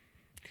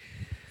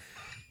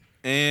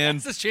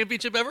 And Fastest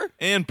championship ever?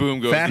 and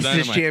boom goes the Fastest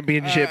dynamite.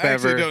 championship I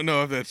actually ever. don't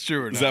know if that's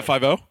true or Is not.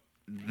 that 5-0?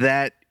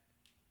 That,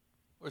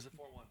 Or is it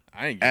 4-1?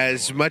 I ain't getting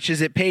as that one. much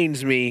as it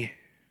pains me,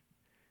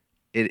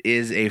 it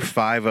is a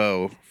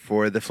 5-0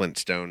 for the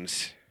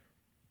Flintstones.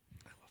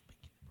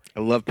 I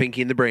love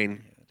Pinky and the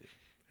Brain,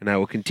 and I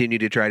will continue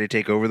to try to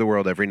take over the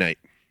world every night.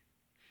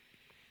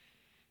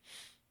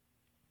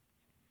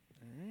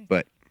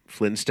 But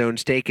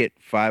Flintstones take it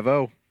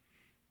 5-0.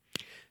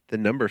 The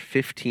number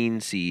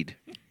 15 seed.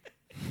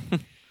 When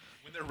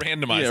they're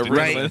randomized. Yeah, again.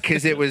 Right,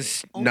 because it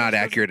was Only not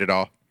because- accurate at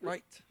all.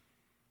 Right.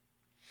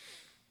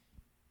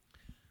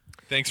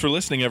 Thanks for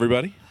listening,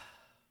 everybody.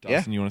 Yeah.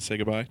 Dawson, you want to say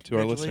goodbye to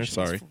our listeners?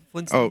 Sorry.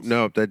 Flintstones. Oh,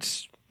 no,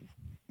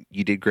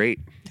 you did great.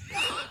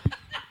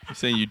 You're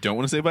saying you don't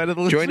want to say bye to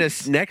the Join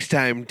listeners? us next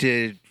time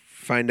to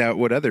find out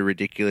what other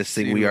ridiculous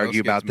thing See we who else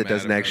argue about gets that mad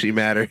doesn't about actually this.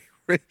 matter.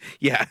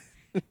 Yeah.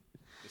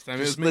 This time it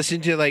was Just me.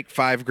 listen to like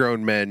 5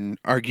 grown men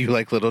argue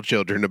like little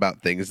children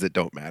about things that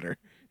don't matter.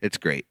 It's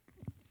great.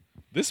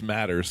 This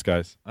matters,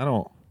 guys. I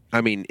don't.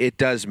 I mean, it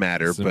does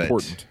matter, It's but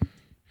important.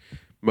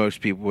 most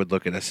people would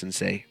look at us and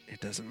say,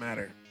 it doesn't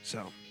matter.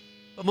 So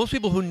But most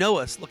people who know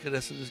us look at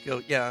us and just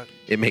go, yeah,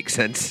 it makes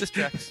sense. this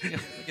tracks. Yeah,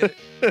 I get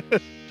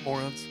it.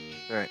 Morons.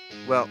 All right.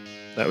 Well,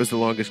 that was the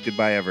longest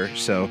goodbye ever.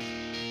 So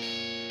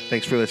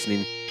thanks for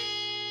listening.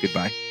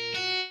 Goodbye.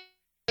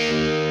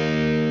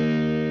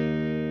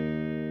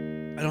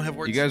 I don't have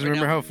words. You guys right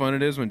remember now. how fun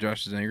it is when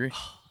Josh is angry?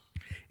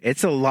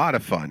 It's a lot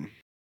of fun.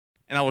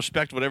 And I'll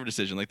respect whatever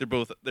decision. Like they're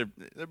both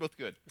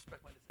good.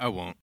 I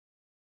won't.